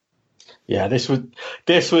 Yeah, this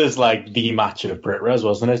was like the match of BritWres,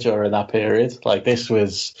 wasn't it, during that period? Like this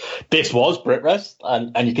was BritWres,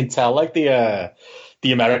 and you can tell like the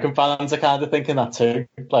American fans are kind of thinking that too.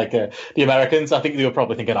 Like the Americans, I think they were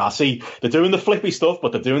probably thinking, see, they're doing the flippy stuff,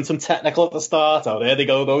 but they're doing some technical at the start. Oh, there they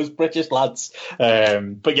go, those British lads.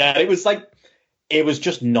 But yeah, it was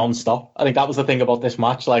just non-stop. I think that was the thing about this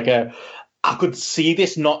match. Like, I could see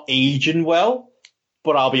this not aging well,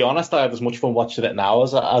 but I'll be honest, I had as much fun watching it now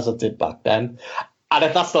as I did back then. And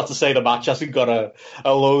if that's not to say the match hasn't got a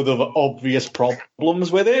load of obvious problems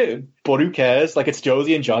with it, but who cares? Like, it's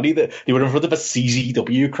Jody and Johnny. They were in front of a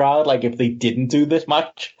CZW crowd. Like, if they didn't do this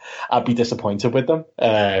match, I'd be disappointed with them.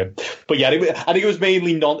 But yeah, I think it was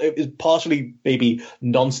mainly it was partially maybe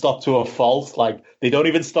non-stop to a fault. Like, they don't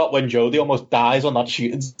even stop when Jody almost dies on that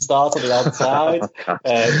shooting start on the outside.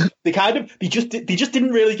 They just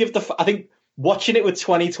didn't really give I think, watching it with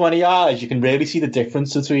 2020 eyes, you can really see the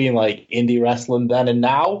difference between like indie wrestling then and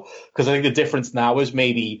now. Because I think the difference now is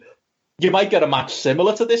maybe you might get a match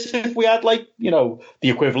similar to this if we had like, the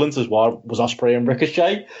equivalent as what was Ospreay and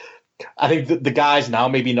Ricochet. I think the guys now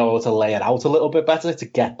maybe know how to lay it out a little bit better to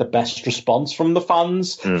get the best response from the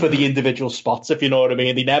fans for the individual spots, if you know what I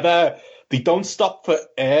mean. They don't stop for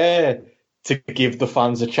air to give the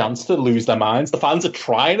fans a chance to lose their minds. The fans are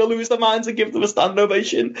trying to lose their minds and give them a standing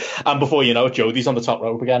ovation. And before you know it, Jody's on the top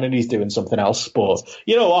rope again and he's doing something else. But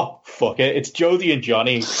you know what? Fuck it. It's Jody and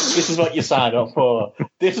Johnny. This is what you signed up for.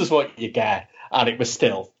 This is what you get. And it was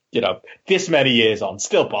still, this many years on,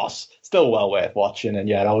 still boss. Still well worth watching, and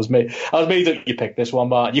yeah, I was made that you picked this one,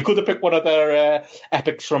 but you could have picked one of their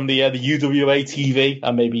epics from the UWA TV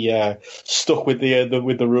and maybe stuck with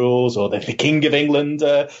the rules or the King of England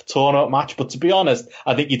tournament match. But to be honest,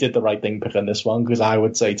 I think you did the right thing picking this one, because I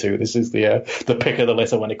would say too, this is the pick of the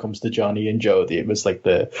litter when it comes to Johnny and Jody. It was like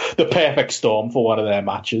the perfect storm for one of their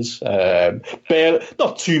matches.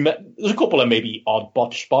 Not too many. There's a couple of maybe odd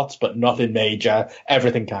botch spots, but nothing major.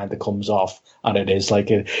 Everything kind of comes off, and it is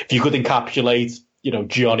like if you could encapsulate,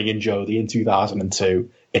 Johnny and Jody in 2002,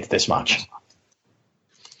 it's this match.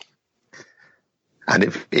 And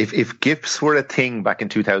if gifts were a thing back in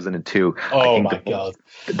 2002, God,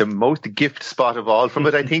 the most gift spot of all from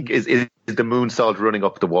it, I think, is the moonsault running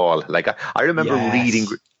up the wall. Like I remember reading,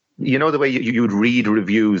 the way you would read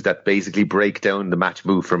reviews that basically break down the match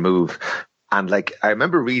move for move. And like, I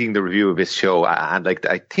remember reading the review of this show, and like,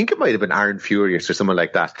 I think it might have been Aaron Furious or someone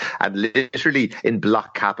like that. And literally in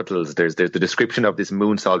block capitals, there's the description of this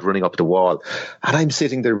moonsault running up the wall. And I'm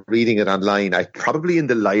sitting there reading it online. Probably in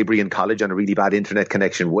the library in college on a really bad internet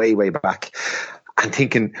connection way, way back. and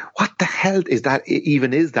thinking, what the hell is that?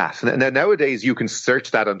 Even is that? Now, nowadays you can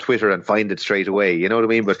search that on Twitter and find it straight away. You know what I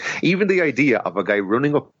mean? But even the idea of a guy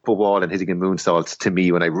running up a wall and hitting a moonsault, to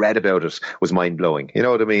me, when I read about it, was mind blowing. You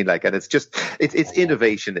know what I mean? Like, and it's just, it's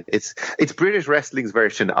innovation. It's British wrestling's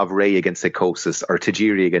version of Ray against Psychosis or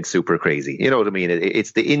Tajiri against Super Crazy. You know what I mean?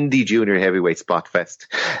 It's the indie junior heavyweight spot fest.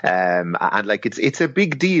 And like, it's a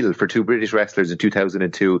big deal for two British wrestlers in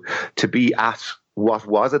 2002 to be at what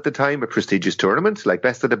was at the time a prestigious tournament. Like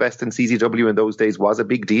Best of the Best in CZW in those days was a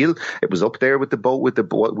big deal. It was up there with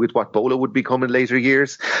with what Bola would become in later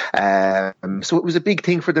years. So it was a big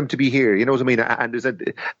thing for them to be here. You know what I mean? And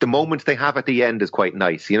the moment they have at the end is quite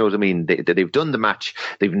nice. You know what I mean? They've done the match.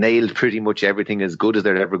 They've nailed pretty much everything as good as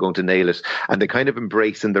they're ever going to nail it. And they kind of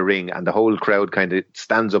embrace in the ring, and the whole crowd kind of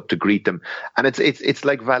stands up to greet them. And it's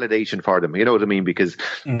like validation for them. You know what I mean? Because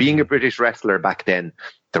being a British wrestler back then,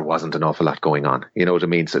 there wasn't an awful lot going on. You know what I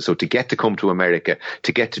mean? So to get to come to America,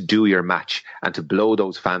 to get to do your match and to blow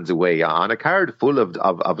those fans away on a card full of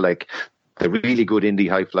like the really good indie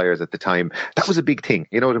high flyers at the time, that was a big thing.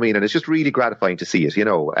 You know what I mean? And it's just really gratifying to see it, you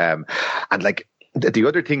know. And like the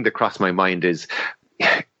other thing that crossed my mind is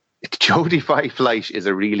Jody Fleisch is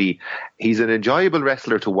he's an enjoyable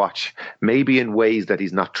wrestler to watch, maybe in ways that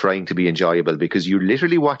he's not trying to be enjoyable, because you're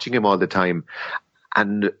literally watching him all the time.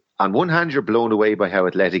 And on one hand, you're blown away by how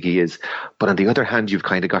athletic he is, but on the other hand, you've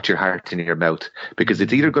kind of got your heart in your mouth, because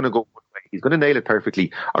it's either going to go one way, he's going to nail it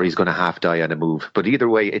perfectly, or he's going to half die on a move. But either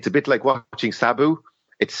way, it's a bit like watching Sabu.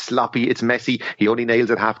 It's sloppy, it's messy, he only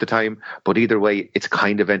nails it half the time, but either way, it's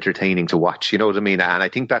kind of entertaining to watch. You know what I mean? And I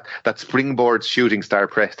think that springboard shooting star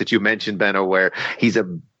press that you mentioned, Benno, where he's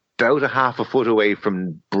about a half a foot away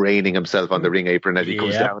from braining himself on the ring apron as he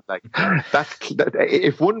comes down. Like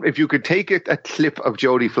if you could take a clip of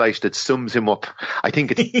Jody Fleisch that sums him up, I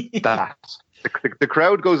think it's that. The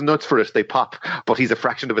crowd goes nuts for it, they pop, but he's a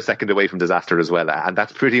fraction of a second away from disaster as well. And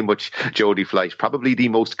that's pretty much Jody Fleisch, probably the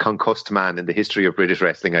most concussed man in the history of British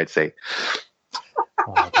wrestling, I'd say.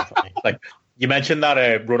 Like, you mentioned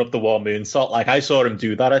that run up the wall moonsault. Like, I saw him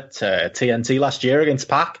do that at TNT last year against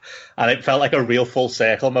Pac, and it felt like a real full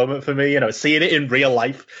circle moment for me. You know, seeing it in real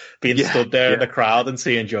life, being stood there in the crowd and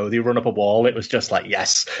seeing Jody run up a wall, it was just like,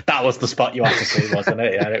 yes, that was the spot you had to see, wasn't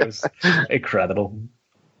it? Yeah, it was incredible.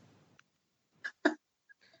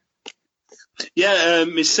 Yeah,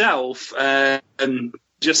 myself,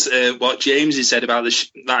 just what Jamesy said about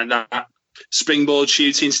that springboard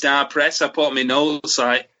shooting star press, I put on my notes,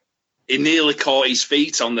 like, he nearly caught his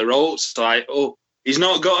feet on the ropes, like, oh, he's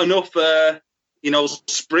not got enough,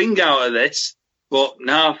 spring out of this, but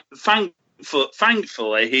no,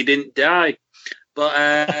 thankfully he didn't die. But,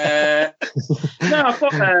 I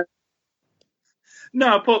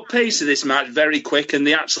put pace of this match very quick, and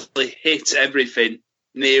they actually hit everything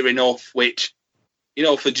near enough, which, you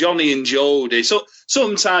know, for Johnny and Jody. So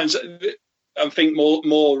sometimes I think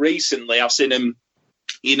more recently I've seen them,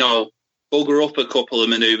 you know, bugger up a couple of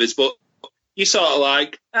manoeuvres, but you sort of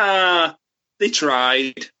like, they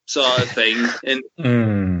tried, sort of thing.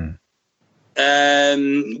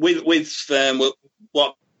 And with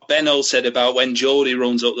what Benno said about when Jody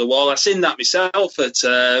runs up the wall, I've seen that myself at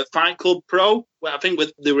Fight Club Pro. Well, I think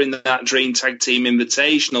they were in that Dream Tag Team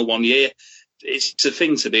Invitational one year. It's a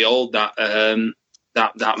thing to behold, that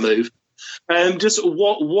move. Just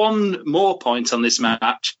one more point on this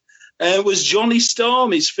match was Johnny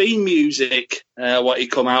Stormy's theme music, what he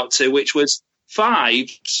come out to, which was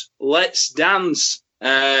Five's Let's Dance.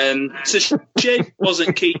 So Jake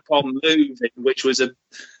wasn't Keep On Moving, which was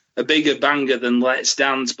a bigger banger than Let's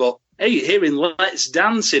Dance. But hey, hearing Let's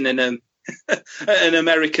Dance in an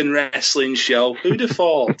American wrestling show, who'd have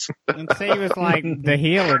thought? And see, he was like the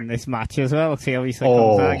heel in this match as well. See, obviously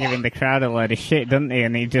comes out giving the crowd a load of shit, doesn't he?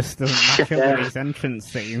 And he just doesn't match up with his entrance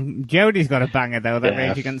theme. Jody's got a banger though, that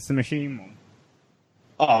Rage Against the Machine one.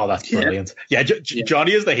 Oh, that's brilliant. Yeah,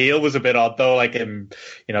 Johnny as the heel was a bit odd, though, like him,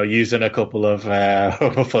 you know, using a couple of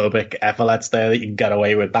homophobic epithets there that you can get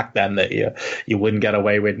away with back then that you wouldn't get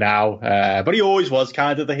away with now. But he always was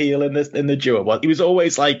kind of the heel in the duo. Well, he was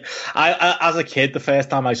always like, I as a kid, the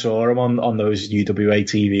first time I saw him on those UWA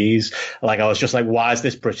TVs, like I was just like, why is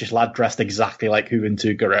this British lad dressed exactly like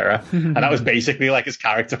Juventud Guerrera? And that was basically like his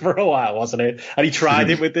character for a while, wasn't it? And he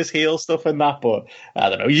tried it with this heel stuff and that, but I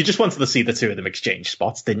don't know. You just wanted to see the two of them exchange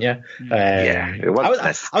spots, didn't you? It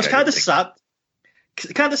was, I was kind of sad.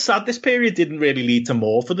 Kind of sad this period didn't really lead to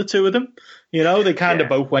more for the two of them. You know, they kind of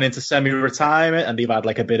both went into semi-retirement and they've had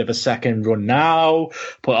like a bit of a second run now.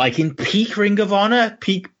 But like in peak Ring of Honor,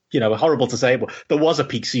 peak horrible to say, but there was a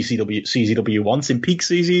peak CZW once. In peak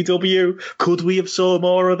CZW, could we have saw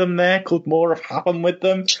more of them there? Could more have happened with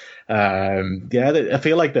them? I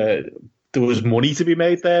feel like there was money to be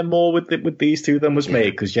made there more with these two than was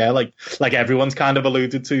made, because like everyone's kind of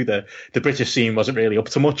alluded to, the British scene wasn't really up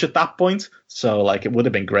to much at that point, so like it would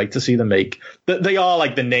have been great to see them make. They are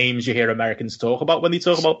like the names you hear Americans talk about when they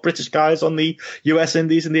talk about British guys on the US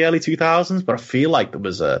Indies in the early 2000s, but I feel like there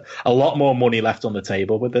was a lot more money left on the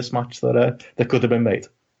table with this match that could have been made.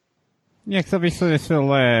 Yeah, because obviously they're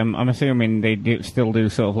still, I'm assuming they still do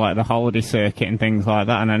sort of like the holiday circuit and things like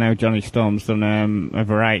that, and I know Johnny Storm's done a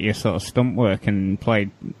variety of sort of stunt work and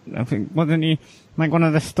played, I think, wasn't he, like one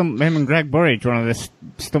of the him and Greg Burridge, one of the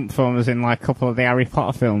stunt performers in like a couple of the Harry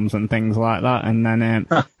Potter films and things like that, and then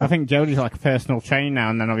I think Jody's like a personal trainer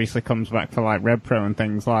now, and then obviously comes back for like Red Pro and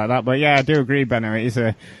things like that, but yeah, I do agree, Benno, it is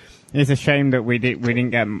a shame that we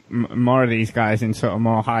didn't get more of these guys in sort of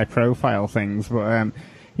more high profile things, but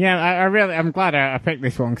yeah, I'm glad I picked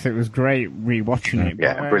this one because it was great rewatching it.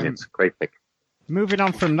 Yeah, brilliant. Great pick. Moving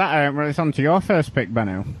on from that, it's on to your first pick,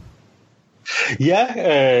 Benno.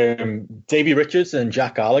 Yeah, Davey Richards and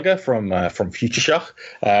Jack Gallagher from Future Shock.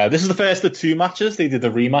 This is the first of two matches. They did the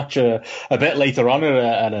rematch a bit later on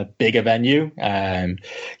at a bigger venue.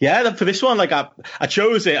 For this one, like I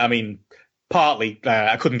chose it. I mean, partly,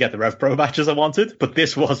 I couldn't get the Rev Pro matches I wanted, but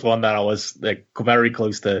this was one that I was like very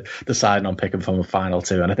close to deciding on picking from a final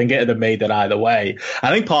two, and I think it would have made it either way. I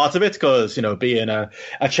think part of it because, being a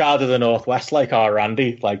child of the Northwest like our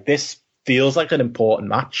Randy, like this feels like an important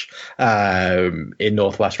match in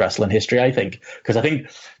Northwest wrestling history, I think, because I think,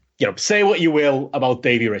 say what you will about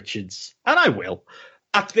Davey Richards, and I will.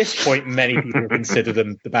 At this point, many people consider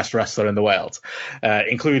him the best wrestler in the world,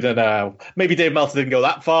 including maybe Dave Meltzer didn't go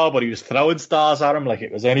that far, but he was throwing stars at him like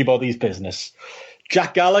it was anybody's business.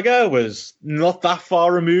 Jack Gallagher was not that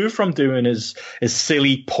far removed from doing his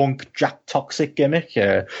silly punk Jack Toxic gimmick.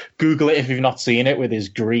 Google it if you've not seen it, with his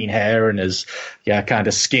green hair and his kind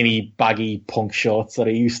of skinny, baggy punk shorts that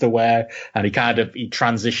he used to wear, and he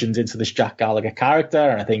transitions into this Jack Gallagher character.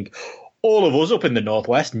 And I think all of us up in the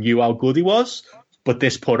Northwest knew how good he was. But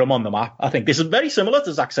this put him on the map. I think this is very similar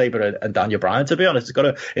to Zack Sabre and Daniel Bryan, to be honest.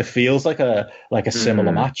 It feels like a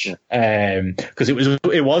similar match. Because it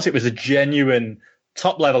was a genuine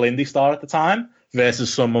top level indie star at the time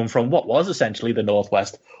versus someone from what was essentially the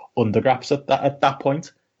Northwest undergraps at that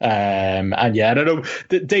point. I don't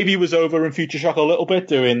know. Davey was over in Future Shock a little bit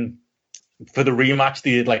doing. For the rematch,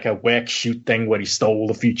 they did like a work shoot thing where he stole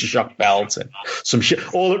the Future Shock belt and some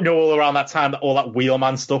shit. All around that time, all that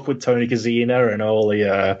Wheelman stuff with Tony Kazina and all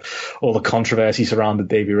the controversy surrounding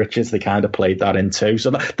Davey Richards, they kind of played that in too. So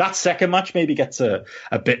that second match maybe gets a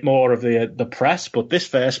bit more of the press, but this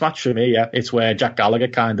first match for me, it's where Jack Gallagher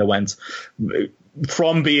kind of went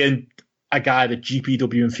from being a guy that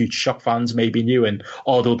GPW and Future Shock fans maybe knew, and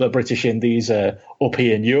although the British Indies up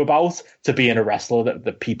here knew about, to being a wrestler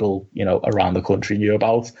that people around the country knew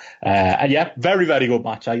about. Very, very good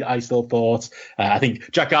match. I still thought. I think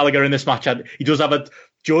Jack Gallagher in this match he does have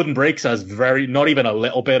Jordan Breaks has not even a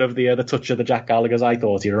little bit of the touch of the Jack Gallaghers. I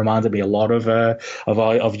thought he reminded me a lot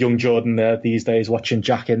of young Jordan these days, watching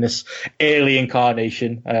Jack in this early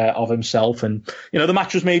incarnation of himself, and the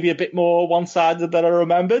match was maybe a bit more one-sided than I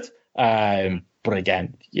remembered. But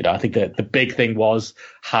again, I think that the big thing was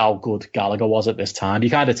how good Gallagher was at this time. You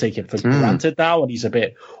kind of take it for granted now, and he's a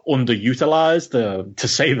bit underutilized, to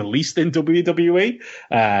say the least, in WWE.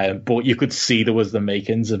 But you could see there was the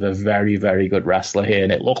makings of a very, very good wrestler here,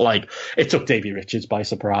 and it looked like it took Davey Richards by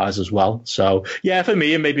surprise as well. So, yeah, for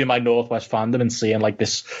me, and maybe my Northwest fandom, and seeing like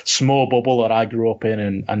this small bubble that I grew up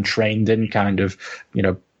in and trained in kind of,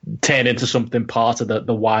 turn into something part of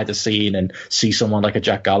the wider scene, and see someone like a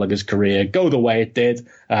Jack Gallagher's career go the way it did.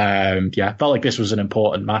 I felt like this was an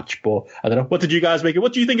important match, but I don't know. What did you guys make it?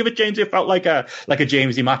 What do you think of it, James? It felt like a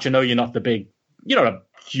Jamesy match. I know you're not a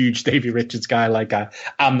huge Davey Richards guy.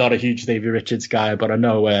 I'm not a huge Davey Richards guy, but I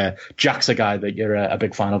know Jack's a guy that you're a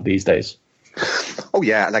big fan of these days. Oh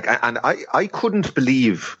yeah, and I couldn't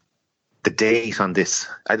believe the date on this.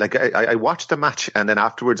 I watched the match, and then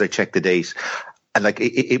afterwards I checked the date. And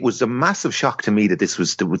it was a massive shock to me that this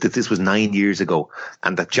was 9 years ago,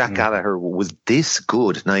 and that Jack Gallagher was this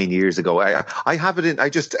good 9 years ago. I have it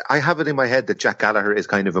in my head that Jack Gallagher is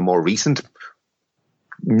kind of a more recent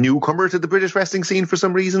newcomer to the British wrestling scene for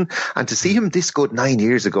some reason, and to see him this good 9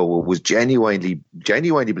 years ago was genuinely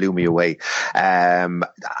blew me away.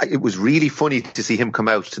 It was really funny to see him come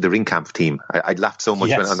out to the ring camp team. I laughed so much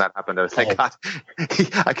when that happened. I was like, God,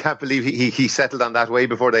 I can't believe he settled on that way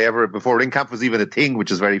before ring camp was even a thing,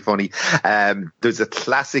 which is very funny. There's a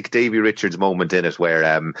classic Davey Richards moment in it where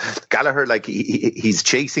Gallagher, like he's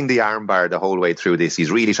chasing the armbar the whole way through this.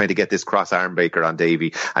 He's really trying to get this cross arm breaker on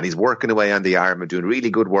Davey, and he's working away on the arm and doing really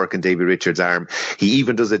good work in Davey Richards' arm. He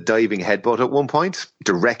even does a diving headbutt at one point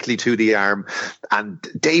directly to the arm, and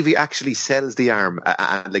Davey actually sells the arm,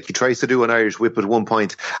 and like he tries to do an Irish whip at one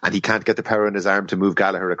point, and he can't get the power in his arm to move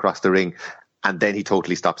Gallagher across the ring. And then he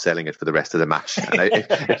totally stopped selling it for the rest of the match. And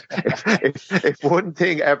if one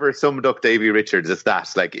thing ever summed up Davey Richards, it's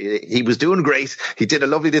that. Like, he was doing great. He did a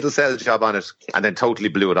lovely little sell job on it and then totally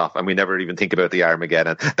blew it off. And we never even think about the arm again.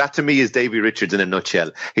 And that to me is Davey Richards in a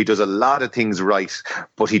nutshell. He does a lot of things right,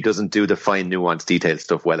 but he doesn't do the fine, nuanced, detailed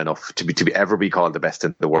stuff well enough to ever be called the best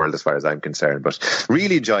in the world as far as I'm concerned. But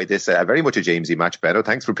really enjoyed this. Very much a Jamesy match, Benno.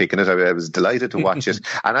 Thanks for picking it. I was delighted to watch it.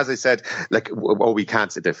 And as I said, like, we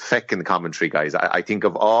can't say the feckin' commentary, guys. I think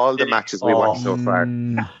of all the matches we watched so far,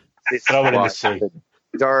 throw it in the sea.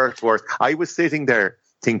 Dirt worst. I was sitting there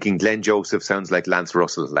thinking Glenn Joseph sounds like Lance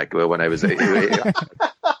Russell. Like when I was,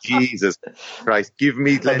 Jesus Christ, give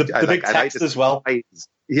me Glenn. The big text as well.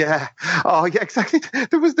 Yeah. Oh, yeah, exactly.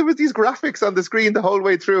 There was these graphics on the screen the whole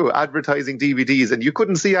way through advertising DVDs, and you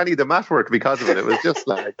couldn't see any of the mat work because of it. It was just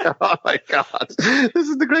like, oh my God, this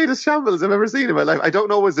is the greatest shambles I've ever seen in my life. I don't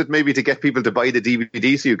know, was it maybe to get people to buy the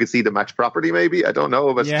DVD so you could see the match properly, maybe? I don't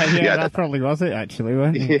know. But yeah, that probably was it, actually,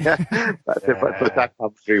 wasn't it? Yeah. But that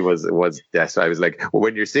commentary was yes. I was like,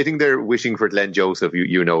 when you're sitting there wishing for Glenn Joseph,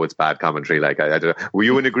 you know it's bad commentary. Like, I don't know. Were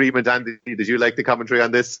you in agreement, Andy? Did you like the commentary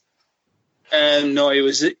on this? No, it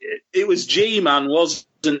was G-Man,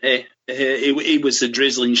 wasn't it? He was the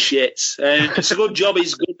drizzling shits. It's a good job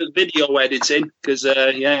he's good at video editing, because,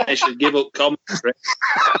 he should give up commentary.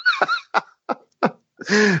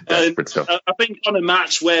 I think on a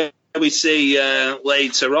match where we see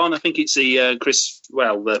later on, I think it's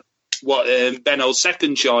the Benno's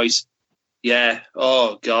second choice. Yeah,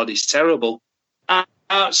 oh God, he's terrible.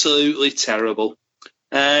 Absolutely terrible.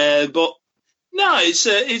 But no,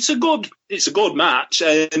 it's a good match.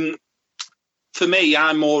 For me,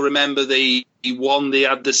 I more remember the one they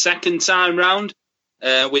had the second time round,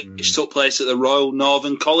 which took place at the Royal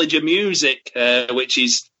Northern College of Music, which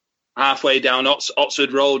is halfway down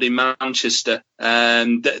Oxford Road in Manchester.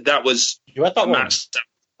 That was you had that one? Match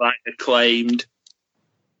like acclaimed.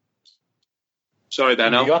 Sorry,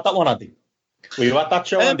 Benno. You had that one, Andy? Were you at that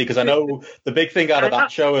show, Andy? Because I know the big thing out of that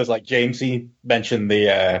show is, like Jamesy mentioned,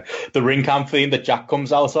 the ring camp theme that Jack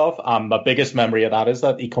comes out of. My biggest memory of that is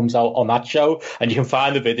that he comes out on that show, and you can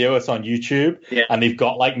find the video. It's on YouTube, and they've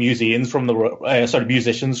got like musicians from the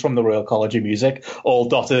Royal College of Music all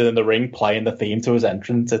dotted in the ring playing the theme to his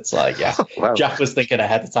entrance. It's like, wow. Jack was thinking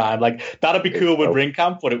ahead of time. Like, that'd be cool with ring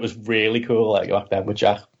camp, but it was really cool like back then with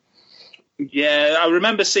Jack. Yeah, I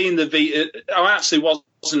remember seeing the video. I actually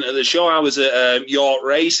wasn't at the show. I was at York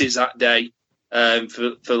Races that day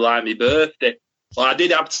for like my birthday. Well, I did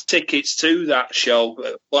have tickets to that show,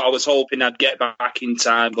 but I was hoping I'd get back in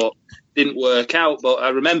time, but didn't work out. But I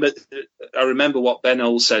remember what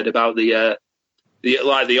Benno said about the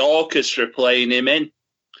orchestra playing him in,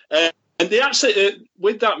 and they actually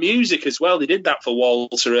with that music as well. They did that for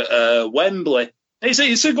Walter at Wembley.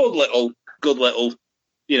 It's a good little.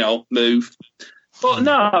 Move. But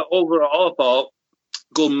no, overall, I thought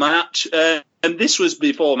good match. And this was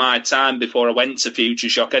before my time, before I went to Future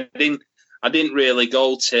Shock. I didn't really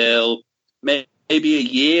go till maybe a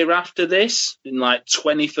year after this, in like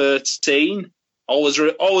 2013. Always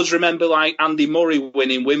remember like Andy Murray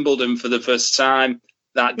winning Wimbledon for the first time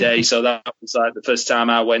that day. So that was like the first time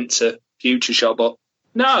I went to Future Shock. But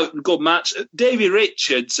no, good match. Davey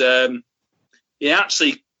Richards, he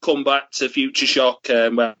actually come back to Future Shock,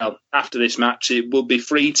 after this match. It would be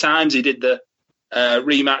 3 times. He did the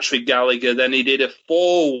rematch with Gallagher, then he did a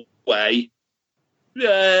 4-way,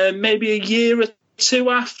 maybe a year or 2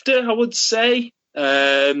 after, I would say,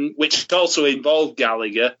 which also involved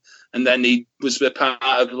Gallagher, and then he was a part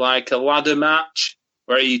of like a ladder match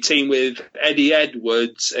where he teamed with Eddie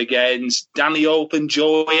Edwards against Danny Hope and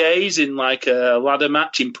Joey Hayes in like a ladder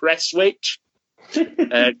match in Prestwich.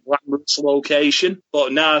 Glamorous location,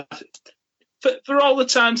 but now for all the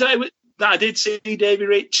times I did see Davey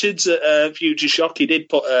Richards at Future Shock, he did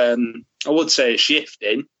put I would say a shift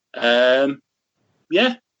in. Good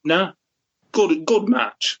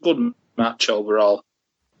match overall.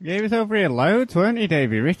 Yeah, he was over here loads, weren't he,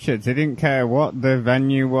 Davey Richards? He didn't care what the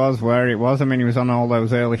venue was, where it was. I mean, he was on all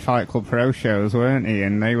those early Fight Club Pro shows, weren't he?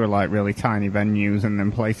 And they were like really tiny venues and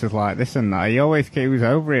then places like this and that. He was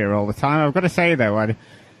over here all the time. I've got to say, though, I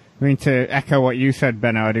mean, to echo what you said,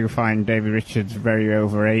 Benno, I do find Davey Richards very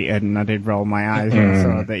overrated, and I did roll my eyes when I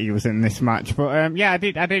saw that he was in this match. But yeah, I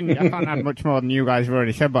can't add much more than you guys have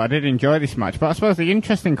already said, but I did enjoy this match. But I suppose the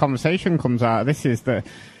interesting conversation comes out of this is that,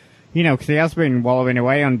 you know, because he has been wallowing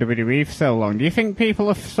away on WWE for so long. Do you think people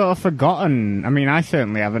have sort of forgotten? I mean, I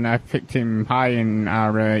certainly haven't. I picked him high in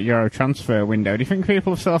our Euro transfer window. Do you think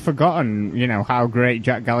people have sort of forgotten, you know, how great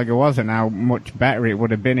Jack Gallagher was and how much better it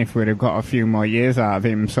would have been if we'd have got a few more years out of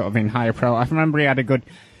him sort of in higher pro? I remember he had a good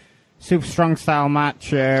super strong style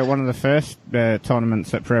match, one of the first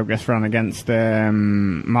tournaments that Progress ran against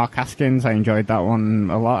Mark Haskins. I enjoyed that one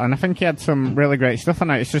a lot. And I think he had some really great stuff on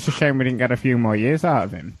it. It's just a shame we didn't get a few more years out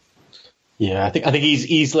of him. Yeah, I think he's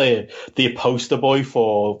easily the poster boy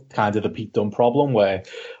for kind of the Pete Dunne problem, where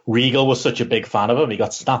Regal was such a big fan of him, he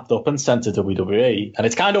got snapped up and sent to WWE, and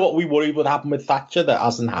it's kind of what we worried would happen with Thatcher that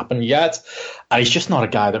hasn't happened yet. And he's just not a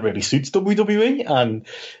guy that really suits WWE, and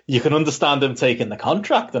you can understand him taking the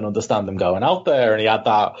contract and understand him going out there, and he had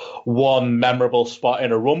that one memorable spot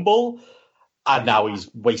in a Rumble. And now he's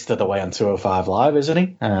wasted away on 205 Live, isn't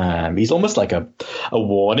he? He's almost like a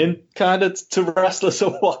warning kind of to wrestlers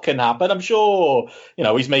of what can happen. I'm sure, you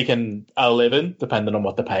know, he's making a living depending on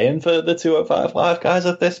what they're paying for the 205 Live guys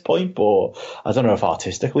at this point. But I don't know if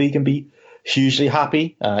artistically he can be hugely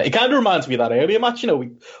happy. It kind of reminds me of that earlier match. You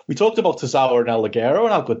know, we talked about Tozawa and El Ligero and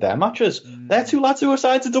how good their match is. They're two lads who were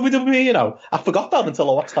signed to WWE, you know. I forgot that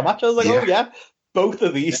until I watched the match. I was like, oh, yeah. Both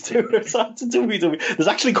of these two are signed to WWE. There's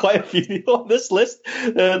actually quite a few people on this list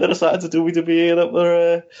that are signed to WWE that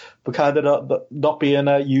were kind of not being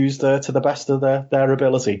used to the best of their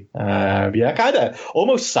ability. Yeah, kind of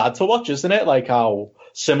almost sad to watch, isn't it? Like how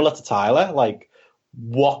similar to Tyler, like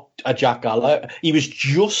what a Jack Gallagher. He was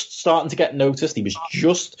just starting to get noticed. He was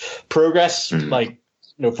just Progress, like,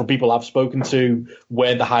 you know, from people I've spoken to,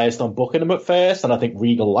 weren't the highest on booking him at first, and I think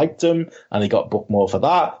Regal liked him, and he got booked more for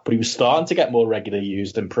that. But he was starting to get more regularly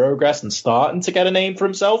used in Progress and starting to get a name for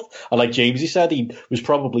himself. And like Jamesy said, he was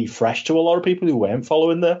probably fresh to a lot of people who weren't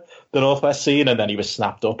following the Northwest scene, and then he was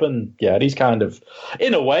snapped up. And yeah, he's kind of,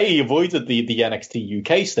 in a way, he avoided the NXT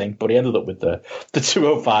UK stink, but he ended up with the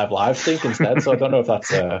 205 Live stink instead. So I don't know if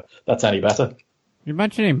that's any better.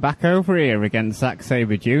 Imagine him back over here against Zack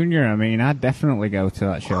Sabre Jr. I mean, I'd definitely go to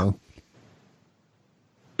that show.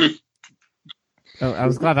 Oh, I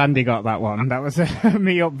was glad Andy got that one. That was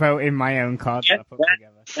me upvoting my own card that I put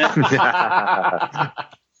together.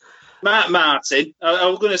 Martin, I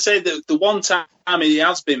was going to say that the one time he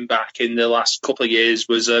has been back in the last couple of years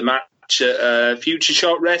was a match at Future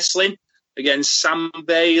Shock Wrestling against Sam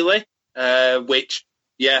Bailey, which...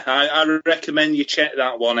 Yeah, I recommend you check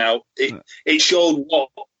that one out. It showed what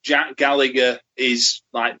Jack Gallagher is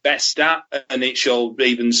like best at, and it showed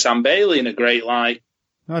even Sam Bailey in a great light.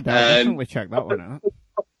 No doubt, definitely check that one out.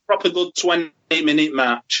 Proper good 20-minute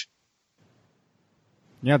match.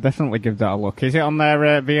 Yeah, definitely give that a look. Is it on their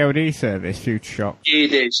VOD service, Future Shock?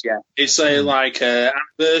 It is, yeah. It's like an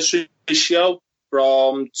anniversary show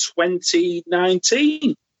from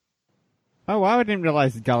 2019. Oh wow, I didn't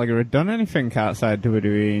realise that Gallagher had done anything outside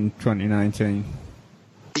WWE in 2019.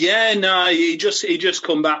 Yeah, no, he just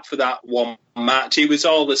come back for that one match. It was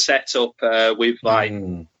all the setup with like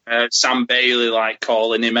Sam Bailey like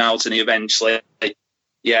calling him out, and he eventually,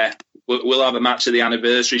 yeah, we'll have a match at the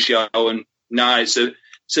anniversary show. And no, it's a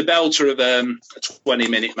belter of a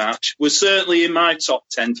 20-minute match. Was certainly in my top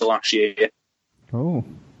 10 for last year. Oh,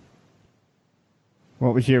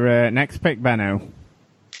 what was your next pick, Benno?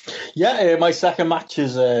 Yeah, my second match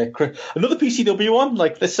is another PCW one.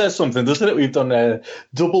 Like, this says something, doesn't it? We've done a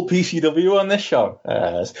double PCW on this show.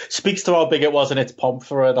 Speaks to how big it was in its pomp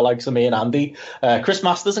for the likes of me and Andy. Chris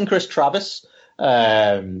Masters and Chris Travis.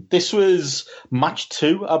 This was match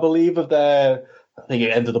 2, I believe, of their... I think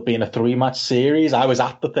it ended up being a 3-match series. I was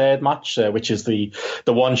at the third match, which is the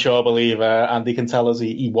one show I believe Andy can tell us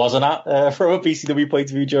he wasn't at from a PCW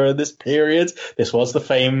point of view during this period. This was the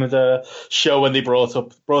famed show when they brought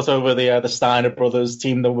over the Steiner brothers,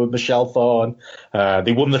 teamed them with Michelle Thorne.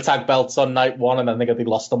 They won the tag belts on night 1, and then they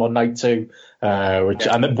lost them on night 2,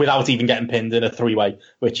 and without even getting pinned in a 3-way,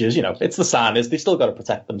 which is, you know, it's the Steiners. They still got to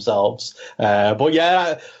protect themselves. But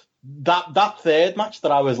yeah. That third match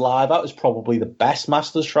that I was live at was probably the best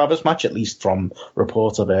Masters Travis match, at least from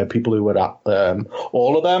reports of people who were at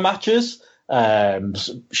all of their matches.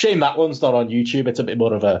 Shame that one's not on YouTube. It's a bit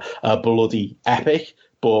more of a bloody epic.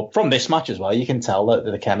 But from this match as well, you can tell that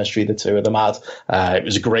the chemistry the two of them had. It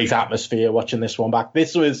was a great atmosphere watching this one back.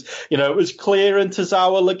 This was, it was clear in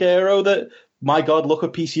Tozawa Ligero that, my God, look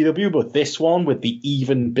at PCW, but this one with the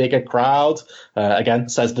even bigger crowd, again,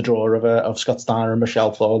 says the draw of Scott Steiner and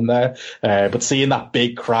Michelle Thorne there. But seeing that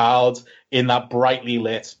big crowd in that brightly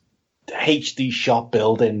lit HD shop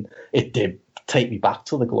building, it did take me back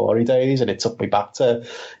to the glory days, and it took me back to,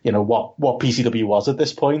 what PCW was at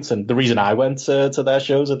this point. And the reason I went to their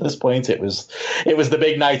shows at this point, it was the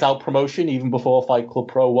big night out promotion, even before Fight Club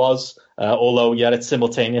Pro was. Although, it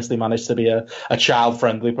simultaneously managed to be a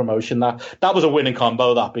child-friendly promotion. That was a winning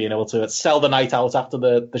combo, that being able to sell the night out after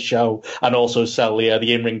the show and also sell the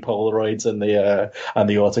in-ring Polaroids and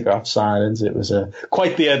the autograph signings. It was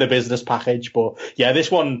quite the business package. But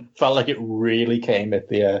this one felt like it really came at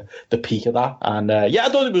the peak of that. And I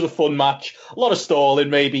thought it was a fun match. A lot of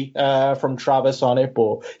stalling maybe from Travis on it,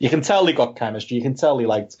 but you can tell they got chemistry. You can tell they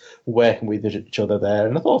liked working with each other there.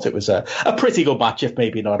 And I thought it was a pretty good match, if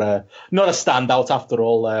maybe not a standout after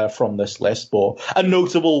all from this list, but a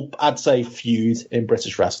notable, I'd say, feud in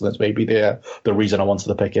British wrestling is maybe the reason I wanted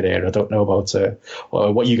to pick it here. I don't know about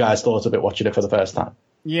what you guys thought of it watching it for the first time.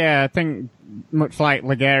 Yeah, I think much like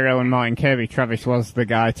Ligero and Martin Kirby, Travis was the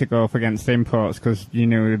guy to go up against imports because you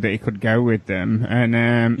knew that he could go with them.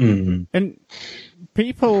 And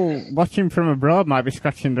people watching from abroad might be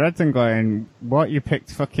scratching their heads and going, what, you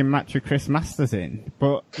picked fucking match with Chris Masters in?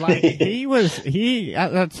 But, he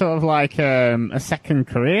had sort of like a second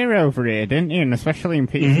career over here, didn't he? And especially in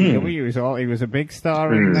PCW, he was a big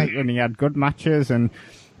star in that, and he had good matches, and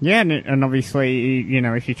and obviously,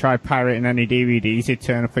 if you try pirating any DVDs, he'd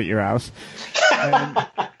turn up at your house.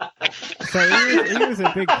 So he was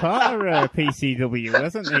a big part of PCW,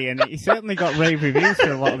 wasn't he? And he certainly got rave reviews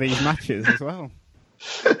for a lot of these matches as well.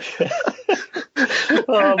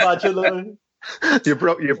 Oh, imagine that. You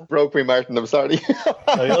broke me, Martin. I'm sorry.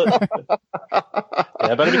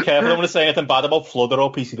 Better be careful. I don't want to say anything bad about Flood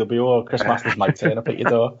or PCW or Chris Masters might turn up at your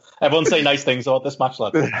door. Everyone say nice things about this match,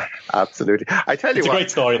 lad. Absolutely. I tell you it's a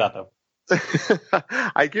great story, that though.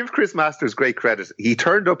 I give Chris Masters great credit. He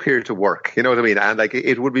turned up here to work, you know what I mean? And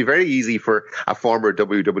it would be very easy for a former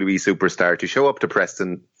WWE superstar to show up to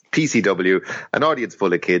Preston, PCW, an audience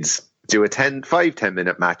full of kids, do a 5-10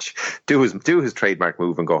 minute match, do his trademark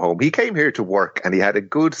move and go home. He came here to work, and he had a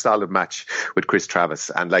good solid match with Chris Travis.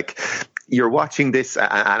 And you're watching this,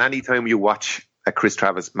 and anytime you watch a Chris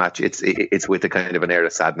Travis match, it's with a kind of an air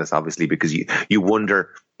of sadness, obviously, because you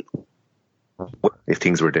wonder if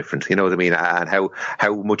things were different, you know what I mean, and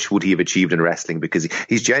how much would he have achieved in wrestling, because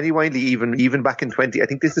he's genuinely even back in I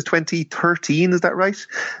think this is 2013, is that right?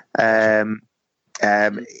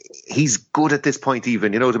 He's good at this point,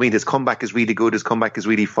 even, you know what I mean? His comeback is really good. His comeback is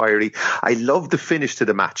really fiery. I love the finish to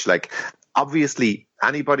the match. Obviously,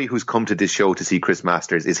 anybody who's come to this show to see Chris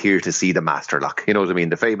Masters is here to see the Master Lock. You know what I mean?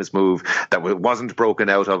 The famous move that wasn't broken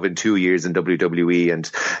out of in 2 years in WWE, and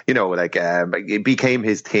it became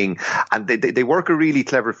his thing. And they work a really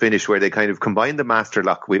clever finish where they kind of combine the Master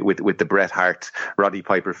Lock with the Bret Hart Roddy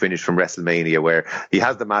Piper finish from WrestleMania, where he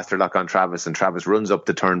has the Master Lock on Travis, and Travis runs up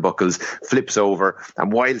the turnbuckles, flips over,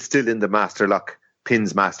 and while still in the Master Lock,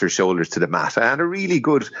 pins Master's shoulders to the mat. And a really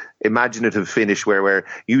good imaginative finish where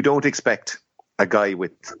you don't expect a guy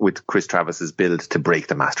with Chris Travis's build to break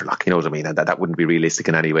the Master Lock. You know what I mean? And that wouldn't be realistic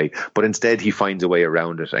in any way. But instead, he finds a way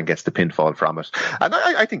around it and gets the pinfall from it. And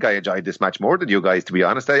I think I enjoyed this match more than you guys, to be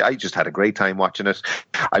honest. I just had a great time watching it.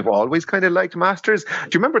 I've always kind of liked Masters. Do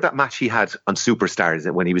you remember that match he had on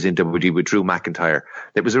Superstars when he was in WWE with Drew McIntyre?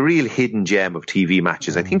 It was a real hidden gem of TV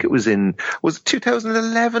matches. I think it was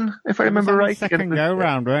 2011, if I remember right. Second go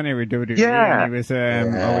round, weren't he, with WWE? Yeah. And he was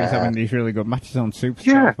always having these really good matches on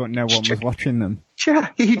Superstars, but no one was watching them. Yeah,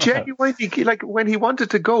 he genuinely, when he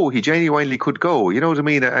wanted to go, he genuinely could go, you know what I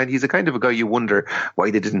mean? And he's a kind of a guy you wonder why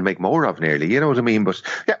they didn't make more of nearly, you know what I mean? But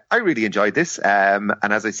yeah, I really enjoyed this. And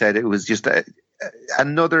as I said, it was just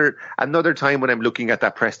another time when I'm looking at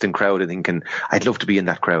that Preston crowd and thinking, I'd love to be in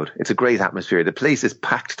that crowd. It's a great atmosphere. The place is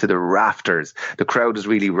packed to the rafters. The crowd is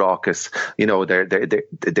really raucous. You know,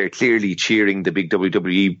 they're clearly cheering the big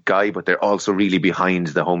WWE guy, but they're also really behind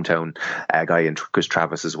the hometown guy and Chris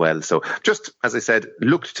Travis as well. So just, as I said,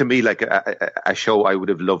 looked to me like a show I would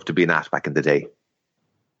have loved to be at back in the day.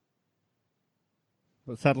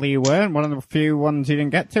 But sadly you weren't. One of the few ones you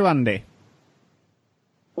didn't get to, Andy.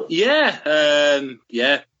 Yeah,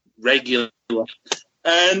 regular.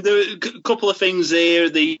 And there were a couple of things here.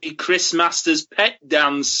 The Chris Masters pet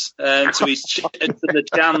dance to his to the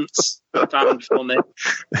chants I found funny.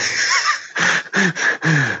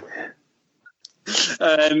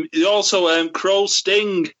 Also, Crow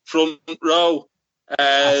Sting front row.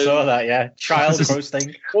 I saw that, yeah. Child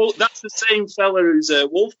roasting. Well, that's the same fella who's a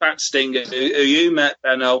Wolfpack Stinger who you met,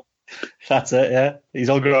 Benno. That's it, yeah. He's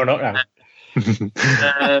all grown up now.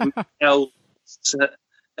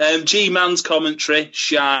 G-Man's commentary,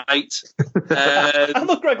 shite. I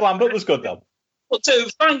thought Greg Lambert was good, though. But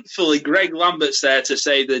thankfully, Greg Lambert's there to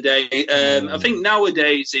save the day. I think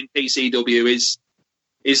nowadays in PCW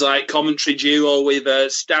is like commentary duo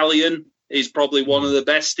with Stallion. He's probably one of the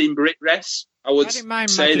best in BritRes. I would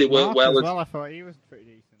say they work well. As well. I thought he was pretty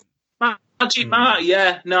decent. Magic Mark,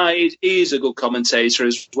 yeah. No, he's a good commentator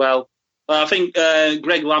as well. I think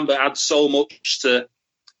Greg Lambert adds so much to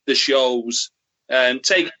the shows.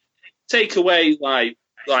 Take away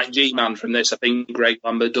like G-Man from this, I think Greg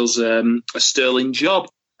Lambert does a sterling job.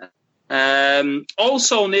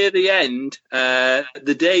 Also near the end,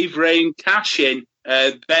 the Dave Rain cash-in.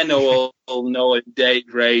 Benno will know what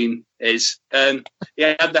Dave Rain is. He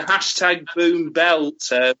had the hashtag Boom Belt,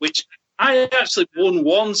 which I actually won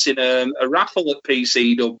once in a raffle at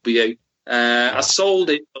PCW. I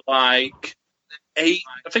sold it for like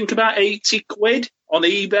about 80 quid on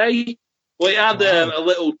eBay. Well, it had a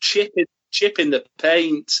little chip in the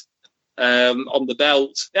paint on the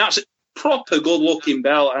belt. It's a proper good-looking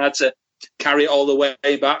belt. I had to carry it all the way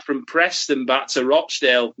back from Preston back to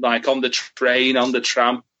Rochdale, like on the train, on the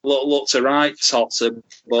tram. Looked a right totter.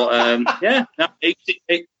 But,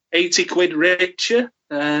 80 quid richer.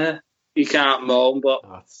 You can't moan, but...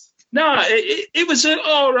 No, it was an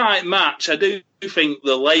all right match. I do think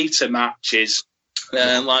the later matches,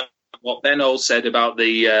 like what Benno said about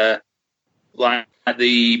the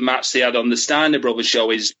match they had on the Steiner Brothers show,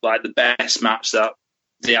 is like the best match that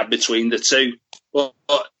they had between the two. But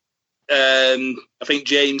I think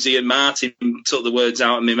Jamesy and Martin took the words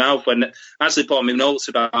out of my mouth when I actually put on my notes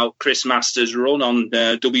about Chris Masters' run on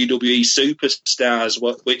WWE Superstars,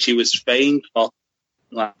 which he was famed for,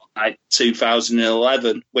 like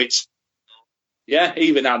 2011, which,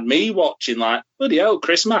 even had me watching like, bloody hell,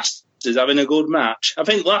 Chris Masters having a good match. I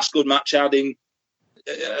think last good match I had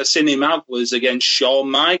seen him have was against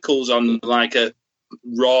Shawn Michaels on like a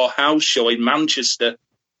Raw house show in Manchester.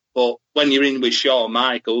 But when you're in with Shawn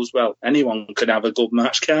Michaels, well, anyone can have a good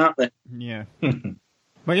match, can't they? Yeah.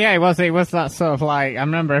 But yeah, it was that sort of like, I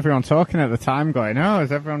remember everyone talking at the time going,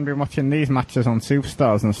 has everyone been watching these matches on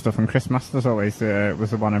Superstars and stuff? And Chris Masters always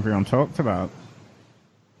was the one everyone talked about.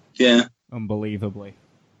 Yeah. Unbelievably.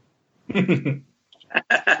 And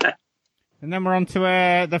then we're on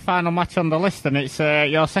to the final match on the list, and it's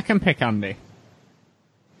your second pick, Andy.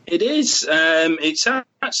 It is. It's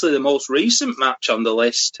actually the most recent match on the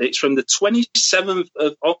list. It's from the 27th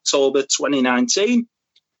of October 2019.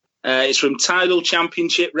 It's from Tidal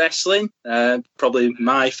Championship Wrestling, probably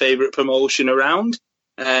my favourite promotion around.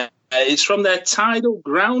 It's from their Tidal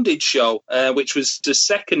Grounded show, which was the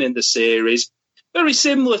second in the series. Very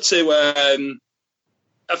similar to,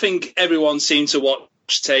 I think everyone seemed to watch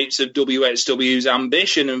tapes of WXW's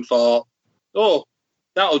Ambition and thought,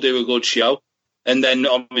 that'll do a good show. And then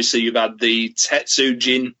obviously you've had the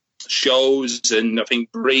Tetsujin shows, and I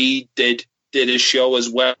think Breed did a show as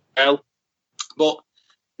well. But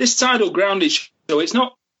this Tidal Grounded show, it's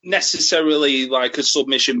not necessarily like a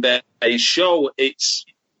submission-based show. It's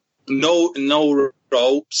no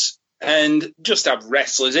ropes, and just have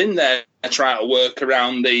wrestlers in there try to work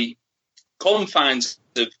around the confines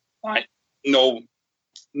of like no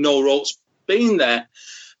ropes being there.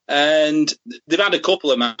 And they've had a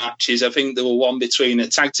couple of matches. I think there were one between a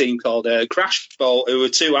tag team called Crash Bowl, who were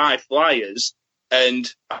two high flyers,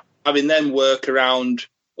 and having them work around,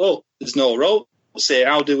 there's no ropes here,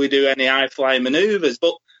 how do we do any high flying manoeuvres?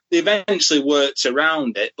 But they eventually worked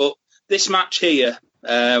around it. But this match here,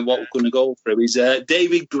 what we're going to go through is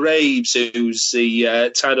David Graves, who's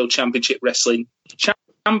the Tidal Championship Wrestling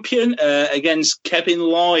champion, against Kevin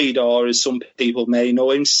Lloyd, or as some people may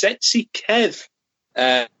know him, Sexy Kev.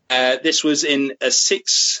 This was in a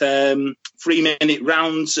 6 3-minute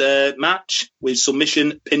rounds match with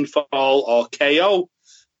submission, pinfall, or KO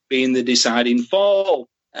being the deciding fall.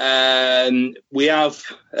 We have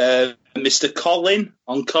Mr. Colin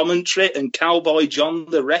on commentary and Cowboy John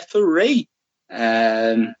the referee.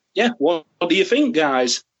 What do you think,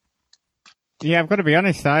 guys? Yeah, I've got to be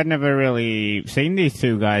honest, I'd never really seen these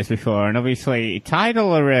two guys before, and obviously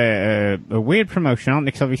Tidal are a weird promotion, aren't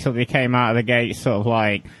they? Because obviously they came out of the gate sort of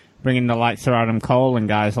like bringing the likes of Adam Cole and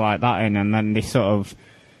guys like that in, and then they sort of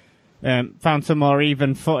found some more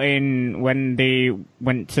even footing when they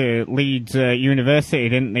went to Leeds University,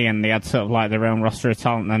 didn't they? And they had sort of like their own roster of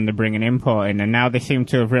talent, and then they're bringing import in, and now they seem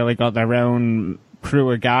to have really got their own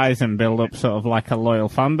crew of guys and build up sort of like a loyal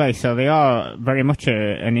fan base. So they are very much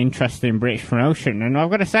an interesting British promotion. And I've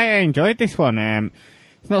got to say, I enjoyed this one.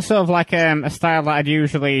 It's not sort of like a style that I'd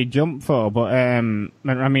usually jump for, but I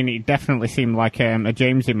mean, it definitely seemed like a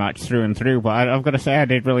Jamesy match through and through. But I've got to say, I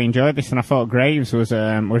did really enjoy this, and I thought Graves was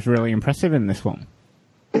really impressive in this one.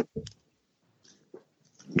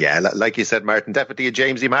 Yeah, like you said, Martin, definitely a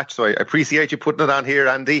Jamesy match, so I appreciate you putting it on here,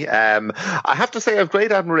 Andy. I have to say I have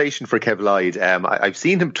great admiration for Kev Lloyd. I've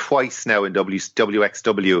seen him twice now in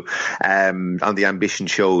WXW on the Ambition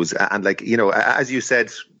shows, and like, you know, as you said,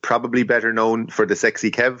 probably better known for the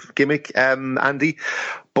Sexy Kev gimmick, Andy,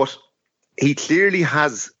 but he clearly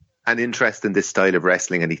has an interest in this style of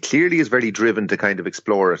wrestling, and he clearly is very driven to kind of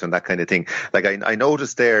explore it and that kind of thing. Like I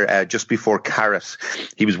noticed there just before Carrot,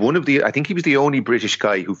 he was I think he was the only British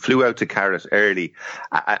guy who flew out to Carrot early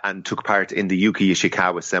and took part in the Yuki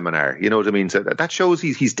Ishikawa seminar. You know what I mean? So that shows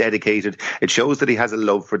he's dedicated. It shows that he has a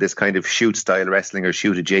love for this kind of shoot style wrestling or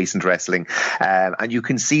shoot adjacent wrestling. And you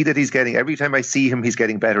can see that every time I see him, he's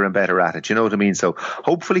getting better and better at it. You know what I mean? So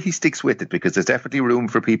hopefully he sticks with it, because there's definitely room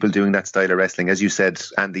for people doing that style of wrestling. As you said,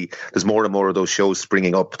 Andy, there's more and more of those shows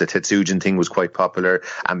springing up. The Tetsujin thing was quite popular.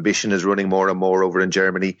 Ambition is running more and more over in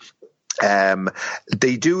Germany.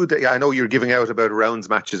 They do. I know you're giving out about rounds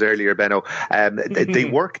matches earlier, Benno. They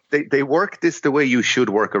work this the way you should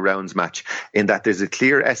work a rounds match, in that there's a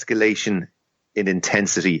clear escalation in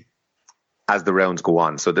intensity as the rounds go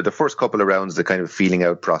on. So the first couple of rounds, the kind of feeling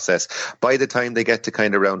out process. By the time they get to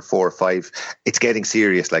kind of round 4 or 5, it's getting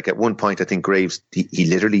serious. Like at one point, I think Graves, he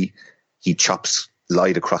literally chops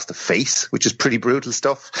Lloyd across the face, which is pretty brutal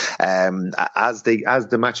stuff. As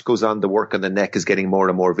the match goes on, the work on the neck is getting more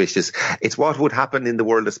and more vicious. It's what would happen in the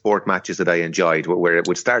World of Sport matches that I enjoyed, where it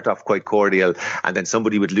would start off quite cordial and then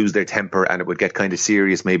somebody would lose their temper and it would get kind of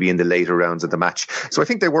serious maybe in the later rounds of the match. So I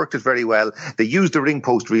think they worked it very well. They used the ring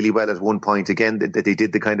post really well at one point. Again, they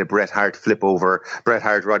did the kind of Bret Hart flip over, Bret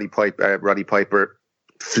Hart, Roddy Piper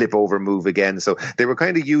flip over move again. So they were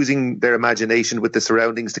kind of using their imagination with the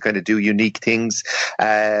surroundings to kind of do unique things.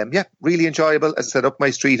 Yeah, really enjoyable. As I said, up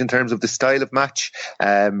my street in terms of the style of match.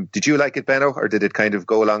 Did you like it, Benno, or did it kind of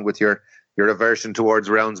go along with your aversion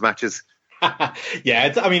towards rounds matches? Yeah,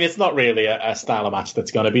 it's not really a style of match that's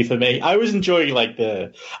going to be for me. I always enjoy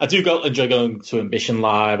I enjoy going to Ambition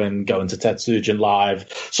live and going to Tetsujin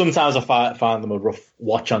live. Sometimes I find them a rough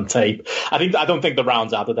watch on tape. I don't think the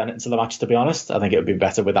rounds added anything to the match, to be honest. I think it would be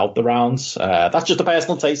better without the rounds. That's just a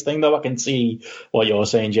personal taste thing, though. I can see what you're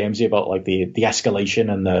saying, Jamesy, about like the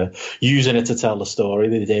escalation and the using it to tell the story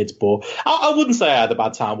they did. But I wouldn't say I had a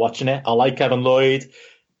bad time watching it. I like Kevin Lloyd.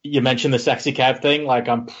 You mentioned the Sexy Kev thing. Like,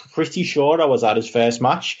 I'm pretty sure I was at his first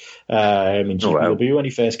match in GPW when he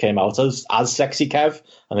first came out as Sexy Kev.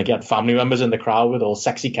 I think he had family members in the crowd with all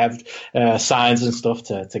Sexy Kev signs and stuff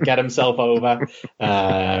to get himself over. He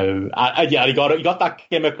got that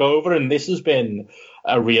gimmick over, and this has been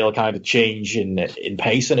a real kind of change in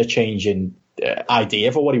pace and a change in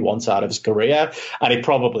idea for what he wants out of his career, and it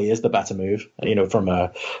probably is the better move, you know, from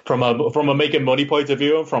a making money point of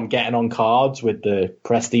view and from getting on cards with the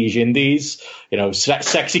prestige indies. You know,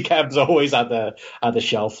 Sexy Kev's always had the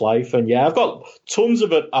shelf life, and yeah, I've got tons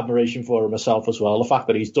of admiration for him myself as well. The fact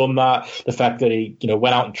that he's done that, the fact that he, you know,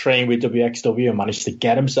 went out and trained with WXW and managed to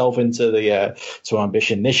get himself into to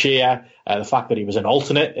Ambition this year. The fact that he was an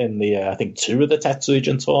alternate in the, I think, 2 of the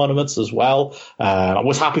Tetsujin tournaments as well. I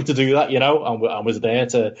was happy to do that, you know, and was there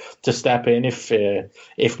to step in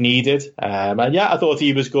if needed. And yeah, I thought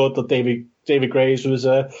he was good. That David Graves was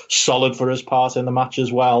solid for his part in the match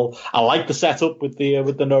as well. I like the setup with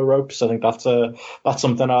the no ropes. I think that's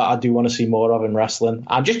something I do want to see more of in wrestling.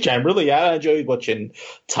 And just generally, yeah, I enjoyed watching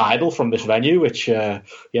Tidal from this venue, which I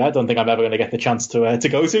don't think I'm ever going to get the chance to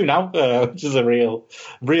go to now, which is a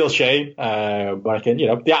real shame. But I can, you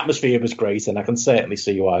know, the atmosphere was great, and I can certainly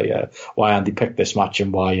see why Andy picked this match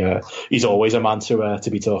and why he's always a man to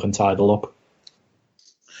be talking Tidal up.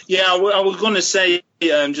 Yeah, I was going to say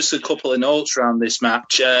just a couple of notes around this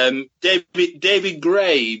match. David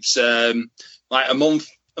Graves, like a month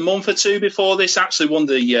or two before this, actually won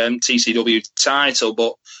the TCW title,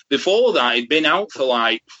 but before that, he'd been out for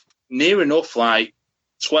like near enough like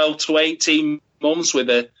 12 to 18 months with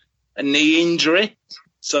a knee injury.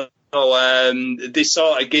 So this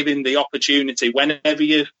sort of gave him the opportunity, whenever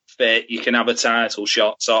you're fit, you can have a title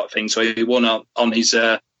shot sort of thing. So he won on his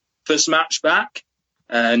first match back.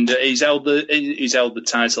 And he's held the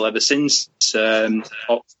title ever since,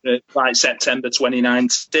 like September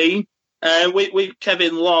 2019. With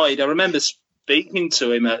Kevin Lloyd, I remember speaking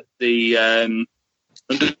to him at the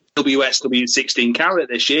WXW 16 Carat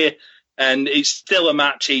this year, and it's still a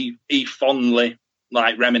match he fondly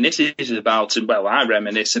like reminisces about it. Well, I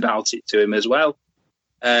reminisce about it to him as well,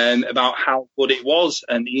 about how good it was,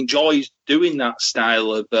 and he enjoys doing that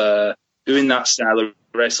style of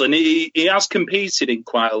wrestling. He has competed in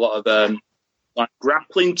quite a lot of like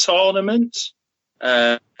grappling tournaments.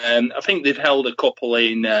 I think they've held a couple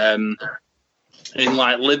in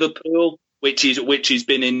like Liverpool, which he's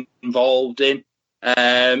been involved in.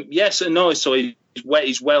 Yes and no, so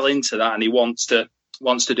he's well into that, and he wants to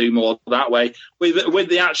do more that way. With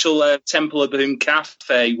the actual Temple of Boom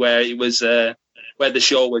Cafe, where it was where the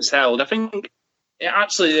show was held, I think it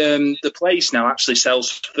actually the place now actually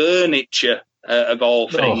sells furniture of all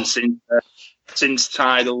things since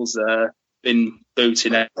Tidal's been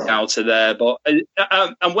booting it out of there. But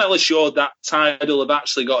I'm well assured that Tidal have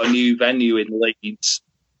actually got a new venue in Leeds.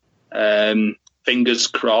 Fingers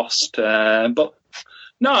crossed. But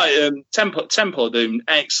no, Temple of Doom,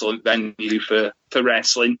 excellent venue for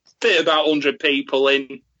wrestling. Fit about 100 people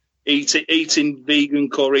in, eating vegan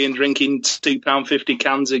curry and drinking £2.50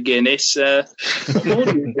 cans of Guinness.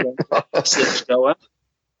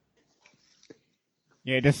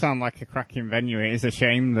 Yeah, it does sound like a cracking venue. It is a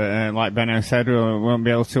shame that, like Benno said, we won't be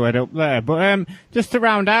able to head up there. But just to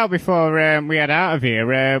round out before we head out of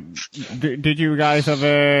here, did you guys have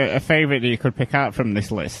a favourite that you could pick out from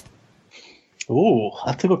this list? Ooh,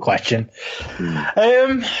 that's a good question.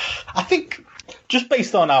 I think just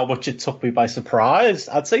based on how much it took me by surprise,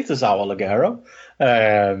 I'd say Tozawa Ligero.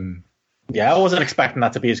 I wasn't expecting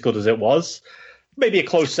that to be as good as it was. Maybe a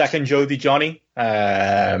close second, Jody Johnny.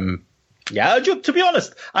 To be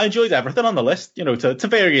honest, I enjoyed everything on the list, to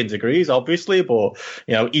varying degrees, obviously, but,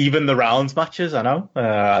 even the rounds matches, I know.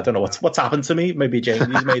 I don't know what's happened to me. Maybe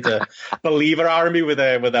Jamie's made a believer out of me with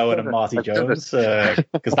Owen and Marty Jones,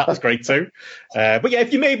 because that was great too. But yeah,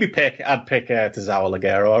 if you made me pick, I'd pick Tozawa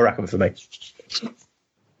Ligero, I reckon, for me.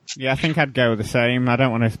 Yeah, I think I'd go the same. I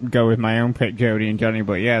don't want to go with my own pick, Jody and Johnny,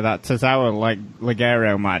 but yeah, that Tozawa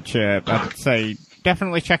Ligero match, I'd say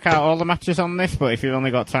definitely check out all the matches on this, but if you've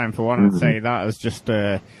only got time for one, I'd say that as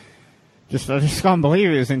I just can't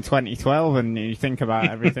believe it was in 2012, and you think about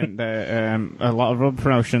everything that a lot of other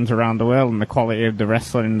promotions around the world, and the quality of the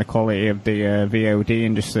wrestling, the quality of the VOD,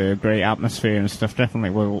 and just a great atmosphere and stuff.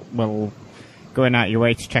 Definitely will going out your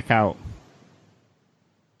way to check out.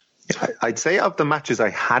 I'd say of the matches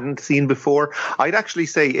I hadn't seen before, I'd actually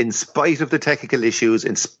say, in spite of the technical issues,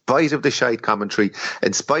 in spite of the shite commentary,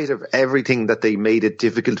 in spite of everything that they made it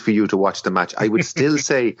difficult for you to watch the match, I would still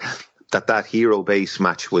say that hero base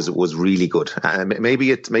match was really good.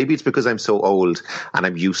 Maybe it's because I'm so old and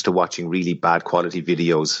I'm used to watching really bad quality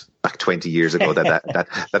videos back 20 years ago that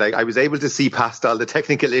I was able to see past all the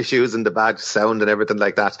technical issues and the bad sound and everything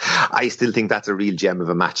like that. I still think that's a real gem of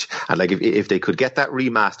a match. And like if they could get that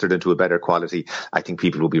remastered into a better quality, I think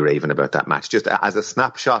people will be raving about that match. Just as a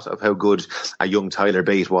snapshot of how good a young Tyler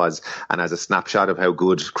Bate was, and as a snapshot of how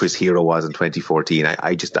good Chris Hero was in 2014,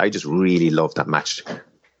 I just really loved that match.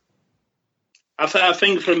 I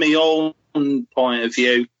think from my own point of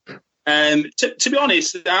view, to be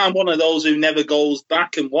honest, I'm one of those who never goes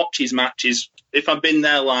back and watches matches. If I've been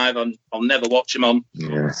there live, I'll never watch them on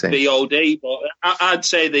VOD. But I'd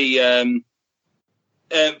say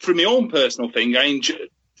from my own personal thing, I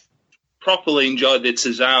properly enjoyed the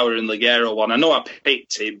Tozawa and Ligero one. I know I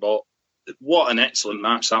picked it, but what an excellent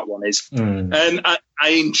match that one is. I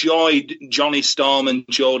enjoyed Johnny Storm and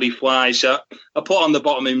Jody Fleisch. I put on the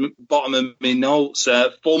bottom of my notes,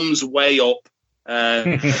 thumbs way up.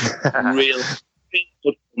 Really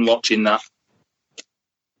good watching that.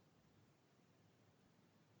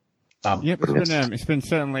 Yep, it's been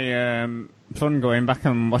certainly fun going back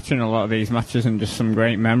and watching a lot of these matches, and just some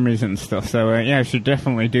great memories and stuff. So I should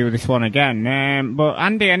definitely do this one again. But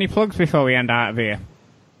Andy, any plugs before we end out of here?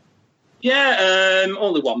 Yeah,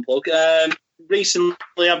 only one plug.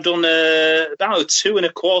 Recently, I've done about a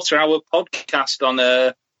 2.25 hour podcast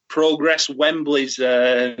on Progress Wembley's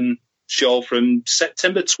show from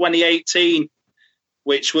September 2018,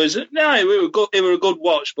 which was it were a good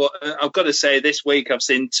watch. But I've got to say, this week I've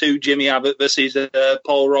seen 2 Jimmy Abbott versus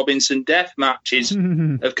Paul Robinson death matches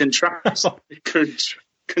of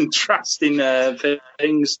contrasting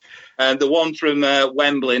things. The one from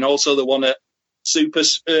Wembley, and also the one at Super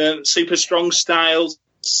Strong Styles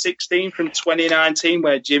 16 from 2019,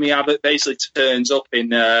 where Jimmy Abbott basically turns up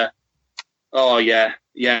in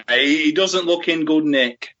he doesn't look in good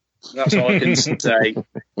nick. That's all I can say.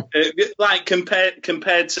 Like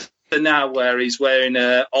compared to now, where he's wearing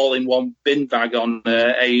all-in-one bin bag on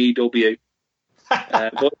AEW.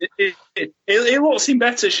 But he looks in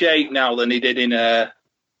better shape now than he did in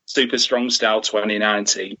Super Strong Style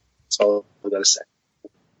 2019. That's all I've got to say.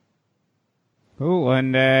 Cool.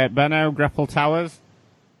 And Benno, Grapple Towers?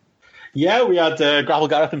 Yeah, we had Grapple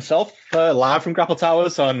Gareth himself live from Grapple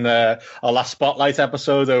Towers on our last Spotlight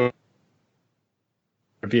episode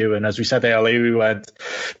review, and as we said earlier, we went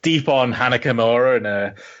deep on Hana Kimura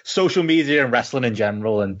and social media and wrestling in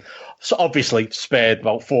general, and so obviously spared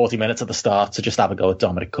about 40 minutes at the start to just have a go at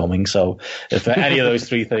Dominic Cummings. So if any of those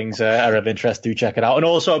three things are of interest, do check it out. And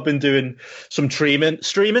also I've been doing some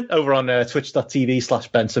streaming over on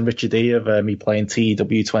twitch.tv/Benson Richard E of me playing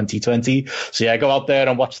TW 2020. So yeah, go out there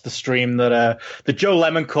and watch the stream that Joe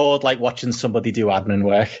Lemon called like watching somebody do admin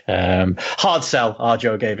work. Hard sell, our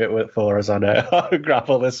Joe gave it for us on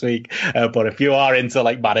Grapple this week. But if you are into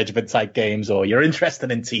like management type games or you're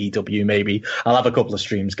interested in TW, maybe I'll have a couple of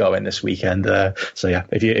streams going this weekend. So yeah,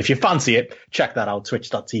 if you fancy it, check that out,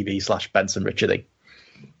 twitch.tv/Benson Richard E.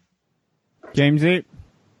 Jamesy?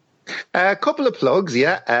 A couple of plugs,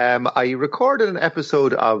 yeah. I recorded an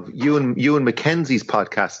episode of Ewan McKenzie's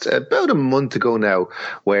podcast about a month ago now,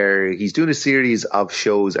 where he's doing a series of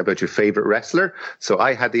shows about your favorite wrestler. So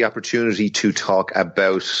I had the opportunity to talk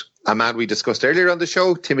about a man we discussed earlier on the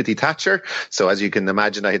show, Timothy Thatcher. So as you can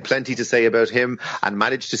imagine, I had plenty to say about him and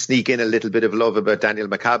managed to sneak in a little bit of love about Daniel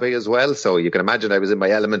Makabe as well. So you can imagine I was in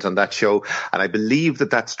my element on that show. And I believe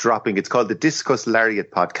that's dropping. It's called the Discuss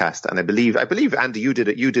Lariat podcast. And I believe, Andy, you did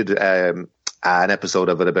it. You did an episode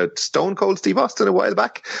of it about Stone Cold Steve Austin a while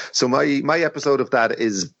back. So my episode of that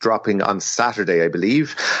is dropping on Saturday, I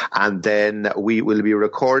believe. And then we will be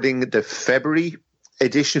recording the February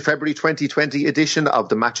 2020 edition of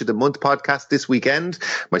the Match of the Month podcast this weekend.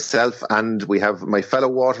 Myself and we have my fellow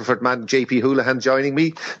Waterford man, JP Houlihan, joining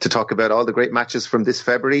me to talk about all the great matches from this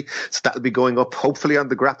February. So that'll be going up hopefully on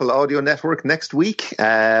the Grapple Audio Network next week.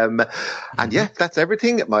 And yeah, that's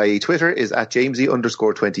everything. My Twitter is at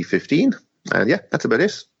Jamesy_2015. And yeah, that's about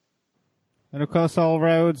it. And of course, all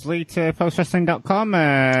roads lead to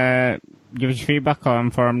postwrestling.com. Give us your feedback on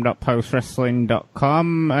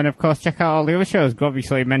forum.postwrestling.com. And of course, check out all the other shows.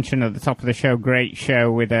 Obviously mentioned at the top of the show, great show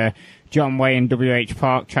with John Way and WH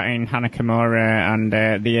Park chatting Hana Kimura and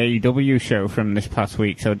the AEW show from this past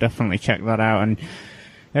week. So definitely check that out. And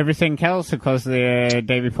everything else, of course, the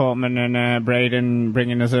Davey Portman and Braden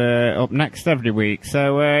bringing us up next every week.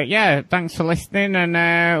 So yeah, thanks for listening, and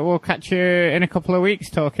we'll catch you in a couple of weeks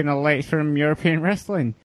talking all the latest from European wrestling.